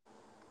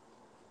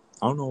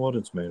 I don't know what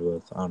it's made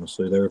with,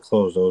 honestly. They were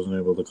closed. I wasn't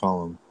able to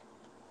call them.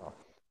 Oh.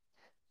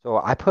 So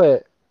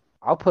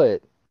I'll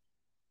put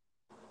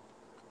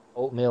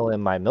oatmeal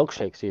in my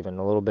milkshakes, even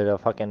a little bit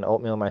of fucking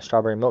oatmeal in my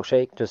strawberry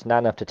milkshake, just not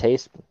enough to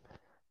taste,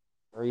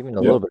 or even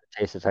a Yep. little bit of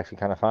taste. It's actually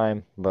kind of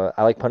fine, but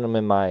I like putting them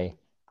in my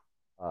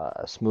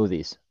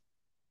smoothies.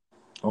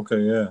 Okay,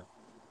 yeah.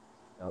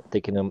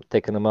 Thicken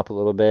them up a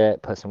little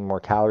bit, put some more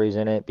calories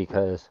in it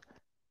because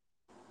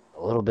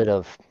a little bit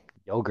of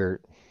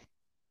yogurt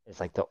is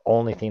like the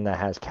only thing that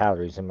has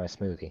calories in my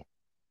smoothie.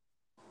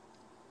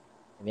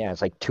 And yeah,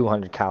 it's like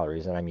 200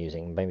 calories that I'm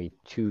using, maybe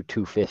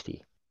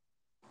 250.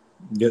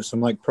 Get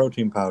some like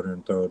protein powder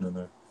and throw it in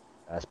there.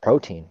 That's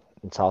protein.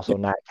 It's also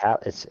not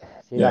it's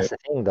see Yeah, that's the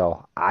thing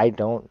though. I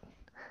don't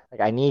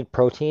like I need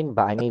protein,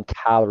 but I need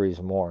calories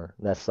more.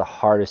 That's the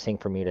hardest thing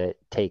for me to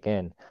take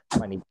in.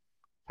 I need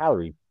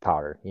calorie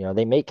powder.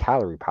 They make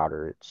calorie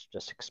powder. It's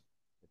just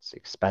it's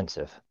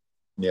expensive.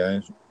 yeah,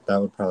 that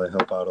would probably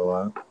help out a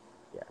lot.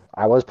 Yeah.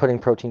 I was putting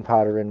protein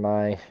powder in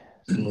my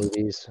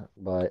smoothies,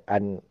 but I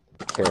didn't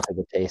care for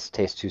the taste.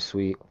 Tastes too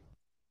sweet.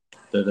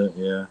 Did it?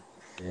 Yeah.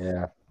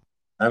 Yeah.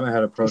 I haven't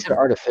had a They said protein.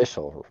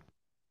 artificial.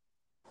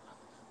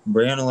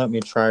 Brianna let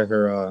me try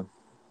her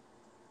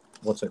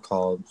what's it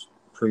called?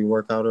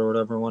 Pre-workout or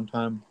whatever one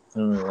time. I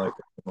don't really like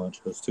it too much.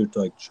 It was too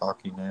like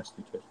chalky,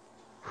 nasty taste.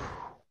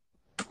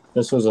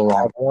 This was a I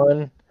long. have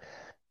one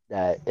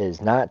that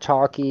is not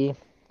chalky.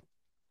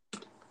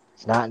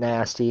 It's not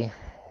nasty.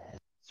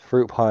 It's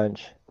fruit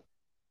punch.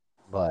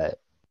 But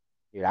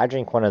dude, I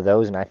drink one of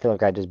those and I feel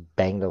like I just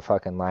banged a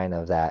fucking line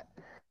of that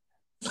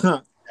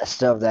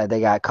stuff that they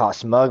got caught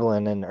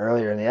smuggling in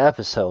earlier in the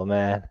episode,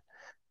 man.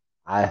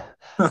 I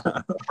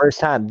first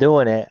time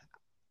doing it,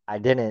 I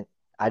didn't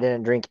I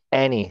didn't drink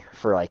any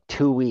for like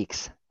 2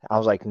 weeks. I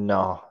was like,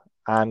 no,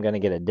 I'm gonna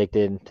get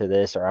addicted to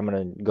this or I'm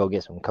gonna go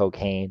get some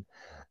cocaine.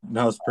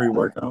 Now it's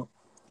pre-workout.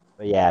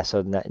 But yeah,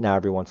 so now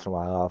every once in a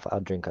while I'll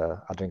drink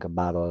a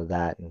bottle of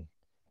that and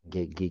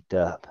get geeked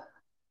up.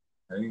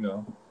 There you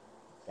go.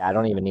 Yeah, I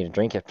don't even need to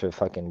drink it to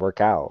fucking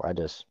work out.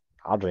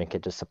 I'll drink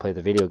it just to play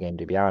the video game,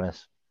 to be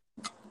honest.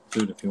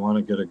 Dude, if you want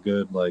to get a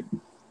good like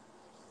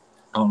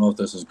I don't know if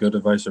this is good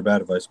advice or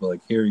bad advice, but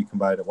like here you can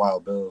buy it at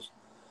Wild Bill's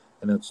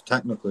and it's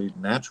technically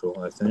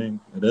natural, I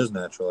think. It is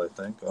natural, I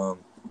think.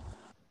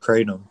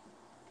 Kratom.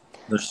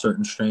 There's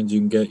certain strains you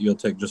can get. You'll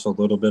take just a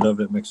little bit of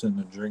it, mix it in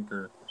a drink,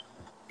 or you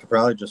could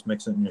probably just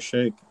mix it in your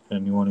shake,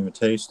 and you won't even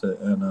taste it.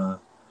 And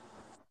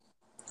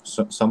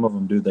some of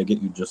them do. They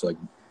get you just like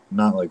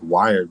not like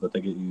wired, but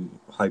they get you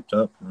hyped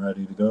up and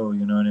ready to go.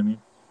 You know what I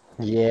mean?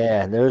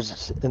 I know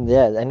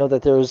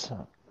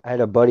that I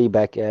had a buddy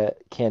back at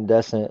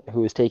Candescent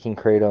who was taking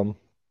kratom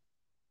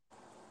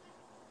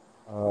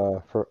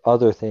for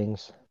other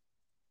things. It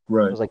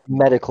Right. was like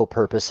medical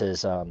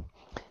purposes. Uh,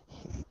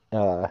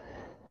 I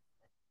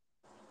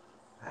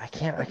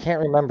can't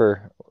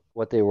remember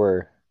what they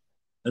were.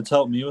 It's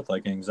helped me with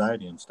like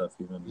anxiety and stuff.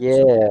 Even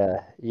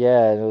so,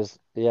 Yeah, it was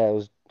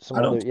some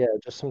I other don't. yeah,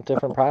 just some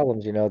different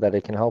problems, that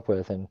it can help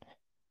with, and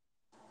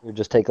you would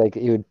just take like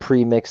you would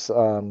pre-mix,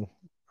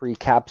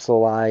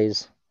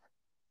 pre-capsulize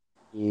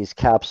these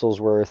capsules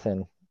worth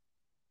and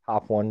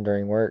pop one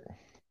during work.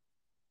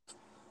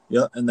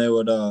 Yeah, and they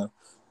would.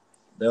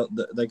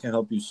 They can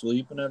help you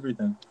sleep and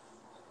everything.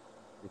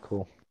 Pretty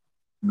cool.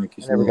 Make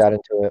you I a never little. got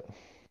into it.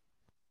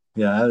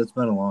 Yeah, it's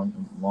been a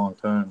long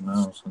time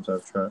now since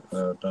I've tried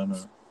done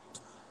it.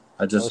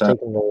 I I just was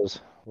taking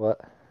those. What?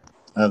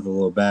 I have the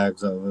little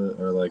bags of it,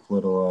 or like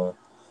little.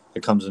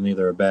 It comes in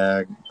either a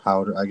bag,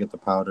 powder. I get the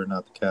powder,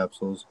 not the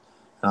capsules,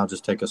 and I'll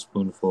just take a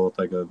spoonful with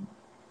like a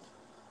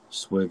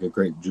swig of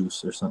grape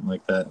juice or something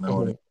like that, and I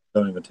won't,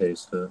 don't even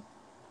taste it.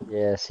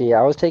 Yeah, see,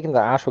 I was taking the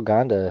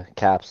ashwagandha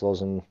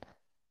capsules, and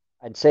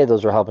I'd say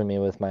those were helping me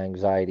with my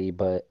anxiety,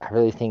 but I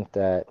really think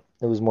that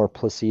it was more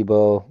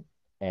placebo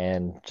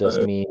and just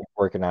But, me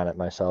working on it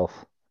myself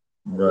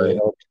that really right.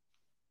 helped.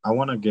 I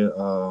want to get.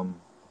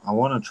 I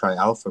want to try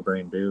Alpha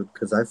Brain, dude,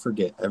 because I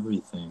forget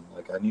everything.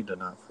 Like I need to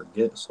not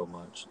forget so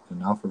much,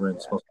 and Alpha Brain's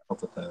Yeah, supposed to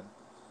help with that.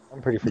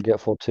 I'm pretty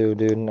forgetful too,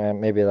 dude,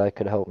 and maybe that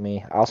could help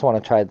me. I also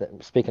want to try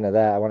speaking of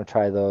that, I want to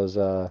try those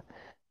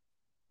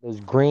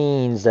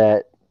greens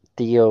that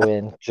Theo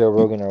and Joe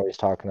Rogan are always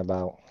talking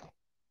about.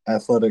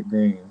 Athletic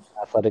Greens.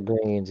 Athletic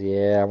greens,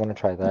 yeah, I want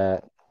to try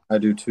that. I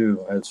do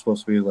too. It's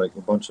supposed to be like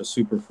a bunch of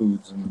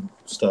superfoods and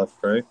stuff,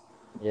 right?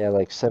 Yeah,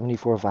 like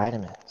 74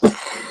 vitamins.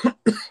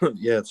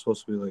 Yeah, it's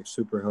supposed to be like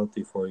super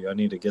healthy for you. I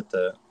need to get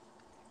that.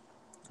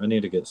 I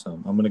need to get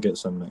some. I'm gonna get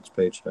some next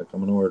paycheck.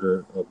 I'm gonna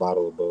order a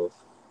bottle of both.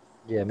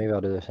 Yeah, maybe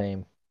I'll do the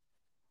same.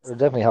 It'll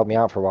definitely help me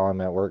out for while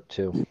I'm at work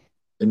too.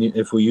 And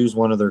if we use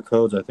one of their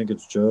codes, I think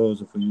it's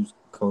Joe's. If we use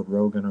code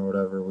Rogan or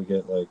whatever, we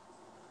get like,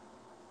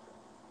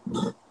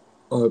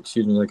 oh,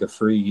 excuse me, like a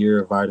free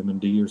year of vitamin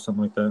D or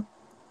something like that.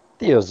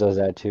 Theo's does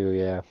that too,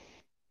 yeah.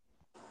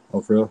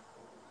 Oh, for real?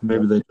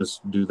 Maybe Yep. they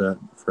just do that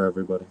for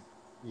everybody.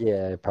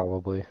 Yeah,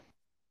 probably.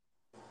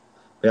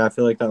 Yeah, I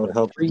feel like that would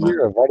help with Free my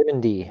year of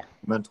vitamin D.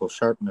 mental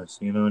sharpness.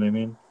 You know what I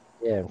mean?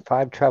 Yeah, and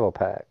 5 travel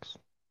packs.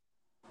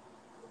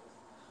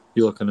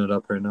 You looking it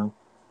up right now?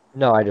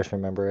 No, I just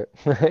remember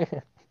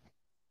it.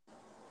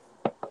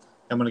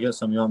 I'm gonna get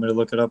some. You want me to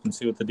look it up and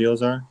see what the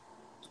deals are?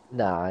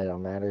 Nah, it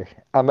don't matter.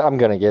 I'm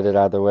gonna get it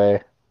either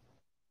way.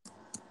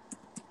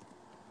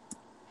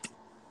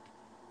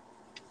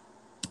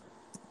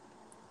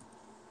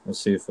 Let's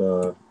see if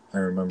I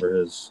remember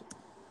his.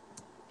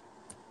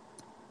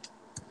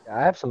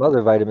 I have some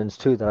other vitamins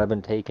too that I've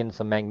been taking,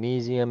 some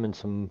magnesium and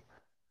some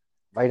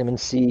vitamin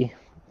C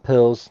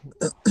pills.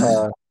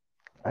 Uh,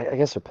 I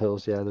guess they're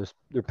pills. Yeah,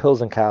 they're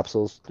pills and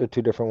capsules. They're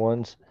two different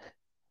ones.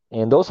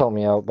 And those help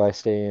me out by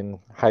staying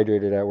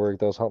hydrated at work.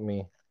 Those help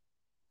me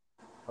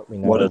not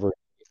What are over.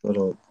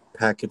 little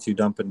packets you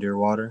dump into your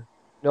water?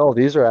 No,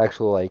 these are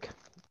actual like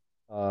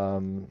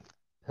um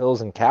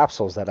pills and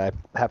capsules that I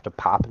have to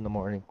pop in the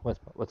morning with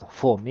a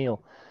full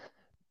meal.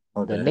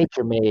 Oh, The dang.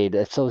 Nature Made,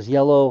 it's those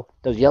yellow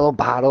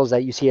bottles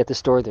that you see at the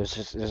store.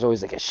 There's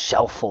always like a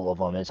shelf full of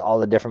them. It's all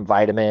the different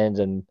vitamins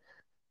and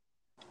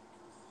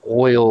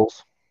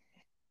oils.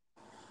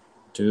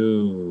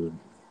 Dude.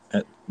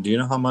 Do you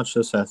know how much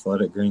this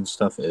athletic green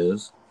stuff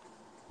is?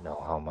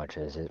 No, how much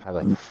is it?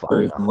 Probably like I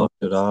fucking even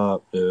looked it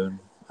up, dude.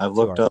 I've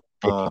looked up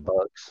 250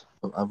 bucks.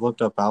 I've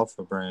looked up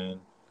Alpha Brain.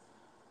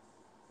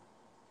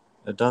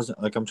 It doesn't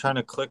like I'm trying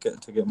to click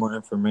it to get more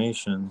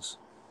information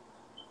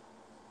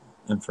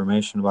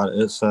about it.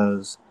 It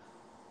says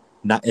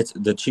not it's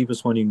the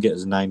cheapest one you can get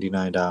is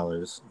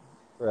 $99.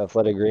 For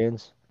athletic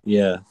greens.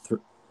 Yeah,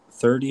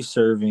 30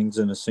 servings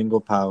in a single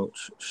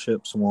pouch,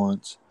 ships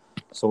once.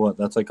 So what?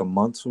 That's like a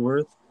month's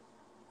worth.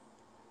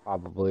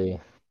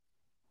 Probably.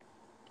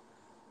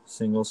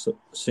 Single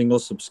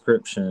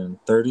subscription.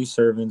 30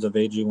 servings of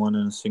AG1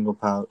 in a single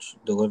pouch,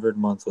 delivered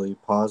monthly.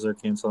 Pause or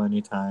cancel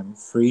anytime.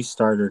 Free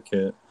starter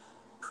kit,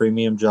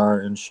 premium jar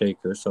and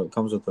shaker. So it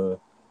comes with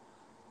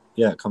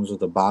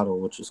a bottle,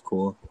 which is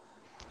cool.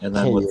 And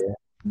then with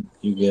Yeah.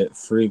 you get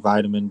free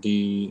vitamin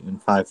D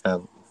and five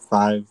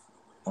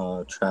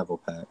travel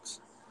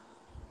packs.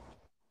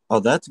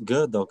 Oh, that's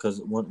good though,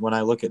 because when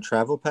I look at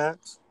travel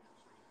packs,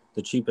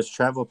 the cheapest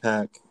travel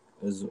pack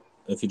is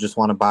if you just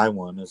want to buy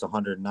one is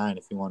 109.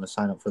 If you want to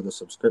sign up for the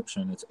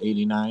subscription, it's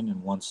 89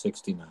 and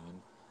 169.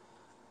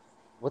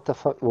 What the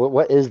fuck?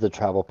 What is the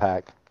travel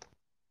pack?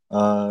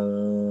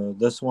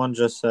 This one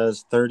just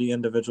says 30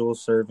 individual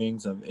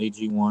servings of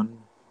AG1,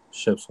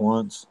 ships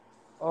once.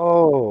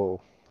 Oh,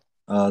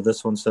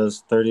 This one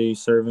says 30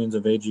 servings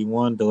of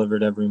AG1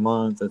 delivered every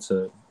month.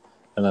 And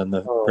then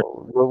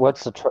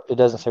what's it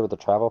doesn't say what the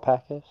travel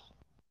pack is?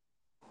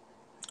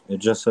 it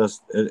just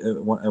says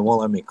it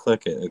won't let me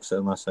click it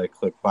unless I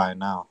click buy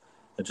now.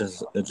 It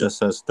just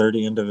says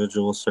 30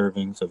 individual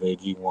servings of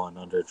AG1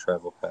 under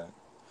travel pack.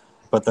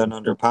 But then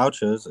under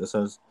pouches, it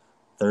says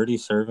 30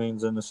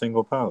 servings in a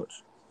single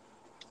pouch.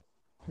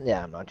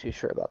 Yeah, I'm not too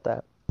sure about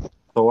that.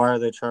 So why are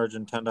they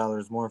charging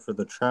 $10 more for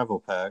the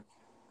travel pack?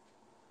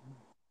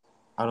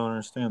 I don't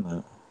understand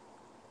that.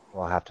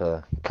 We'll have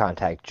to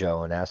contact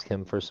Joe and ask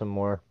him for some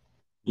more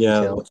Yeah,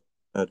 detail. what's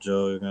that,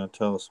 Joe? You're gonna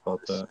tell us about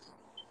that.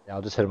 Yeah,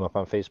 I'll just hit him up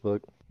on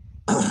Facebook.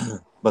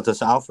 But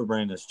this Alpha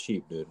Brain is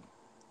cheap, dude.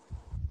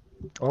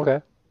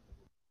 Okay.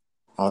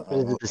 I'll, But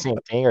is I'll, it the same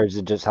thing, or does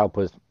it just help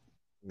with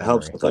it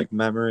helps memory? with like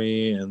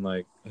memory and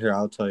like here.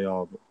 I'll tell you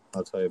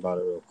about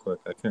it real quick.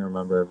 I can't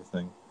remember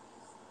everything.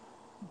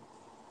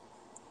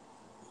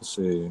 Let's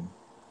see.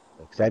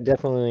 Because I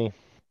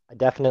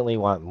definitely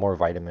want more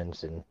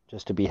vitamins and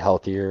just to be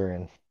healthier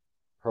and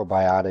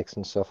probiotics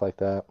and stuff like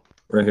that.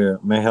 Right here.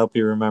 May help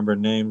you remember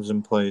names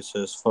and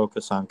places,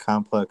 focus on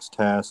complex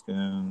tasks,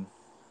 and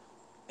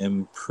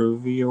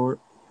improve your.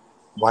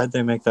 Why'd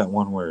they make that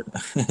one word?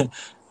 That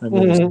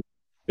movie's Mhm.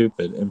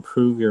 stupid.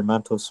 Improve your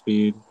mental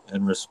speed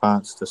and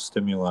response to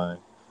stimuli.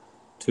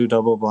 Two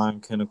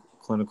double-blind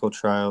clinical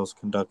trials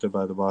conducted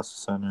by the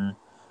Boston Center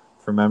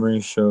for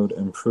Memory showed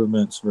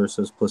improvements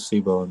versus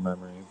placebo in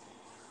memory,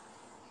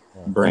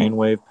 Yeah.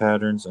 brainwave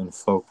patterns, and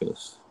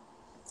focus.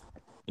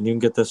 And you can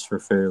get this for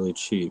fairly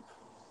cheap.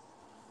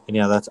 And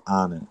yeah, that's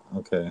on it.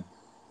 Okay.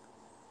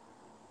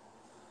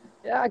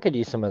 Yeah, I could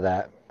use some of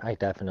that. I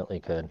definitely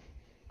could.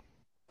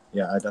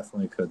 Yeah, I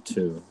definitely could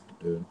too,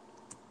 dude.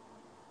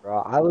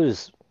 Bro,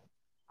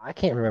 I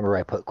can't remember where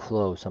I put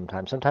clothes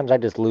sometimes. Sometimes I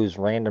just lose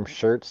random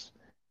shirts,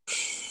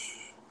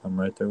 I'm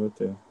right there with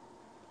you.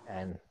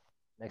 and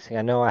next thing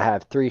I know, I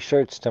have 3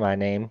 shirts to my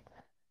name,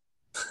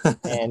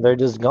 and they're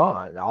just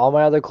gone. All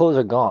my other clothes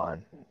are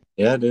gone.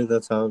 Yeah, dude,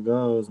 that's how it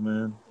goes,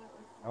 man.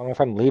 I don't know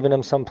if I'm leaving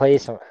them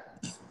someplace. I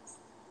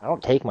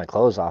don't take my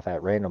clothes off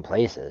at random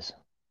places.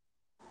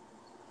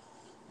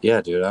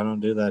 Yeah, dude, I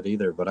don't do that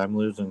either, but I'm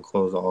losing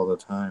clothes all the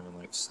time and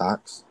like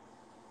socks.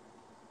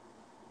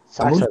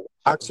 I'm Socks losing are they're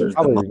boxers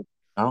the most. probably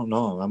I don't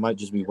know. I might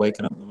just be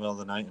waking up in the middle of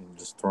the night and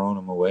just throwing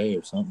them away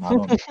or something. I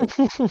don't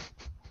know.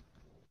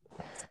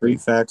 Three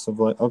facts of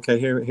like, okay,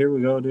 here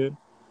we go, dude.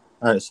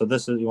 All right, so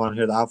this is you want to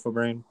hear the Alpha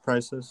Brain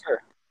prices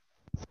sure.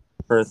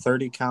 for a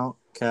 30 count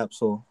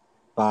capsule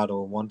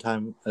bottle. One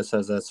time it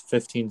says that's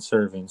 15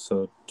 servings,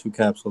 so 2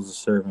 capsules a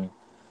serving.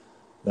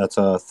 That's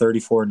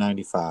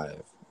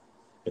 34.95.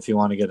 If you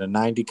want to get a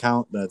 90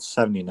 count, that's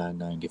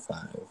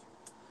 79.95.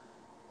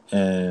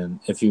 And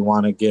if you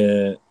want to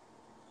get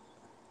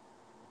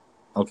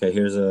okay,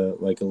 here's a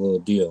little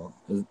deal.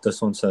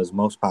 This one says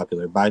most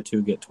popular. Buy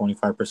two, get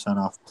 25%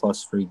 off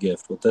plus free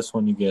gift. With this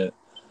one, you get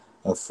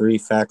a free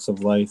Facts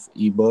of Life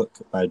ebook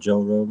by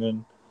Joe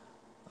Rogan.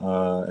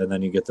 And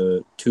then you get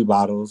the 2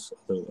 bottles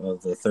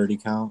of the 30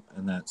 count,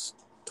 and that's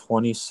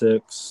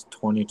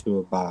 26.22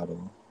 a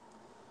bottle.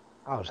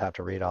 I'll just have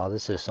to read all.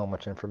 This is so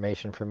much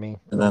information for me.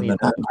 And then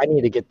I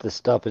need to get this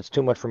stuff. It's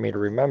too much for me to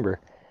remember.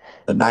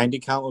 the 90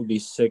 count would be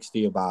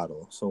 60 a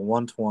bottle. So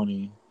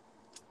 120.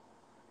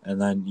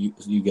 and then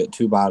you get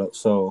 2 bottles.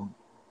 So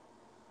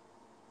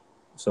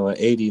at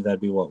 80, that'd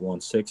be what,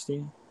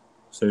 160.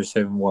 So you're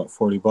saving what,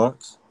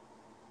 $40?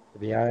 To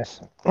be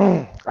honest,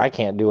 I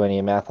can't do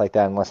any math like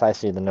that unless I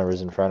see the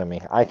numbers in front of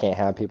me. I can't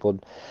have people.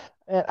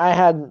 And I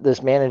had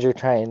this manager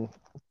try and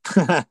she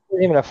wasn't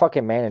even a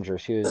fucking manager.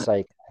 She was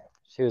like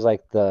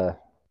the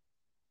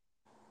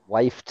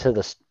wife to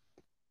the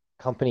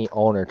company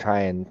owner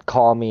try and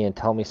call me and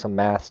tell me some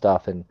math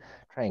stuff and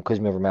try and quiz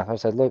me over math. I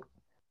said, look,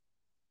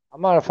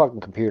 I'm not a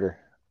fucking computer,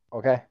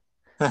 okay?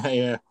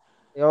 Yeah.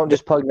 You don't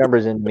just plug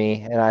numbers into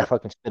me and I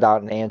fucking spit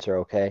out an answer,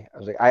 okay? I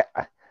was like,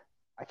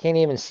 I can't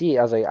even see.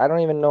 I was like, I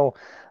don't even know.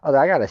 I was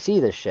like, I gotta see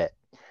this shit.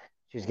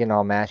 She was getting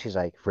all mad. She's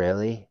like,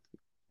 really?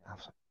 I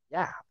was like,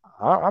 yeah,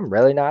 I'm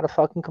really not a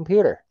fucking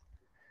computer.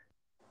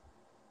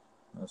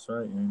 That's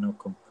right. You ain't no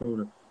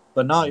computer.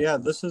 But no, yeah,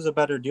 this is a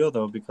better deal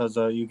though because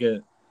you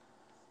get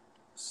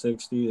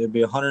 60. It'd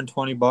be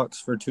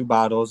 $120 for 2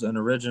 bottles, and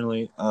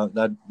originally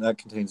that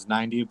contains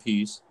 90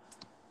 apiece.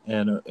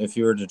 And if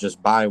you were to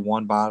just buy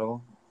one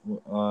bottle,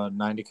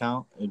 90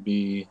 count, it'd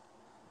be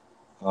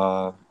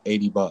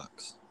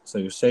 $80. So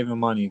you're saving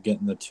money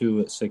getting the two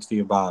at 60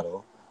 a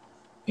bottle,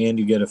 and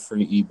you get a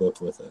free ebook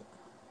with it.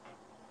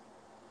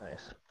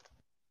 Nice.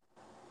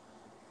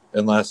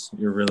 Unless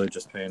you're really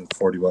just paying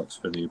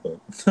 $40 for the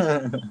ebook.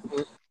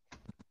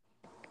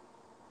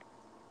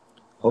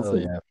 Oh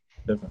Hopefully, yeah.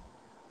 different.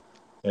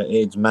 It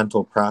aids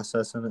mental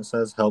processing. It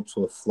says helps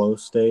with flow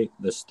state,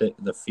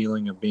 the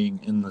feeling of being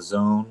in the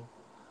zone.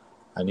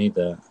 I need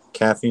that.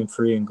 Caffeine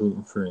free and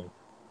gluten free.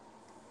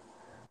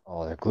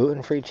 Oh, they're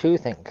gluten free too.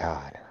 Thank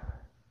God.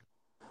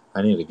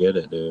 I need to get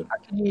it, dude.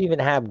 How can you even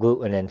have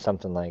gluten in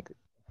something like?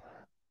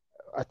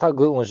 I thought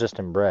gluten was just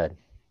in bread.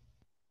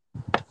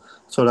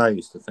 That's what I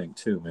used to think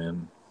too,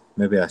 man.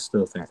 Maybe I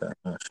still think that.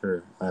 I'm not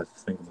sure. I have to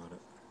think about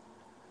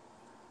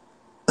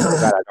Thank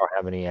it. God I don't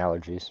have any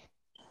allergies.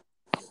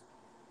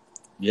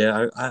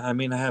 Yeah, I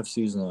mean, I have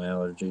seasonal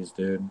allergies,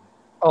 dude.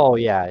 Oh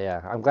yeah,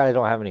 yeah. I'm glad I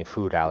don't have any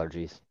food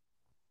allergies.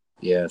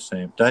 Yeah,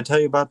 same. Did I tell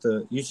you about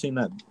you seen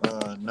that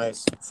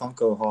nice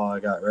Funko haul I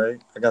got,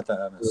 right? I got that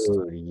on a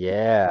Dude,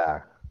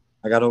 yeah.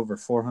 I got over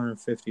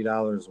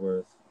 $450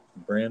 worth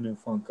of brand new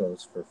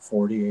Funkos for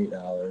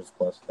 $48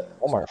 plus tax.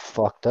 Walmart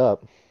fucked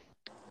up.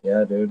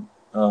 Yeah, dude.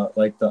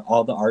 Like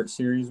all the art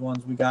series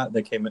ones we got,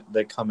 they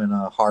come in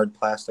hard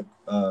plastic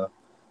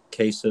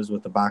cases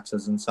with the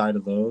boxes inside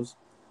of those,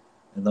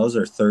 and those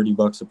are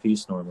 $30 a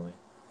piece normally.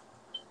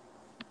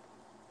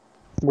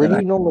 Where And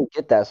do you normally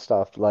get that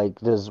stuff? Like,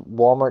 does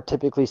Walmart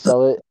typically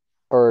sell it,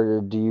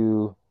 or do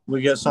you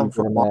we get you some get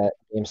from them Walmart. at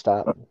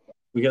GameStop?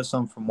 We get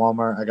some from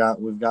Walmart.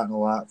 We've gotten a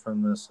lot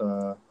from this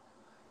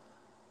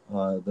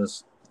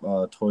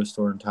toy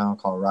store in town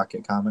called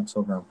Rocket Comics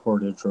over on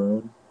Portage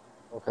Road,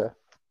 Okay.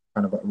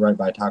 kind of right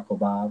by Taco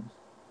Bob's.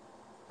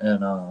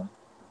 And I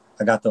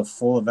got the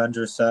full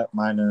Avengers set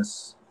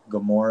minus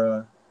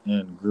Gamora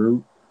and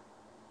Groot,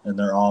 and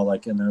they're all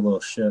like in their little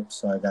ships.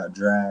 So I got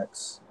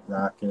Drax,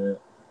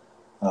 Rocket,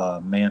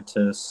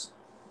 Mantis,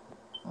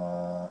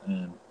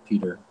 and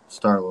Peter,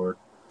 Star-Lord.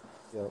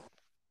 Yep.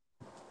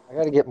 I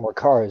got to get more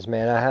cars,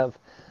 man.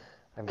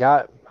 I've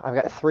got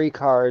three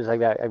cars. I've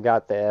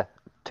got the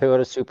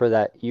Toyota Supra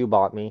that you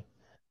bought me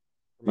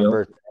for my Yep.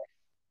 birthday.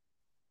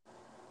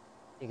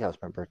 I think that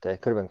was my birthday.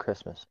 Could have been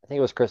Christmas. I think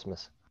it was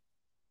Christmas.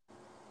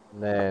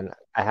 And then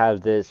I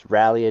have this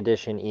Rally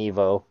Edition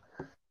Evo,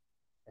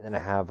 and then I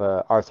have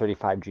a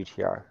R35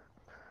 GTR.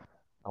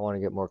 I want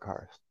to get more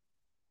cars.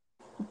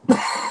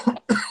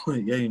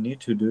 Yeah, you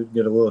need to, dude.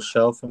 Get a little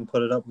shelf and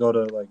put it up. Go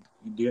to like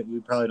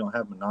you probably don't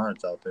have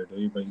Menards out there, do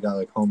you? But you got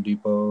like Home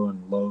Depot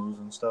and Lowe's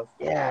and stuff.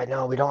 Yeah,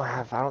 no, we don't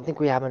have. I don't think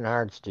we have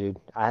Menards, dude.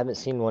 I haven't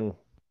seen one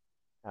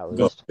at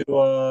Go least. to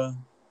uh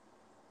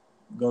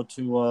go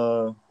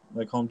to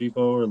like Home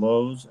Depot or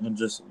Lowe's and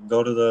just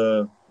go to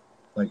the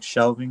like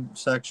shelving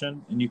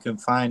section, and you can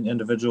find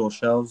individual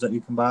shelves that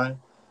you can buy,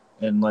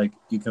 and like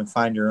you can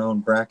find your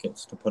own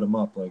brackets to put them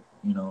up. Like,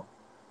 I'll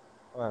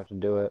have to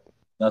do it.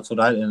 that's what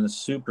and it's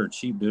super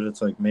cheap, dude. It's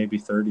like maybe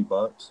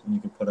 $30, and you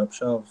can put up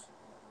shelves,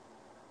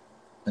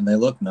 and they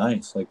look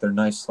nice. Like they're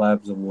nice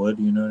slabs of wood.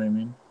 You know what I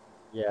mean?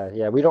 Yeah,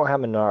 yeah. We don't have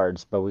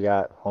Menards, but we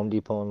got Home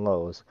Depot and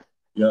Lowe's.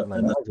 Yeah, And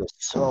and Menards was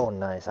so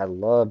nice. I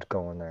loved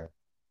going there.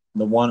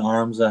 the one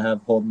arms I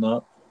have holding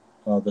up,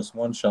 this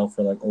one shelf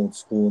for like old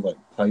school like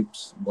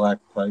pipes, black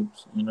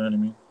pipes. You know what I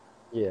mean?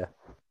 Yeah,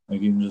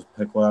 Like you can just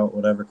pick out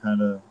whatever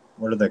kind of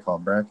what are they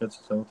called? Brackets?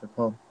 Is that what they're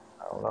called?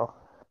 I don't know.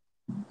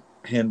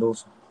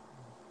 Handles.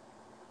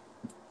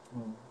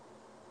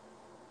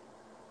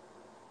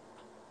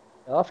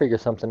 I'll figure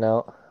something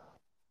out.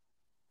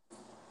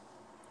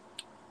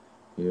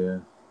 Yeah,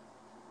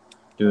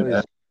 I dude.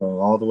 always,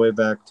 All the way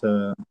back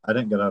to I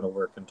didn't get out of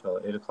work until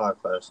 8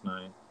 o'clock last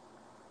night.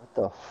 what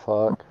the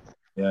fuck?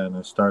 Yeah, and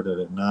I started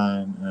at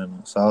 9,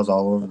 and so I was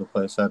all over the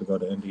place. I had to go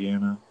to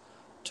Indiana.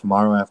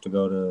 Tomorrow I have to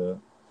go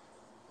to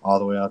all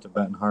the way out to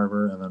Benton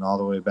Harbor, and then all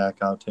the way back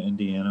out to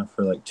Indiana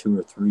for like 2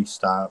 or 3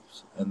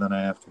 stops, and then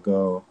I have to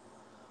go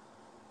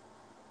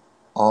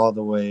all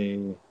the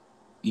way.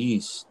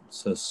 east. It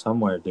says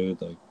somewhere,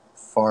 dude, like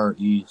far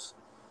east,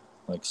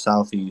 like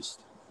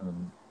southeast.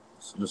 And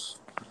it's just,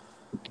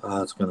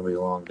 it's gonna be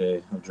a long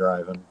day of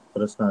driving,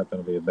 but it's not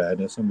gonna be a bad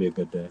day. It's gonna be a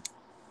good day.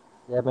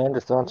 Yeah, man,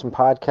 just throwing some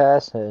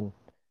podcasts and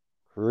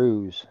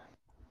cruise.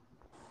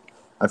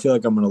 I feel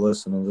like I'm gonna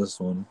listen to this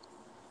one.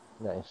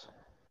 Nice.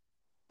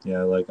 Yeah,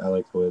 I like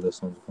the way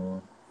this one's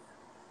going.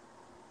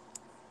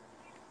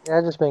 Yeah,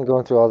 I've just been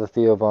going through all the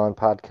Theo Vaughn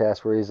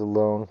podcasts where he's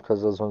alone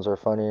because those ones are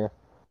funnier.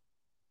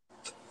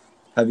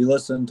 Have you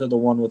listened to the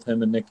one with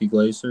him and Nikki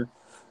Glaser?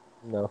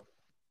 No.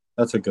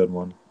 That's a good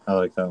one. I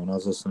like that one. I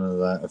was listening to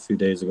that a few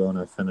days ago and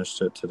I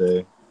finished it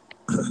today.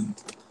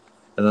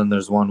 And then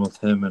there's one with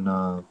him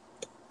and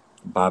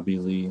Bobby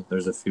Lee.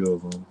 There's a few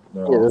of them.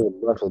 They're Yeah, all, there's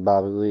a bunch with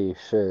Bobby Lee.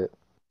 Shit.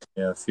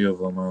 yeah, a few of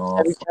them are all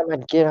Every fun. time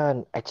I'd get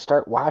on, I'd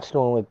start watching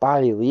one with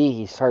Bobby Lee.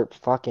 He start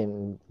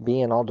fucking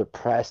being all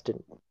depressed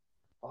and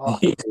fuck,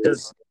 He dude.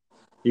 just,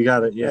 you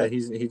got Like, it. Yeah,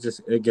 he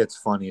just, it gets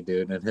funny,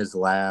 dude. And his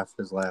laugh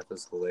is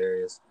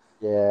hilarious.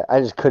 yeah, I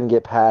just couldn't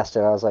get past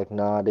it. I was like,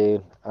 nah,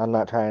 dude, I'm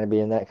not trying to be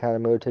in that kind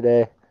of mood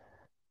today.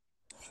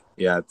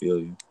 Yeah, I feel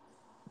you.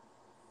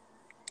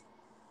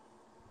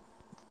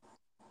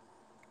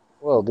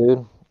 Well,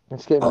 dude,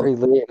 it's getting Oh, pretty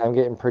late and I'm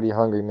getting pretty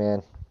hungry,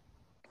 man.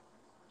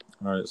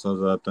 all right. So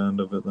is that the end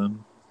of it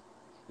then?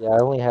 Yeah, I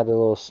only had a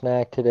little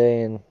snack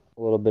today and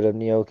a little bit of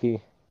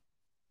gnocchi.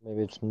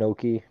 Maybe it's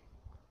gnocchi.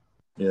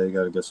 Yeah, you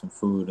got to get some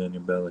food in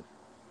your belly.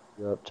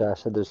 Yep,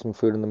 Josh said there's some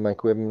food in the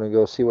microwave. I'm gonna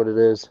go see what it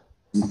is.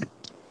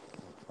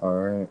 All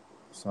right.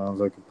 Sounds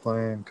like a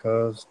plan,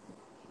 cuz.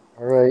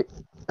 All right,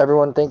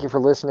 everyone, thank you for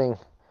listening.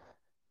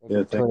 Thank you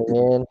Yeah, for thank tuning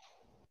you. in.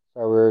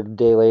 Sorry we're a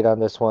day late on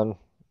this one.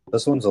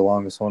 This one's the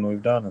longest one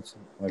we've done. It's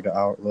like an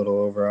hour, little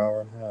over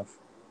hour and a half.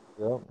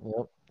 Yep,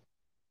 yep.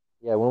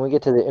 Yeah, when we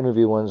get to the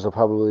interview ones, they'll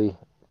probably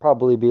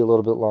be a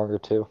little bit longer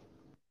too.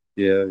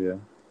 Yeah, yeah.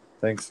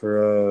 Thanks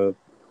for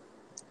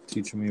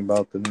teaching me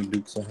about the new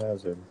Dukes of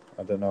Hazzard.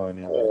 I didn't know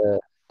any of that.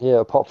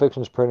 Yeah, Pulp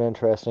Fiction's pretty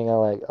interesting. I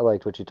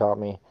liked what you taught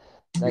me.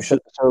 You Next should.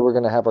 episode, we're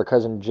gonna have our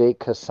cousin Jake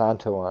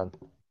Casanto on.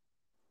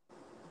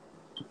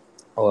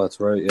 Oh, that's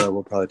right. Yeah,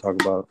 we'll probably talk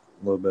about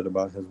a little bit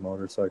about his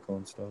motorcycle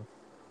and stuff.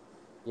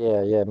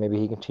 Yeah, yeah, maybe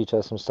he can teach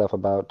us some stuff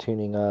about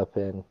tuning up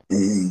and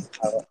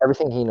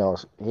everything he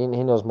knows. He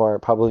knows more,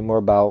 probably more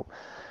about.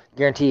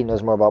 Guarantee he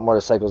knows more about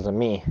motorcycles than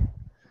me.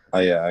 Oh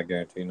yeah, I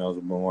guarantee he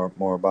knows more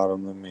about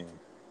him than me.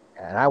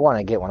 And I want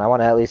to get one. I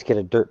want to at least get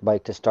a dirt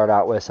bike to start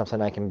out with,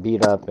 something I can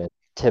beat up and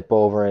tip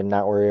over and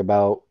not worry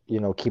about,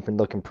 keeping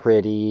looking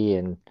pretty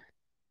and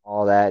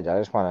all that. I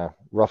just want to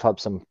rough up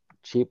some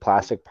cheap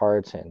plastic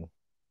parts and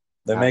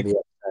They not make be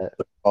upset.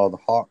 called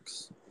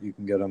Hawks. You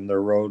can get them.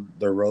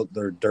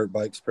 They're dirt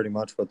bikes pretty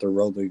much, but they're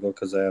road legal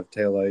because they have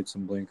taillights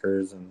and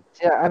blinkers and.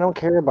 Yeah, I don't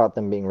care about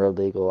them being road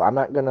legal. I'm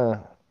not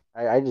gonna.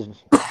 I just.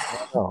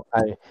 I don't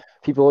know.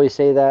 People always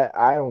say that.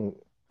 I don't.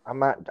 I'm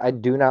not. I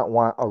do not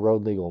want a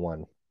road legal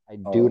one. I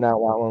do Oh, not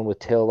want one with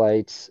tail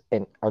lights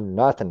and or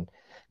nothing,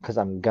 because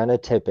I'm gonna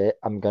tip it.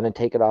 I'm gonna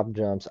take it off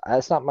jumps.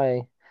 That's not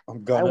my. I'm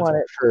I gonna. want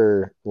it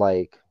for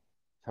like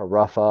to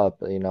rough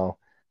up. I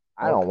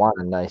don't Okay, want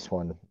a nice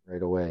one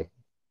right away. okay.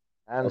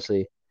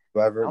 Honestly, I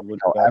Whoever don't think would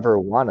I'll you ever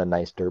want a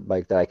nice dirt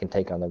bike that I can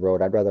take on the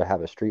road. I'd rather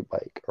have a street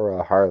bike or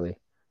a Harley,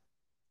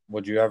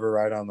 would you ever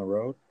ride on the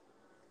road?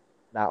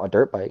 not a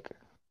dirt bike.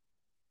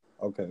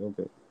 Okay,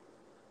 okay.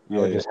 I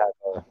Yeah, would yeah. just have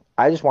a.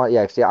 I just want,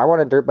 yeah, see, I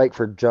want a dirt bike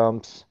for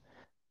jumps,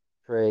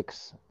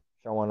 tricks,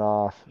 showing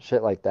off,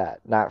 shit like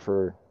that. Not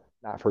for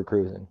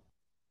cruising.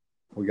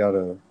 We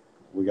gotta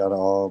we gotta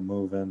all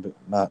move in,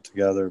 not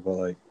together, but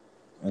like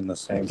in the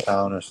same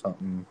town or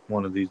something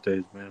one of these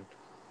days, man.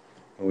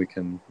 And we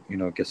can,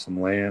 get some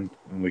land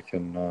and we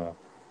can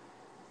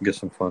get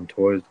some fun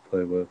toys to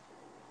play with.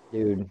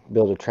 Dude,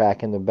 build a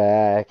track in the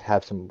back,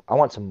 have some. I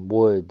want some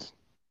woods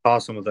How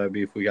awesome would that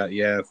be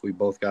if we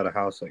both got a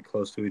house like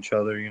close to each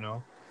other,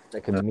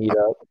 that could and meet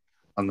up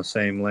on the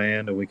same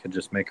land, and we could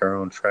just make our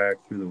own track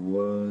through the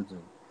woods,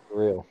 and for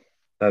real.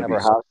 that'd Have be our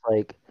house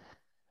like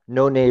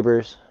no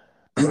neighbors.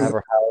 Have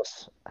our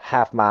house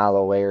half mile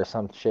away or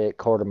some shit,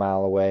 quarter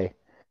mile away.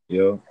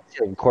 yo, I'd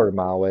say like a quarter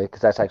mile away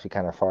because that's actually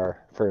kind of far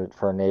for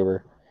a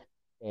neighbor.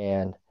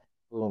 And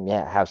boom,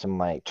 yeah, have some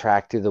like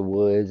track through the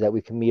woods that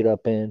we can meet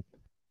up in.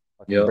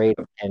 Fucking yo,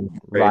 Braden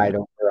can great. ride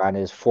over on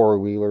his four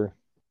wheeler.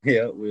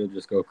 Yeah, we'll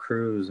just go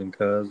cruising,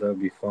 cuz that'd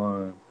be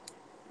fun.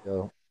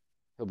 He'll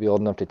be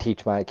old enough to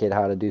teach my kid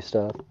how to do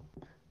stuff.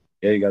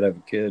 Yeah, you gotta have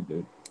a kid,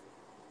 dude.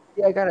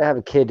 Yeah, I gotta have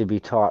a kid to be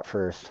taught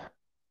first.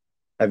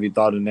 Have you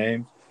thought of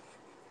names?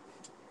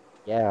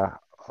 Yeah,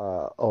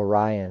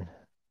 Orion.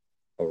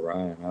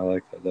 Orion, I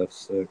like that. That's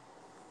sick.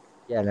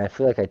 Yeah, and I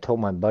feel like I told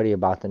my buddy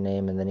about the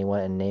name, and then he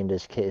went and named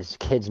his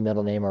kid's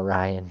middle name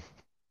Orion.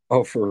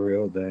 Oh, for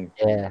real, dang.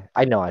 Yeah,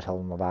 I know. I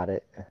told him about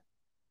it.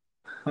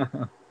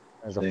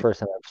 That was the Dang, first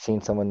time I've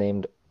seen someone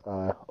named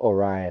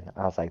Orion.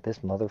 I was like, this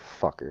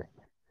motherfucker.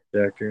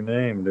 jack your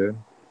name, dude.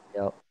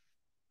 Yep.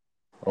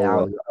 Oh Yeah,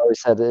 well. I always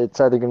said that it's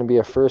either going to be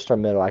a first or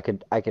middle. I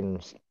can.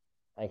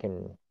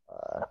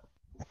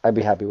 I'd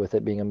be happy with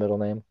it being a middle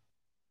name.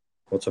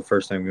 What's the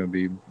first name gonna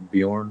be?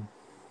 Bjorn?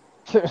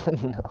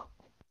 No,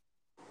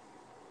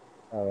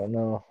 I don't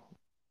know.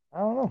 I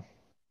don't know.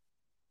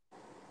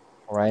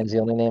 Ryan's the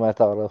only name I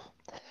thought of.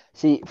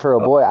 See, for a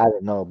Oh, boy, I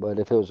don't know, but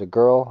if it was a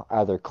girl,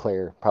 either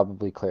Claire,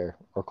 probably Claire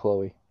or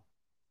Chloe.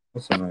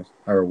 that's so nice.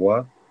 Or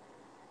what?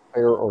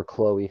 Claire or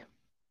Chloe.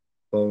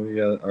 Chloe.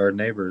 Yeah, our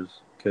neighbor's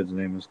kid's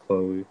name is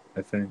Chloe,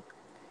 I think.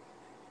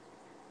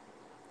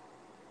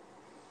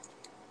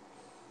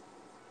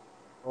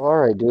 Well, all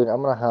right, dude.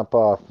 I'm gonna hop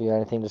off. You got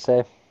anything to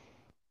say?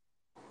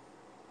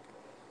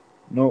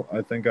 No,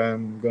 I think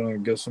I'm gonna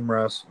get some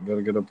rest.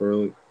 Gotta get up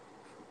early.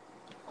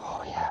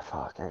 Oh yeah,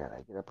 fuck. I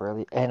gotta get up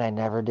early, and I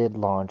never did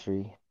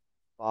laundry.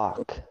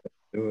 Fuck.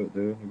 Do it,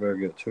 dude. You better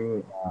get to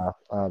it.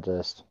 I'll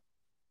just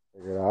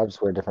figure it out. I'll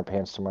just wear different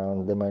pants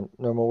tomorrow than my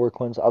normal work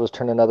ones. I'll just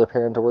turn another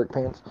pair into work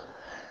pants.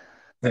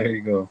 There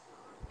you go.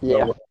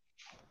 Yeah.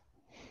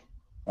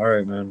 All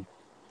right, man.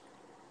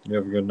 You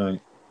have a good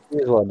night.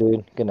 You as well,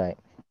 dude. Good night.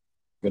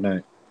 Good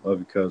night. Love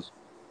you, cuz.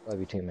 Love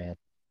you too, man.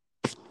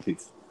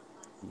 Peace.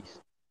 Peace.